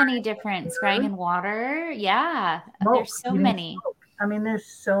so many different scrying and water. Yeah. There's so many. There's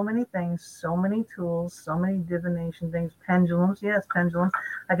so many things, so many tools, so many divination things. Pendulums. Yes, pendulums.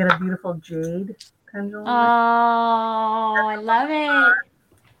 I got a beautiful jade pendulum. Oh, I love it.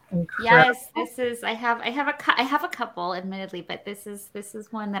 Incredible. Yes, this is. I have a couple, admittedly, but this is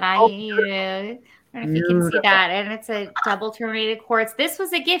one that I don't know if you can see that, and it's a double terminated quartz. This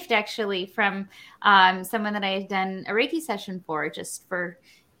was a gift actually from someone that I had done a Reiki session for, just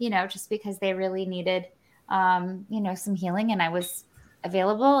because they really needed some healing, and I was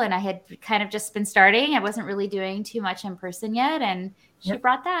available, and I had kind of just been starting. I wasn't really doing too much in person yet, and she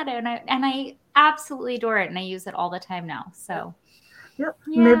brought that, and I absolutely adore it, and I use it all the time now. So. Yep.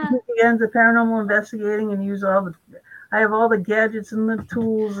 Yeah. Maybe you can get into paranormal investigating and use I have all the gadgets and the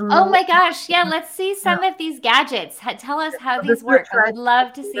tools. And oh my gosh. Yeah. Let's see some of these gadgets. Tell us how these work. I would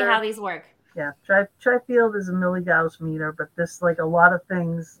love to see how these work. Yeah. Tri-field is a milligauss meter, but this, like a lot of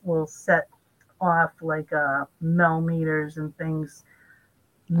things will set off like Mel meters and things,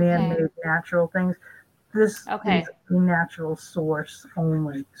 man-made natural things. This is a natural source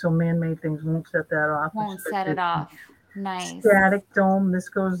only. So man-made things won't set that off. Won't set it off. Nice. Static dome. This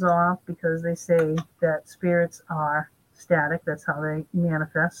goes off because they say that spirits are static. That's how they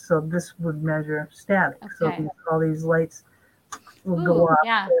manifest. So this would measure static. So all these lights will go off.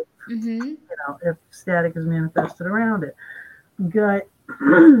 Yeah. If static is manifested around it. You got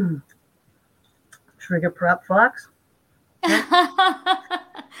trigger prop fox.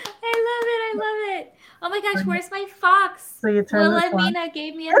 I love it. Oh my gosh, where's my fox? So you turn Wilhelmina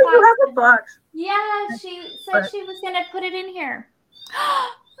gave me a fox. You have a fox. Yeah, she said she was going to put it in here.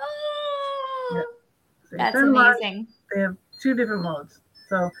 So that's amazing. They have 2 different modes.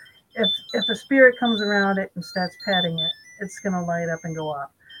 So if a spirit comes around it and starts petting it, it's going to light up and go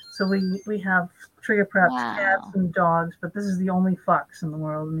off. So we have trigger preps, cats and dogs, but this is the only fox in the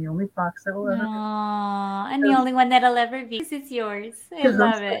world and the only fox that will ever be. And the only one that'll ever be. It's yours. I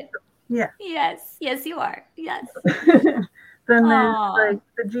love it. Yeah. Yes, you are. Yes. Then there's like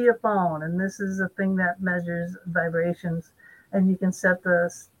the geophone, and this is a thing that measures vibrations, and you can set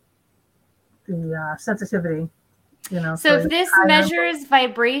the sensitivity. So if this measures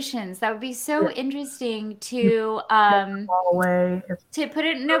vibrations, that would be so interesting to to put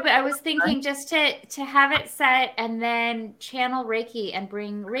it. No, but I was thinking just to have it set and then channel Reiki and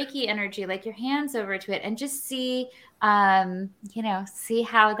bring Reiki energy, like your hands over to it, and just see see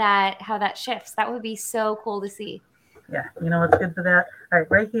how that shifts. That would be so cool to see. Yeah, you know what's good for that? All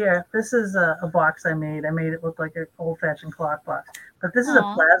right here. This is a box I made. I made it look like an old-fashioned clock box. But this is a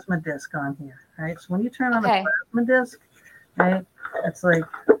plasma disc on here. Right? So when you turn on a plasma disc, right, it's like,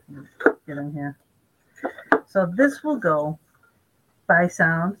 get in here. So this will go by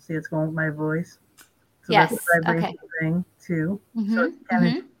sound. See, it's going with my voice. So yes. That's a vibration thing too. So it's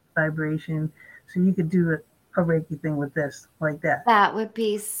energy vibration. So you could do a Reiki thing with this, like that. That would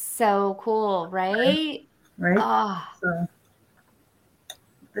be so cool, right? Right? Oh. So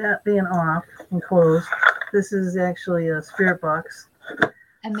that being off and closed, this is actually a spirit box.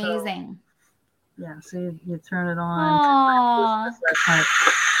 Amazing. So, yeah, so you turn it on.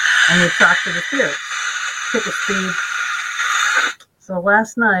 And you talk to the spirit. Pick a speed. So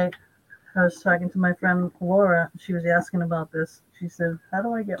last night, I was talking to my friend Laura. She was asking about this. She said, how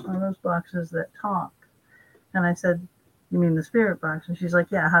do I get one of those boxes that talk? And I said, you mean the spirit box? And she's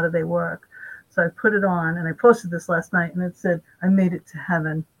like, yeah, how do they work? So I put it on, and I posted this last night, and it said, I made it to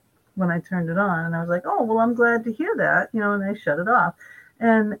heaven when I turned it on. And I was like, oh, well, I'm glad to hear that, and I shut it off.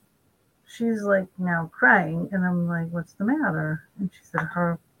 And she's like now crying, and I'm like, what's the matter? And she said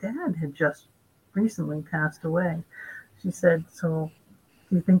her dad had just recently passed away. She said, so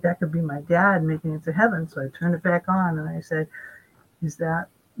do you think that could be my dad making it to heaven? So I turned it back on, and I said, is that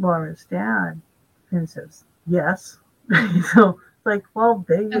Laura's dad? And it says, yes. So like, well,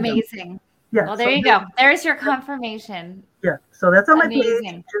 there you go. Amazing. Yeah. Well, there you go. There's your confirmation. Yeah. So that's on my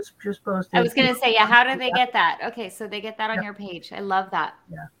page. Just posted. I was going to say, yeah. How do they get that? Okay. So they get that on your page. I love that.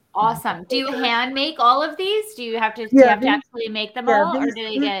 Yeah. Awesome. Do you hand make all of these? Do you have to, to actually make them all? Or do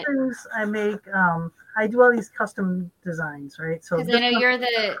they get? Things I make, I do all these custom designs, right? So because I know you're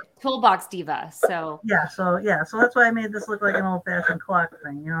the toolbox diva. So so that's why I made this look like an old fashioned clock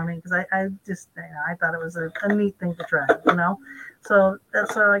thing. You know what I mean? Because I just, I thought it was a neat thing to try, So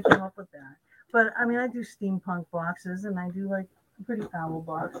that's how I came up with that. But I mean, I do steampunk boxes, and I do like pretty owl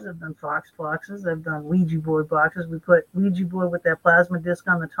boxes. I've done fox boxes. I've done Ouija board boxes. We put Ouija board with that plasma disc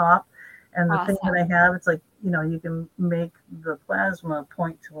on the top. And the thing that I have, it's like, you can make the plasma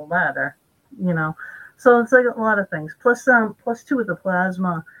point to a ladder, So it's like a lot of things. Plus two with the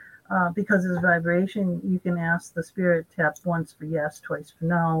plasma, because it's vibration, you can ask the spirit, tap once for yes, twice for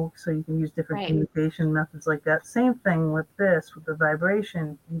no. So you can use different communication methods like that. Same thing with this, with the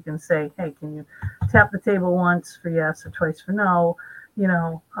vibration. You can say, hey, can you tap the table once for yes or twice for no?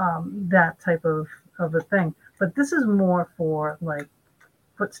 That type of a thing. But this is more for like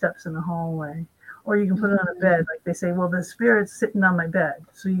footsteps in the hallway. Or you can put it on a bed. Like they say, well, the spirit's sitting on my bed.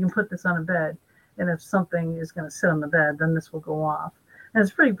 So you can put this on a bed. And if something is going to sit on the bed, then this will go off. And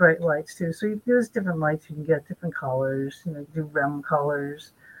it's pretty bright lights too. So there's different lights you can get, different colors. You do REM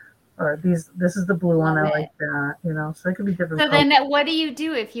colors, or this is the blue one. I like that. So it could be different. So colors. Then, what do you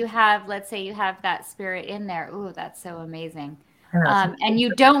do if you have, let's say, you have that spirit in there? Ooh, that's so amazing. And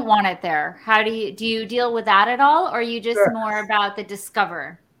you don't want it there. How do you deal with that at all, or are you just more about the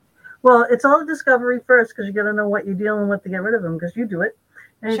discover? Well, it's all discovery first, because you got to know what you're dealing with to get rid of them, because you do it.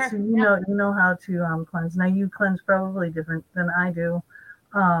 And so you know how to cleanse. Now you cleanse probably different than I do.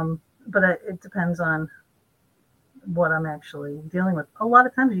 But it depends on what I'm actually dealing with. A lot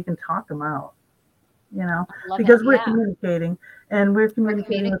of times you can talk them out, because we're communicating, and we're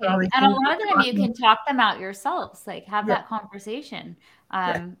communicating with all these things. And a lot of them you can talk them out yourselves, like have that conversation.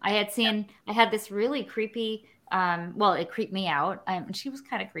 I had this really creepy, it creeped me out. She was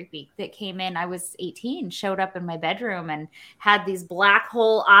kind of creepy that came in. I was 18, showed up in my bedroom and had these black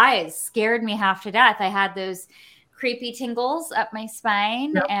hole eyes, scared me half to death. I had those creepy tingles up my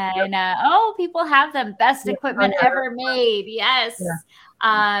spine, and people have them. Best equipment ever made. Yes.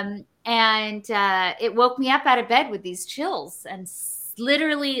 And it woke me up out of bed with these chills, and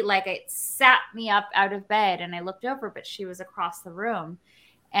literally like it sat me up out of bed, and I looked over, but she was across the room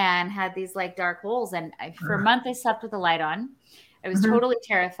and had these like dark holes. And for a month I slept with the light on. I was totally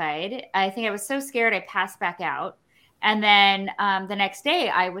terrified. I think I was so scared I passed back out. And then the next day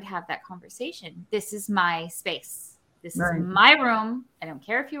I would have that conversation. This is my space. This is my room. I don't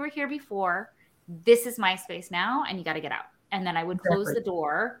care if you were here before. This is my space now, and you got to get out. And then I would close the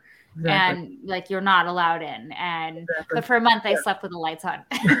door, and like, you're not allowed in. And but for a month, I slept with the lights on.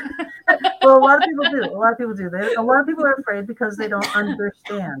 Well, a lot of people do. A lot of people are afraid because they don't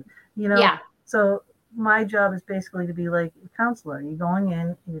understand. Yeah. So my job is basically to be like a counselor. You're going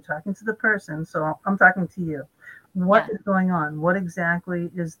in, you're talking to the person. So I'm talking to you. What is going on? What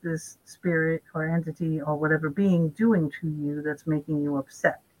exactly is this spirit or entity or whatever being doing to you that's making you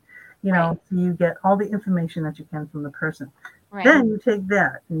upset? So you get all the information that you can from the person. Then you take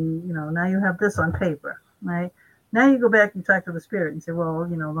that and now you have this on paper, right? Now you go back and talk to the spirit and say, well,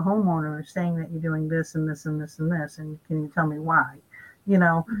 the homeowner is saying that you're doing this and this and this and this, and can you tell me why?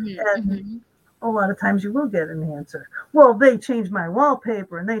 And a lot of times you will get an answer. Well, they changed my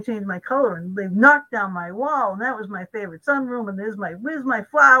wallpaper and they changed my color and they've knocked down my wall and that was my favorite sunroom and where's my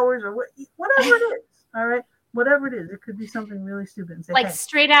flowers or whatever it is. All right. Whatever it is, it could be something really stupid. And say, like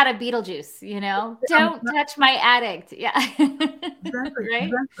straight out of Beetlejuice, don't touch my attic. Yeah. Exactly. Right?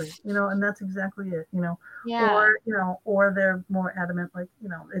 Exactly. And that's exactly it, Yeah. or they're more adamant, like,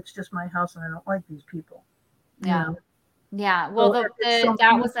 it's just my house and I don't like these people. Yeah. Yeah. Well, that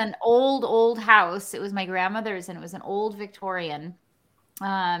was an old house. It was my grandmother's and it was an old Victorian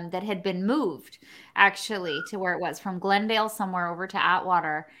that had been moved actually to where it was from Glendale somewhere over to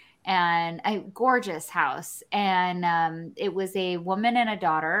Atwater, and a gorgeous house. And it was a woman and her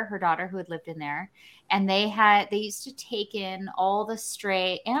daughter who had lived in there. And they used to take in all the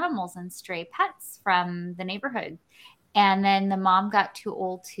stray animals and stray pets from the neighborhood. And then the mom got too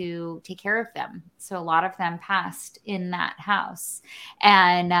old to take care of them. So a lot of them passed in that house.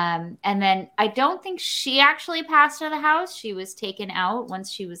 And then I don't think she actually passed out of the house. She was taken out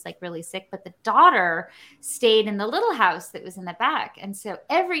once she was like really sick. But the daughter stayed in the little house that was in the back. And so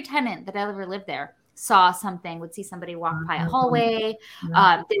every tenant that ever lived there saw something, would see somebody walk by a hallway.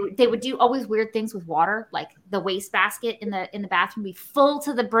 They would do always weird things with water, like the wastebasket in the bathroom be full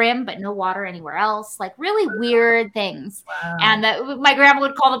to the brim, but no water anywhere else, like really weird things. Wow. And my grandma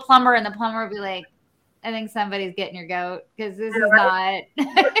would call the plumber and the plumber would be like, I think somebody's getting your goat because this is not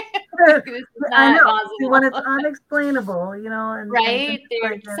I know. possible. When it's unexplainable, and right?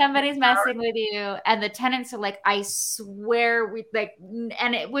 like Somebody's messing with you. And the tenants are like, I swear we like,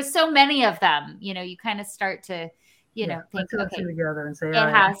 and it was so many of them, you kind of start to, think, okay, together and say, it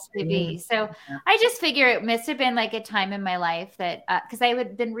has to be. So I just figure it must have been like a time in my life that, because I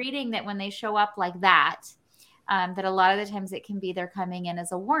had been reading that when they show up like that, that a lot of the times it can be they're coming in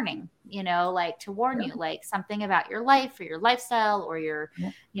as a warning, like to warn you, like something about your life or your lifestyle or your,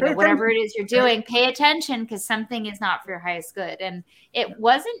 whatever it is you're doing, pay attention because something is not for your highest good. And it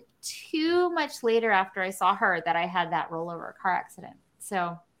wasn't too much later after I saw her that I had that rollover car accident.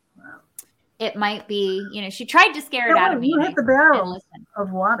 So it might be, she tried to scare it out of me. You hit the barrels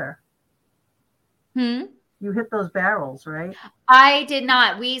of water. You hit those barrels, right? I did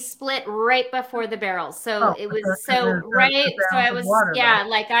not. We split right before the barrels. So it was right. So I was,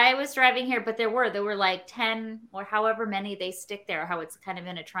 like I was driving here, but there were like 10 or however many they stick there, how it's kind of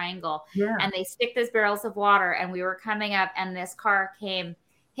in a triangle. Yeah. And they stick those barrels of water and we were coming up and this car came,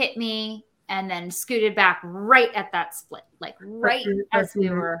 hit me, and then scooted back right at that split, like right as we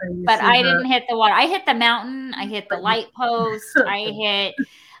were. But I didn't hit the water. I hit the mountain. I hit the light post. I hit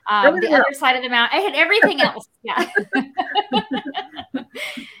the other side of the mountain. I hit everything else. Yeah.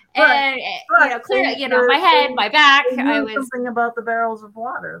 And clear, my head, my back. I was something about the barrels of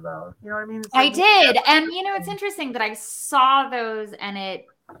water, though. You know what I mean? I did, and it's interesting that I saw those, and it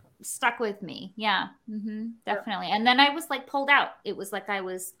stuck with me. Yeah, definitely. And then I was like pulled out. It was like I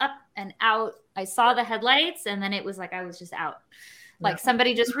was up and out. I saw the headlights, and then it was like I was just out. Like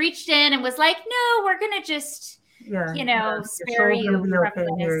somebody just reached in and was like, "No, we're gonna just." Spare you. Be okay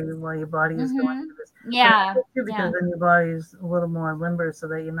here while your body is going through this. Yeah. Because then your body is a little more limber so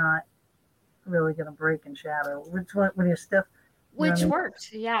that you're not really going to break and shatter. Which one, when you're stiff. Which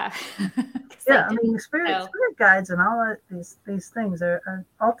worked. Yeah. Yeah. I mean, spirit guides and all these things are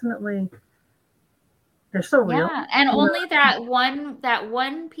ultimately, they're so real. Yeah. And only that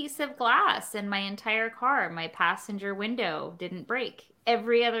one piece of glass in my entire car, my passenger window didn't break.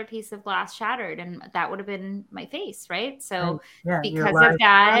 Every other piece of glass shattered, and that would have been my face, right? So because of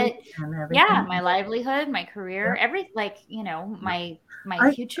that, my livelihood, my career,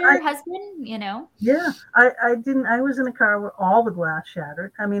 my future husband, Yeah, I was in a car where all the glass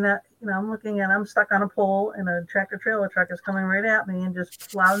shattered. I mean, I'm stuck on a pole and a tractor trailer truck is coming right at me and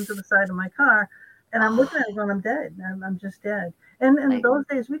just plowing to the side of my car. And I'm looking at it going, I'm dead. I'm just dead. And in those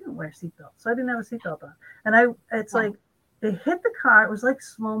days, we didn't wear seatbelts. So I didn't have a seatbelt on. And like, it hit the car. It was like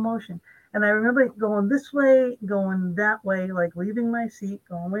slow motion. And I remember going this way, going that way, like leaving my seat,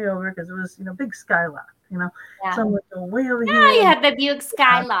 going way over because it was, big Skylark, So I'm like going way over here. Yeah, you had the Buick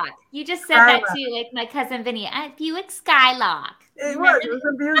Skylark. You just said that too, like my cousin Vinny. Buick Skylark. It was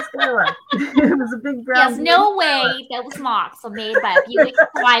a Buick Skylark. It was a big brown. There's no way those marks are made by a Buick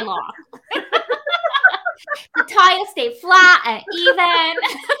Skylark. The tires stay flat and even.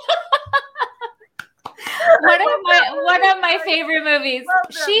 One of my favorite movies.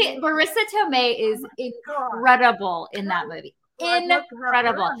 Marissa Tomei is incredible in that movie.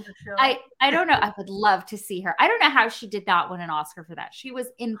 incredible. I don't know. I would love to see her. I don't know how she did not win an Oscar for that. She was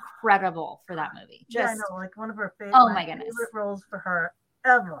incredible for that movie. I know, like one of her favorite, favorite roles for her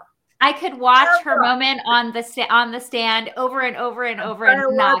ever. I could watch her moment on the stand over and over and over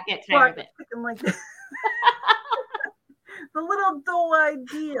and not get tired of it. Like the little dough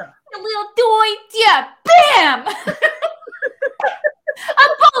idea. The little dough idea. Bam! A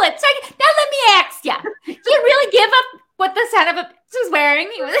bullet. So now let me ask you. Do you really give up what the son of a bitch was wearing?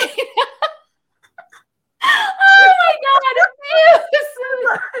 He was. Oh my God!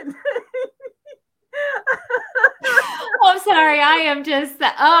 Oh, I'm sorry. I am just.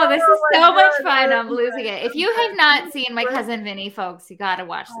 Oh, this is so much fun. I'm losing it. If you have not seen My Cousin Vinny, folks, you got to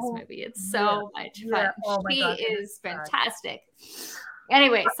watch this movie. It's so much fun. She is fantastic.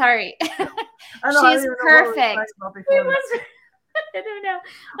 Anyway, sorry. She's perfect. I don't know.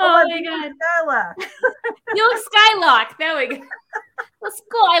 Oh my God. Skylark. You look Skylark. There we go. The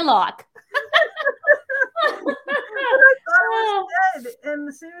Skylark. I thought it was dead.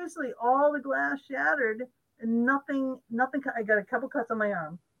 And seriously, all the glass shattered and nothing. I got a couple cuts on my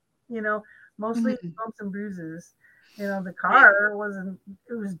arm, mostly bumps and bruises. The car it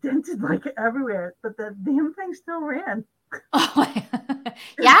was dented like everywhere, but the damn thing still ran. Oh,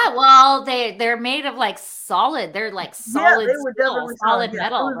 yeah. Well, they're made of like solid. They're like solid, they were definitely solid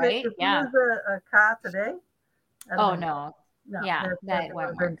metal, right? If it was a car today. Oh no. Yeah, that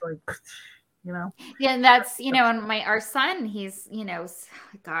won't work. Like, Yeah, and that's and our son, he's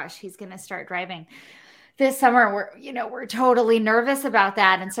gosh, he's gonna start driving this summer. We're totally nervous about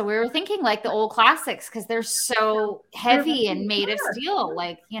that, and so we were thinking like the old classics because they're so heavy and made of steel,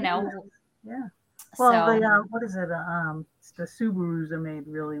 like Yeah. Well, what is it? The Subarus are made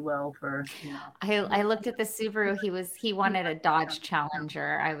really well for. I looked at the Subaru. He wanted a Dodge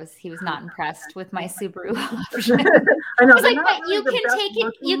Challenger. He was not impressed with my Subaru option. I know. I was like, but you can take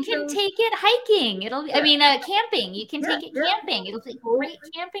it. You can take it hiking. Camping. You can take it camping. It'll be a great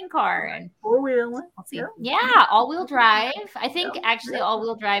camping car and 4-wheel. Yeah, all-wheel drive. I think actually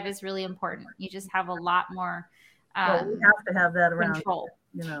all-wheel drive is really important. You just have a lot more. We have to have that around. Control.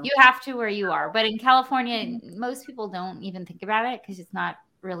 You have to where you are, but in California, most people don't even think about it because it's not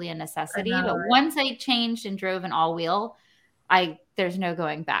really a necessity. But once I changed and drove an all-wheel, there's no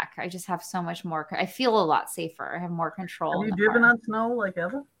going back. I just have so much more. I feel a lot safer. I have more control. Have you driven on snow like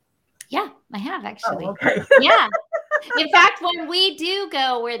ever? Yeah, I have actually. Oh, okay. Yeah. In fact, when we do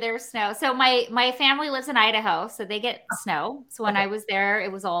go where there's snow, so my family lives in Idaho, so they get snow. So when I was there,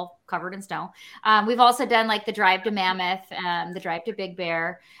 it was all covered in snow. We've also done like the drive to Mammoth, the drive to Big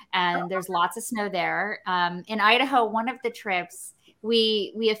Bear, and there's lots of snow there. In Idaho, one of the trips,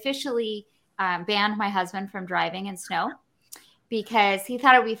 we officially banned my husband from driving in snow because he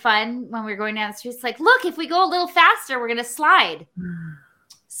thought it would be fun when we were going down the streets. Like, look, if we go a little faster, we're going to slide.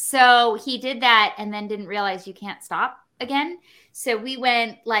 So he did that and then didn't realize you can't stop again. So we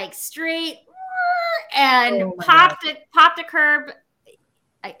went like straight and popped a curb.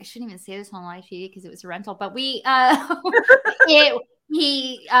 I shouldn't even say this on live TV because it was a rental, but the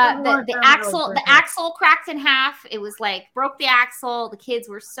axle cracked in half. It was like broke the axle. The kids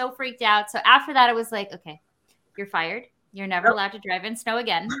were so freaked out. So after that, I was like, okay, you're fired. You're never allowed to drive in snow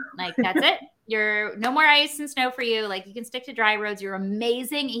again. Like, that's it. You're no more ice and snow for you. Like, you can stick to dry roads. You're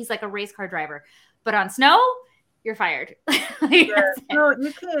amazing. He's like a race car driver, but on snow, you're fired. No, you can't.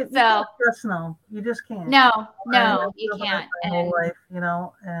 You can't trust snow. You just can't. No, you can't. My whole life,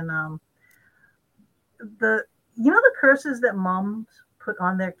 and the curses that moms put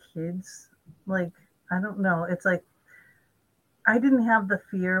on their kids. Like, I don't know. It's like I didn't have the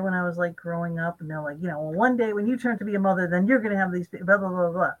fear when I was like growing up, and they're like, well, one day when you turn to be a mother, then you're going to have these blah blah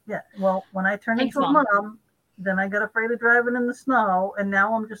blah blah. Yeah. Well, when I turned into a mom, then I got afraid of driving in the snow, and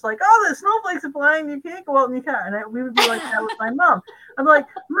now I'm just like, oh, the snowflakes are flying. You can't go out in your car, and we would be like that with my mom. I'm like,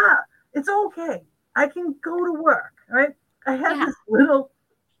 Ma, it's okay. I can go to work, right? I had this little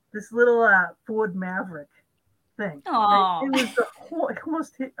Ford Maverick thing. Right? It was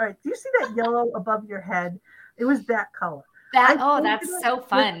almost hit. All right, do you see that yellow above your head? It was that color. That's so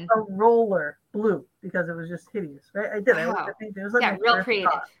fun. A roller blue because it was just hideous, right? I did. Wow. It was like real creative,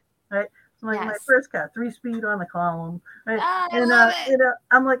 car, right? So my first car, 3-speed on the column, right? I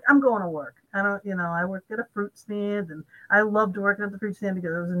I'm like, I'm going to work. I worked at a fruit stand, and I loved working at the fruit stand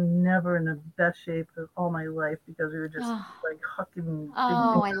because I was never in the best shape of all my life because we were just like hucking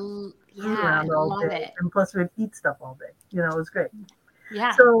around all day, and plus we'd eat stuff all day. It was great.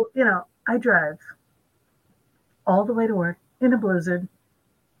 Yeah. So I drive all the way to work in a blizzard,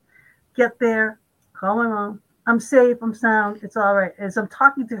 get there, call my mom. I'm safe, I'm sound, it's all right. As I'm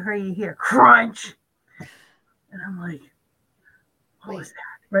talking to her, you hear crunch. And I'm like, What was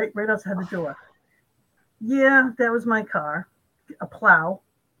that? Right outside the door. Yeah, that was my car. A plowing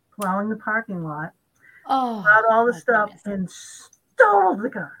the parking lot. Oh, Got all the stuff and stole the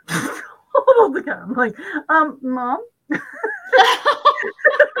car. Stole the car. I'm like, Mom.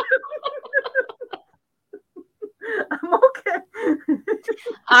 I'm okay.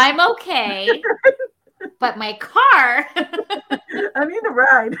 I'm okay, but my car. I need a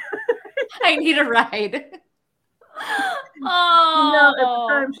ride. I need a ride. At the Oh,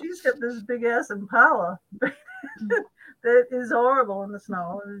 time, she's got this big ass Impala that is horrible in the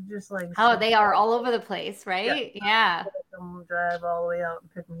snow. It's just like, oh, they are all over the place, right? Yeah. Them drive all the way out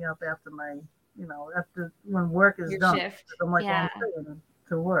and pick me up after my, after when work is Your done. shift. I'm like, Yeah. well, I'm going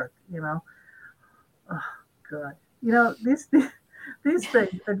to work. Oh God. These things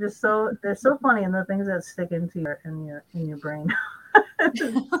are just they're so funny, and the things that stick into your brain.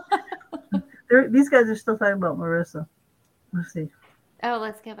 These guys are still talking about Marissa. Let's see. Oh,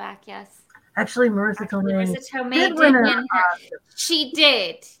 let's go back. Yes. Actually, Marissa Tomei did win her. She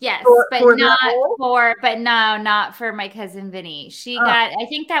did, yes, but not for My Cousin Vinny. She got. I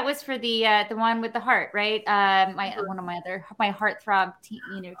think that was for the one with the heart, right? My heartthrob,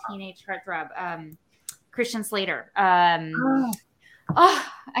 teenage heartthrob, Christian Slater. I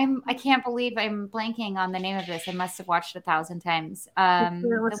can't believe I'm blanking on the name of this. I must have watched 1,000 times.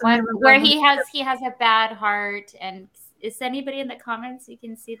 The one where he has a bad heart. And is anybody in the comments you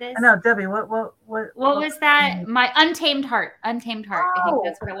can see this? I know, Debbie. What was that? My Untamed Heart. Untamed Heart. I think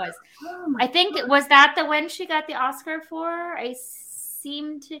that's what it was. I think was that the one she got the Oscar for? I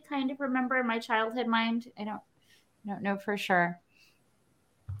seem to kind of remember in my childhood mind. I don't know for sure.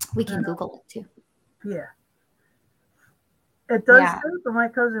 We can Google it too. Yeah. It does say for My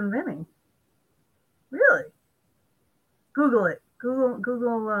Cousin Vinny. Really? Google it.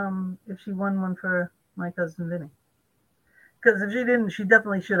 Google if she won one for My Cousin Vinny. Because if she didn't, she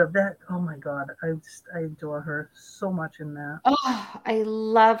definitely should have. Oh my God, I adore her so much in that. Oh, I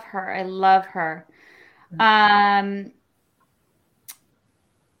love her. Oh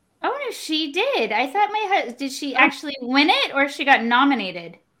no, she did. I thought did she actually win it, or she got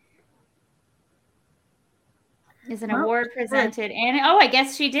nominated? Is an award presented, and I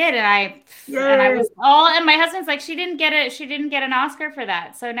guess she did, and I was and my husband's like, she didn't get an Oscar for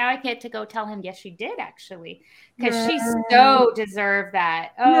that, so now I get to go tell him, yes, she did actually, because she so deserved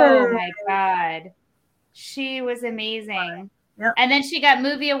that. Oh my God, she was amazing. Yep. And then she got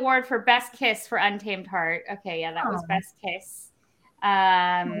movie award for Best Kiss for Untamed Heart. Okay, yeah, that was Best Kiss.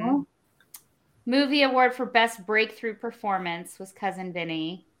 Movie award for Best Breakthrough Performance was Cousin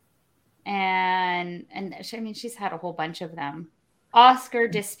Vinny. And she's had a whole bunch of them. Oscar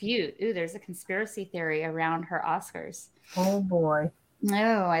dispute. Ooh, there's a conspiracy theory around her Oscars. Oh boy. Oh,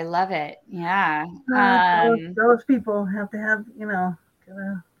 I love it. Yeah. Those people have to have,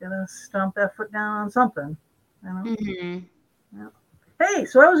 gotta stomp that foot down on something. Mm-hmm. Yeah. Hey,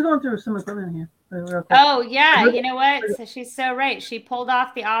 so I was going through some equipment here. Oh yeah, you know what? So she's so right. She pulled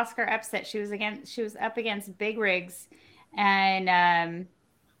off the Oscar upset. She was up against big rigs, and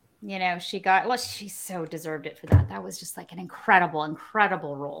she got, she so deserved it for that. That was just like an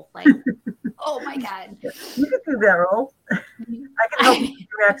incredible role. Like, oh my God. You could do that role. I can help you with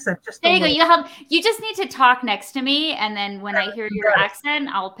your accent. There you go. You just need to talk next to me, and then when I hear your accent,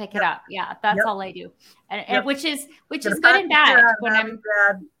 I'll pick it up. Yeah, that's all I do. And which is good and bad when I'm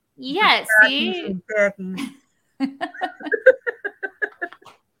bad. Yeah, see?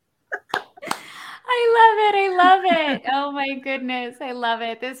 I love it. Oh my goodness. I love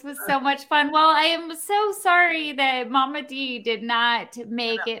it. This was so much fun. Well, I am so sorry that Mama D did not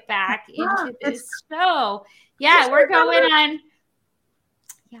make it back into this show. Yeah, we're going on.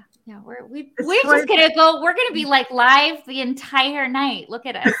 Yeah, we're just gonna go. We're gonna be like live the entire night. Look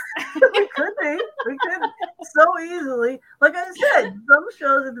at us. We could so easily. Like I said, some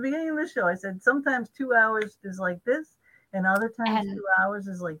shows at the beginning of the show, I said sometimes 2 hours is like this. And other times, 2 hours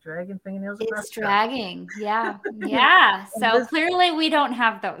is like dragging fingernails across. It's dragging. Yeah. Yeah. So clearly we don't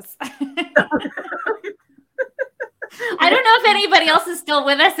have those. I don't know if anybody else is still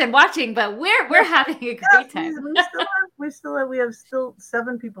with us and watching, but we're having a great time. We have still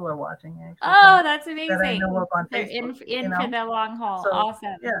 7 people are watching, actually. Oh, that's amazing. That I know of on They're Facebook, in for the long haul. So,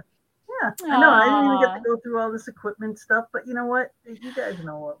 awesome. Yeah. I know. I didn't even get to go through all this equipment stuff, but you know what? You guys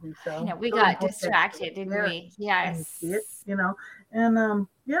know what we sell. We got distracted, didn't we? Yes. And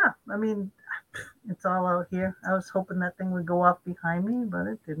I mean, it's all out here. I was hoping that thing would go off behind me, but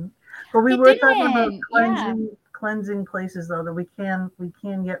it didn't. But we were talking about cleansing places, though, that we can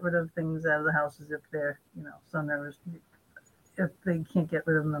get rid of things out of the houses if they're, if they can't get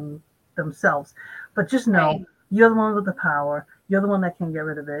rid of them themselves. But just know, you're the one with the power. You're the one that can get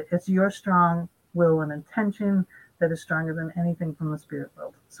rid of it. It's your strong will and intention that is stronger than anything from the spirit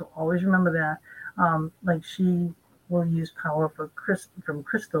world. So always remember that. Like she will use power from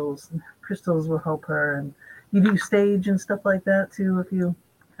crystals. Crystals will help her. And you do sage and stuff like that too if you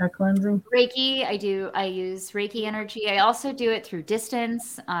are cleansing. Reiki, I use Reiki energy. I also do it through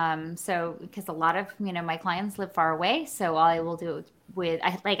distance. So because a lot of, my clients live far away, so I will do it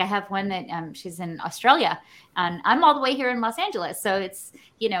I have one that she's in Australia and I'm all the way here in Los Angeles. So it's,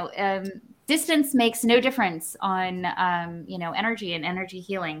 distance makes no difference on, energy and energy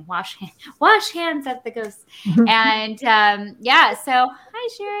healing. Wash hands at the ghost. And so hi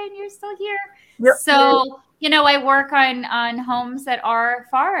Sharon, you're still here. Yep. So, I work on homes that are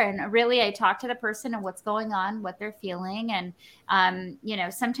far, and really I talk to the person and what's going on, what they're feeling. And,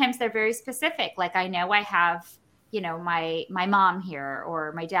 sometimes they're very specific. Like I know I have, my mom here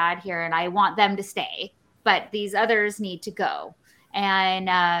or my dad here, and I want them to stay, but these others need to go. And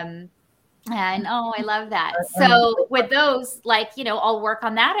oh, I love that. So with those, I'll work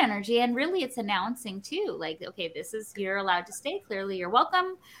on that energy, and really it's announcing too, like, okay, you're allowed to stay. Clearly you're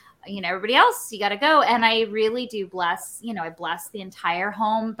welcome. Everybody else, you got to go. And I really do bless, I bless the entire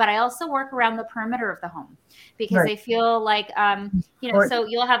home, but I also work around the perimeter of the home because Right. I feel like, so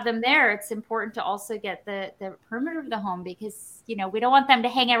you'll have them there. It's important to also get the perimeter of the home because, we don't want them to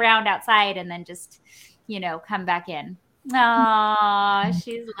hang around outside and then just, come back in. Oh,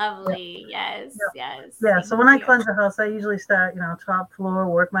 she's lovely. Yes. Yeah. Thank So when I you. cleanse a house, I usually start, top floor,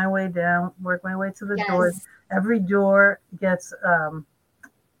 work my way down, work my way to the doors. Every door gets,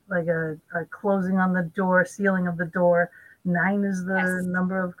 like a closing on the door, sealing of the door. 9 is the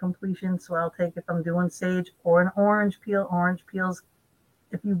number of completion. So I'll take, if I'm doing sage or an orange peels,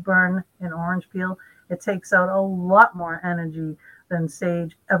 if you burn an orange peel, it takes out a lot more energy than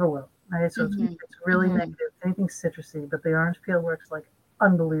sage ever will. Right? So it's really negative, anything citrusy, but the orange peel works like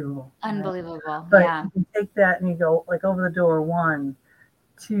unbelievable. Unbelievable. Right? But Yeah. you can take that and you go like over the door, 1,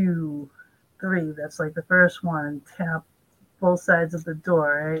 2, 3. That's like the first one. Tap both sides of the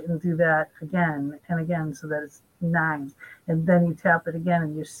door, right? And do that again and again so that it's 9. And then you tap it again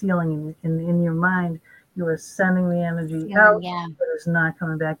and you're sealing in your mind. You are sending the energy out. Yeah. But it's not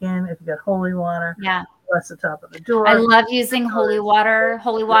coming back in. If you got holy water, bless the top of the door. I love using holy water.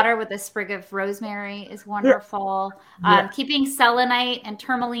 Holy water with a sprig of rosemary is wonderful. Keeping selenite and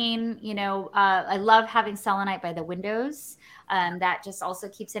tourmaline, I love having selenite by the windows. That just also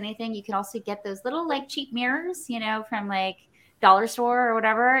keeps anything. You can also get those little like cheap mirrors, from like dollar store or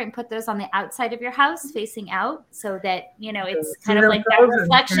whatever, and put those on the outside of your house facing out so that, it's kind of like that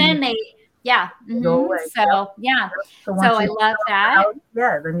reflection. Go away. So I love that.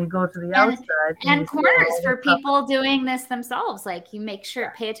 Then you go to the outside. And corners for people doing this themselves. Like you make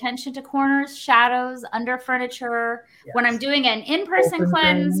sure, pay attention to corners, shadows, under furniture. Yes. When I'm doing an in-person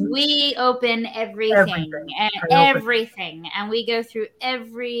cleanse, we open everything. And we go through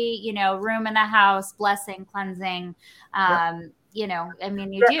every, room in the house, blessing, cleansing. You do.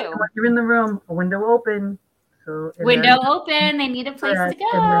 When you're in the room, a window open. So window open, they need a place to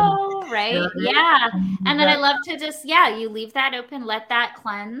go, right? And then I love to just, you leave that open, let that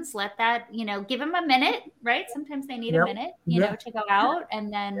cleanse, let that, give them a minute, right? Sometimes they need a minute, to go out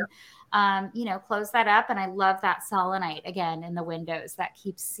and then, close that up. And I love that selenite again in the windows that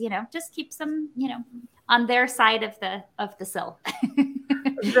keeps, just keeps them, on their side of the sill.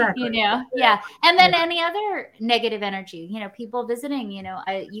 Exactly. And then any other negative energy, people visiting,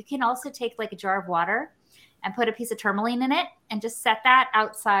 you can also take like a jar of water and put a piece of tourmaline in it and just set that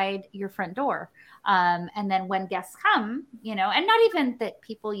outside your front door. And then when guests come, and not even that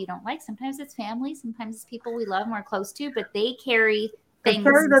people you don't like, sometimes it's family, sometimes it's people we love and we're close to, but they carry things. They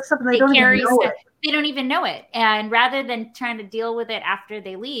carry that stuff and they don't even know it. They don't even know it. And rather than trying to deal with it after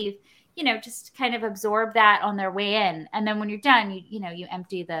they leave, just kind of absorb that on their way in. And then when you're done, you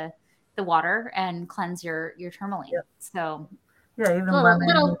empty the water and cleanse your tourmaline. Yep. So even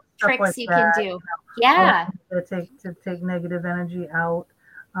little tricks like you that, can do. To take negative energy out.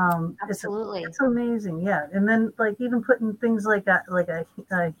 Absolutely. It's amazing. And then like even putting things like a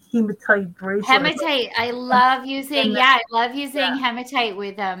hematite bracelet. Hematite. I love using hematite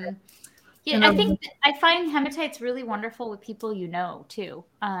with I find hematite's really wonderful with people too.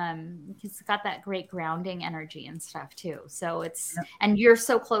 It's got that great grounding energy and stuff too. So it's and you're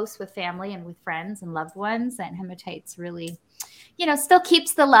so close with family and with friends and loved ones, and hematite's really, still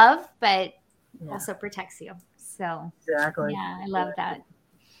keeps the love, but also protects you. So exactly. I love that.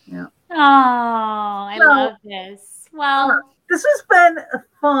 Yeah. Oh, I love this. Well, this has been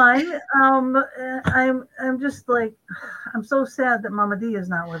fun. I'm just like, I'm so sad that Mama D is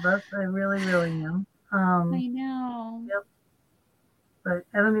not with us. I really, really am. I know. Yep. but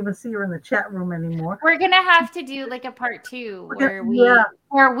I don't even see her in the chat room anymore. We're gonna have to do like a part 2 where Yeah.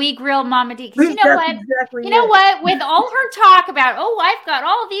 we grill Mama D. Because you know That's what? exactly You know it. what? With all her talk about, oh, I've got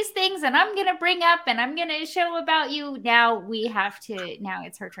all these things and I'm gonna bring up and I'm gonna show about you. Now we have to. Now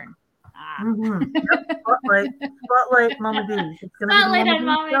it's her turn. Yep. Spotlight, Mama D. It's gonna Spotlight be the on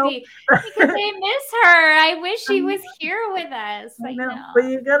Mama show. D. Because I miss her. I wish she was here with us. I know. But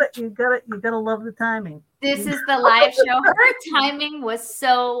you gotta love the timing. This is the live show. Her timing was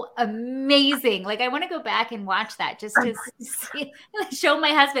so amazing. Like I want to go back and watch that just to show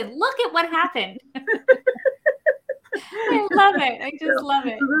my husband, look at what happened. I love it. I just love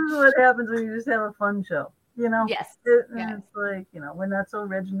it. So this is what happens when you just have a fun show. Yes. It's like, we're not so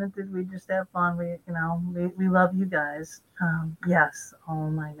regimented. We just have fun. We love you guys. Yes.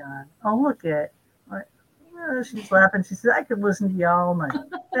 Oh my God. Oh, look at. She's laughing. She said, I could listen to you all night.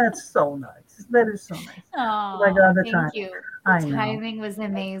 That's so nice. That is so nice. Oh my God, the thank time. you. I The know. timing was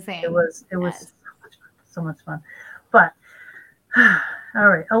amazing. It was so much fun. But all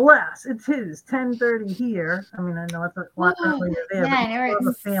right. Alas, it is 10:30 here. I mean, I know it's a lot earlier there, but you have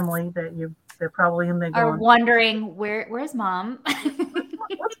a family that they're probably in there are wondering where's Mom.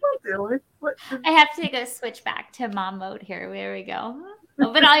 What's Mom doing? I have to go switch back to Mom mode here. There we go.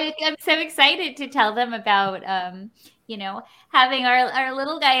 But I'm so excited to tell them about, having our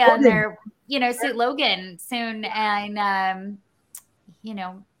little guy on there, suit Logan soon, and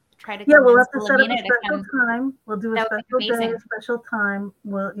try to. Yeah, we'll have to set up a special time. We'll do a special day, a special time.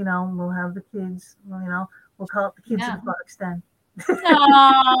 We'll have the kids. We'll call it the kids in the Fox Den.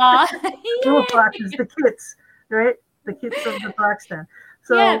 Little foxes, the kids, right? The kids of the Fox Den.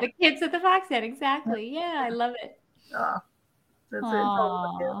 So yeah, the kids at the Fox Den, exactly. Yeah, I love it. That's it.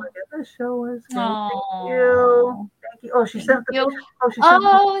 Look at the show is great. Thank you. Oh, she sent the picture.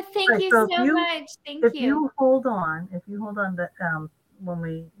 Thank you so much. Thank you. If you hold on, when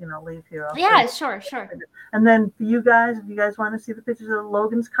we leave here. Sure. And then for you guys, if you guys want to see the pictures of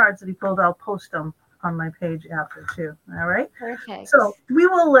Logan's cards that he pulled, I'll post them on my page after too. All right. Perfect. So we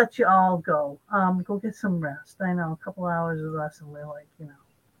will let you all go. Go get some rest. I know a couple hours with us, and we're like,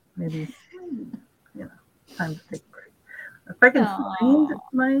 maybe, time to take a break. If I can find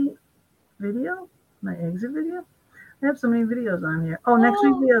my video, my exit video, I have so many videos on here. Oh, next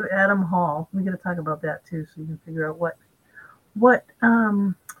week we have Adam Hall. We're going to talk about that too, so you can figure out what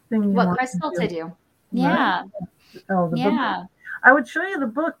thing you want crystal to do. Yeah. Right? Oh, the book. I would show you the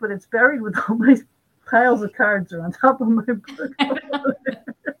book, but it's buried with all my piles of cards are on top of my book.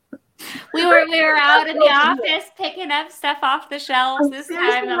 We were out in the office picking up stuff off the shelves this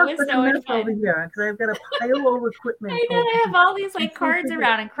time. That was so much fun. Over here because I've got a pile of equipment. I know. I have all these cards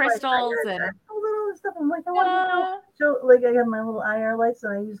around and crystals and all this stuff. I'm like, I want to show. Like I have my little IR lights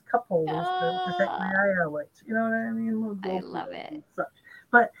and I use cup holders to protect my IR lights. You know what I mean? I love it.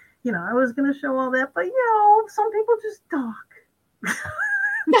 But I was gonna show all that, but some people just talk.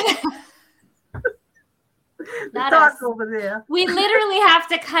 Not talk us. over there. We literally have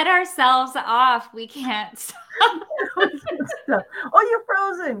to cut ourselves off. We can't stop. Oh, you're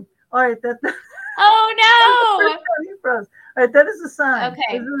frozen. All right, Oh no! You froze. All right, that is a sign.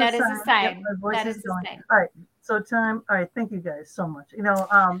 Okay, that is a sign. That is a sign. All right, so time. All right, thank you guys so much.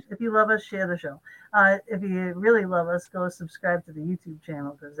 If you love us, share the show. If you really love us, go subscribe to the YouTube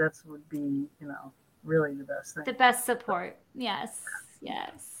channel because would be really the best thing. The best support. Yes.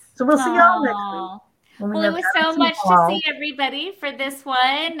 So we'll see y'all next week. Well, it was so much to see everybody for this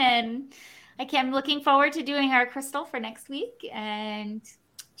one, and I'm looking forward to doing our crystal for next week. And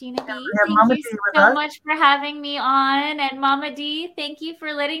Gina B, thank you so much for having me on, and Mama D, thank you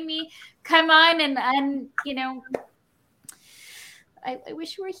for letting me come on. And I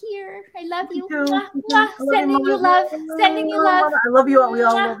wish you were here. I love you. Mwah, mwah. Sending you love. Sending you love. I love you all. We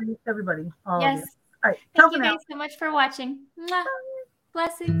all love you, everybody. Yes. All right. Thank you guys so much for watching. Mwah.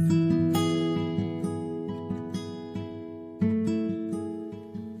 Blessings.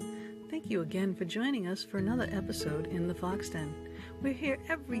 Thank you again for joining us for another episode in the Fox Den. We're here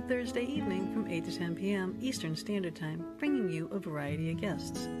every Thursday evening from 8 to 10 p.m. Eastern Standard Time, bringing you a variety of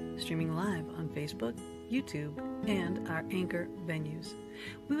guests, streaming live on Facebook, YouTube, and our Anchor venues.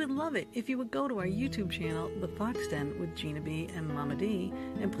 We would love it if you would go to our YouTube channel, The Fox Den with Gina B and Mama D,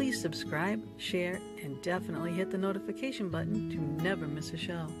 and please subscribe, share, and definitely hit the notification button to never miss a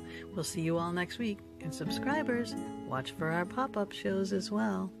show. We'll see you all next week, and subscribers, watch for our pop-up shows as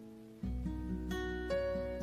well.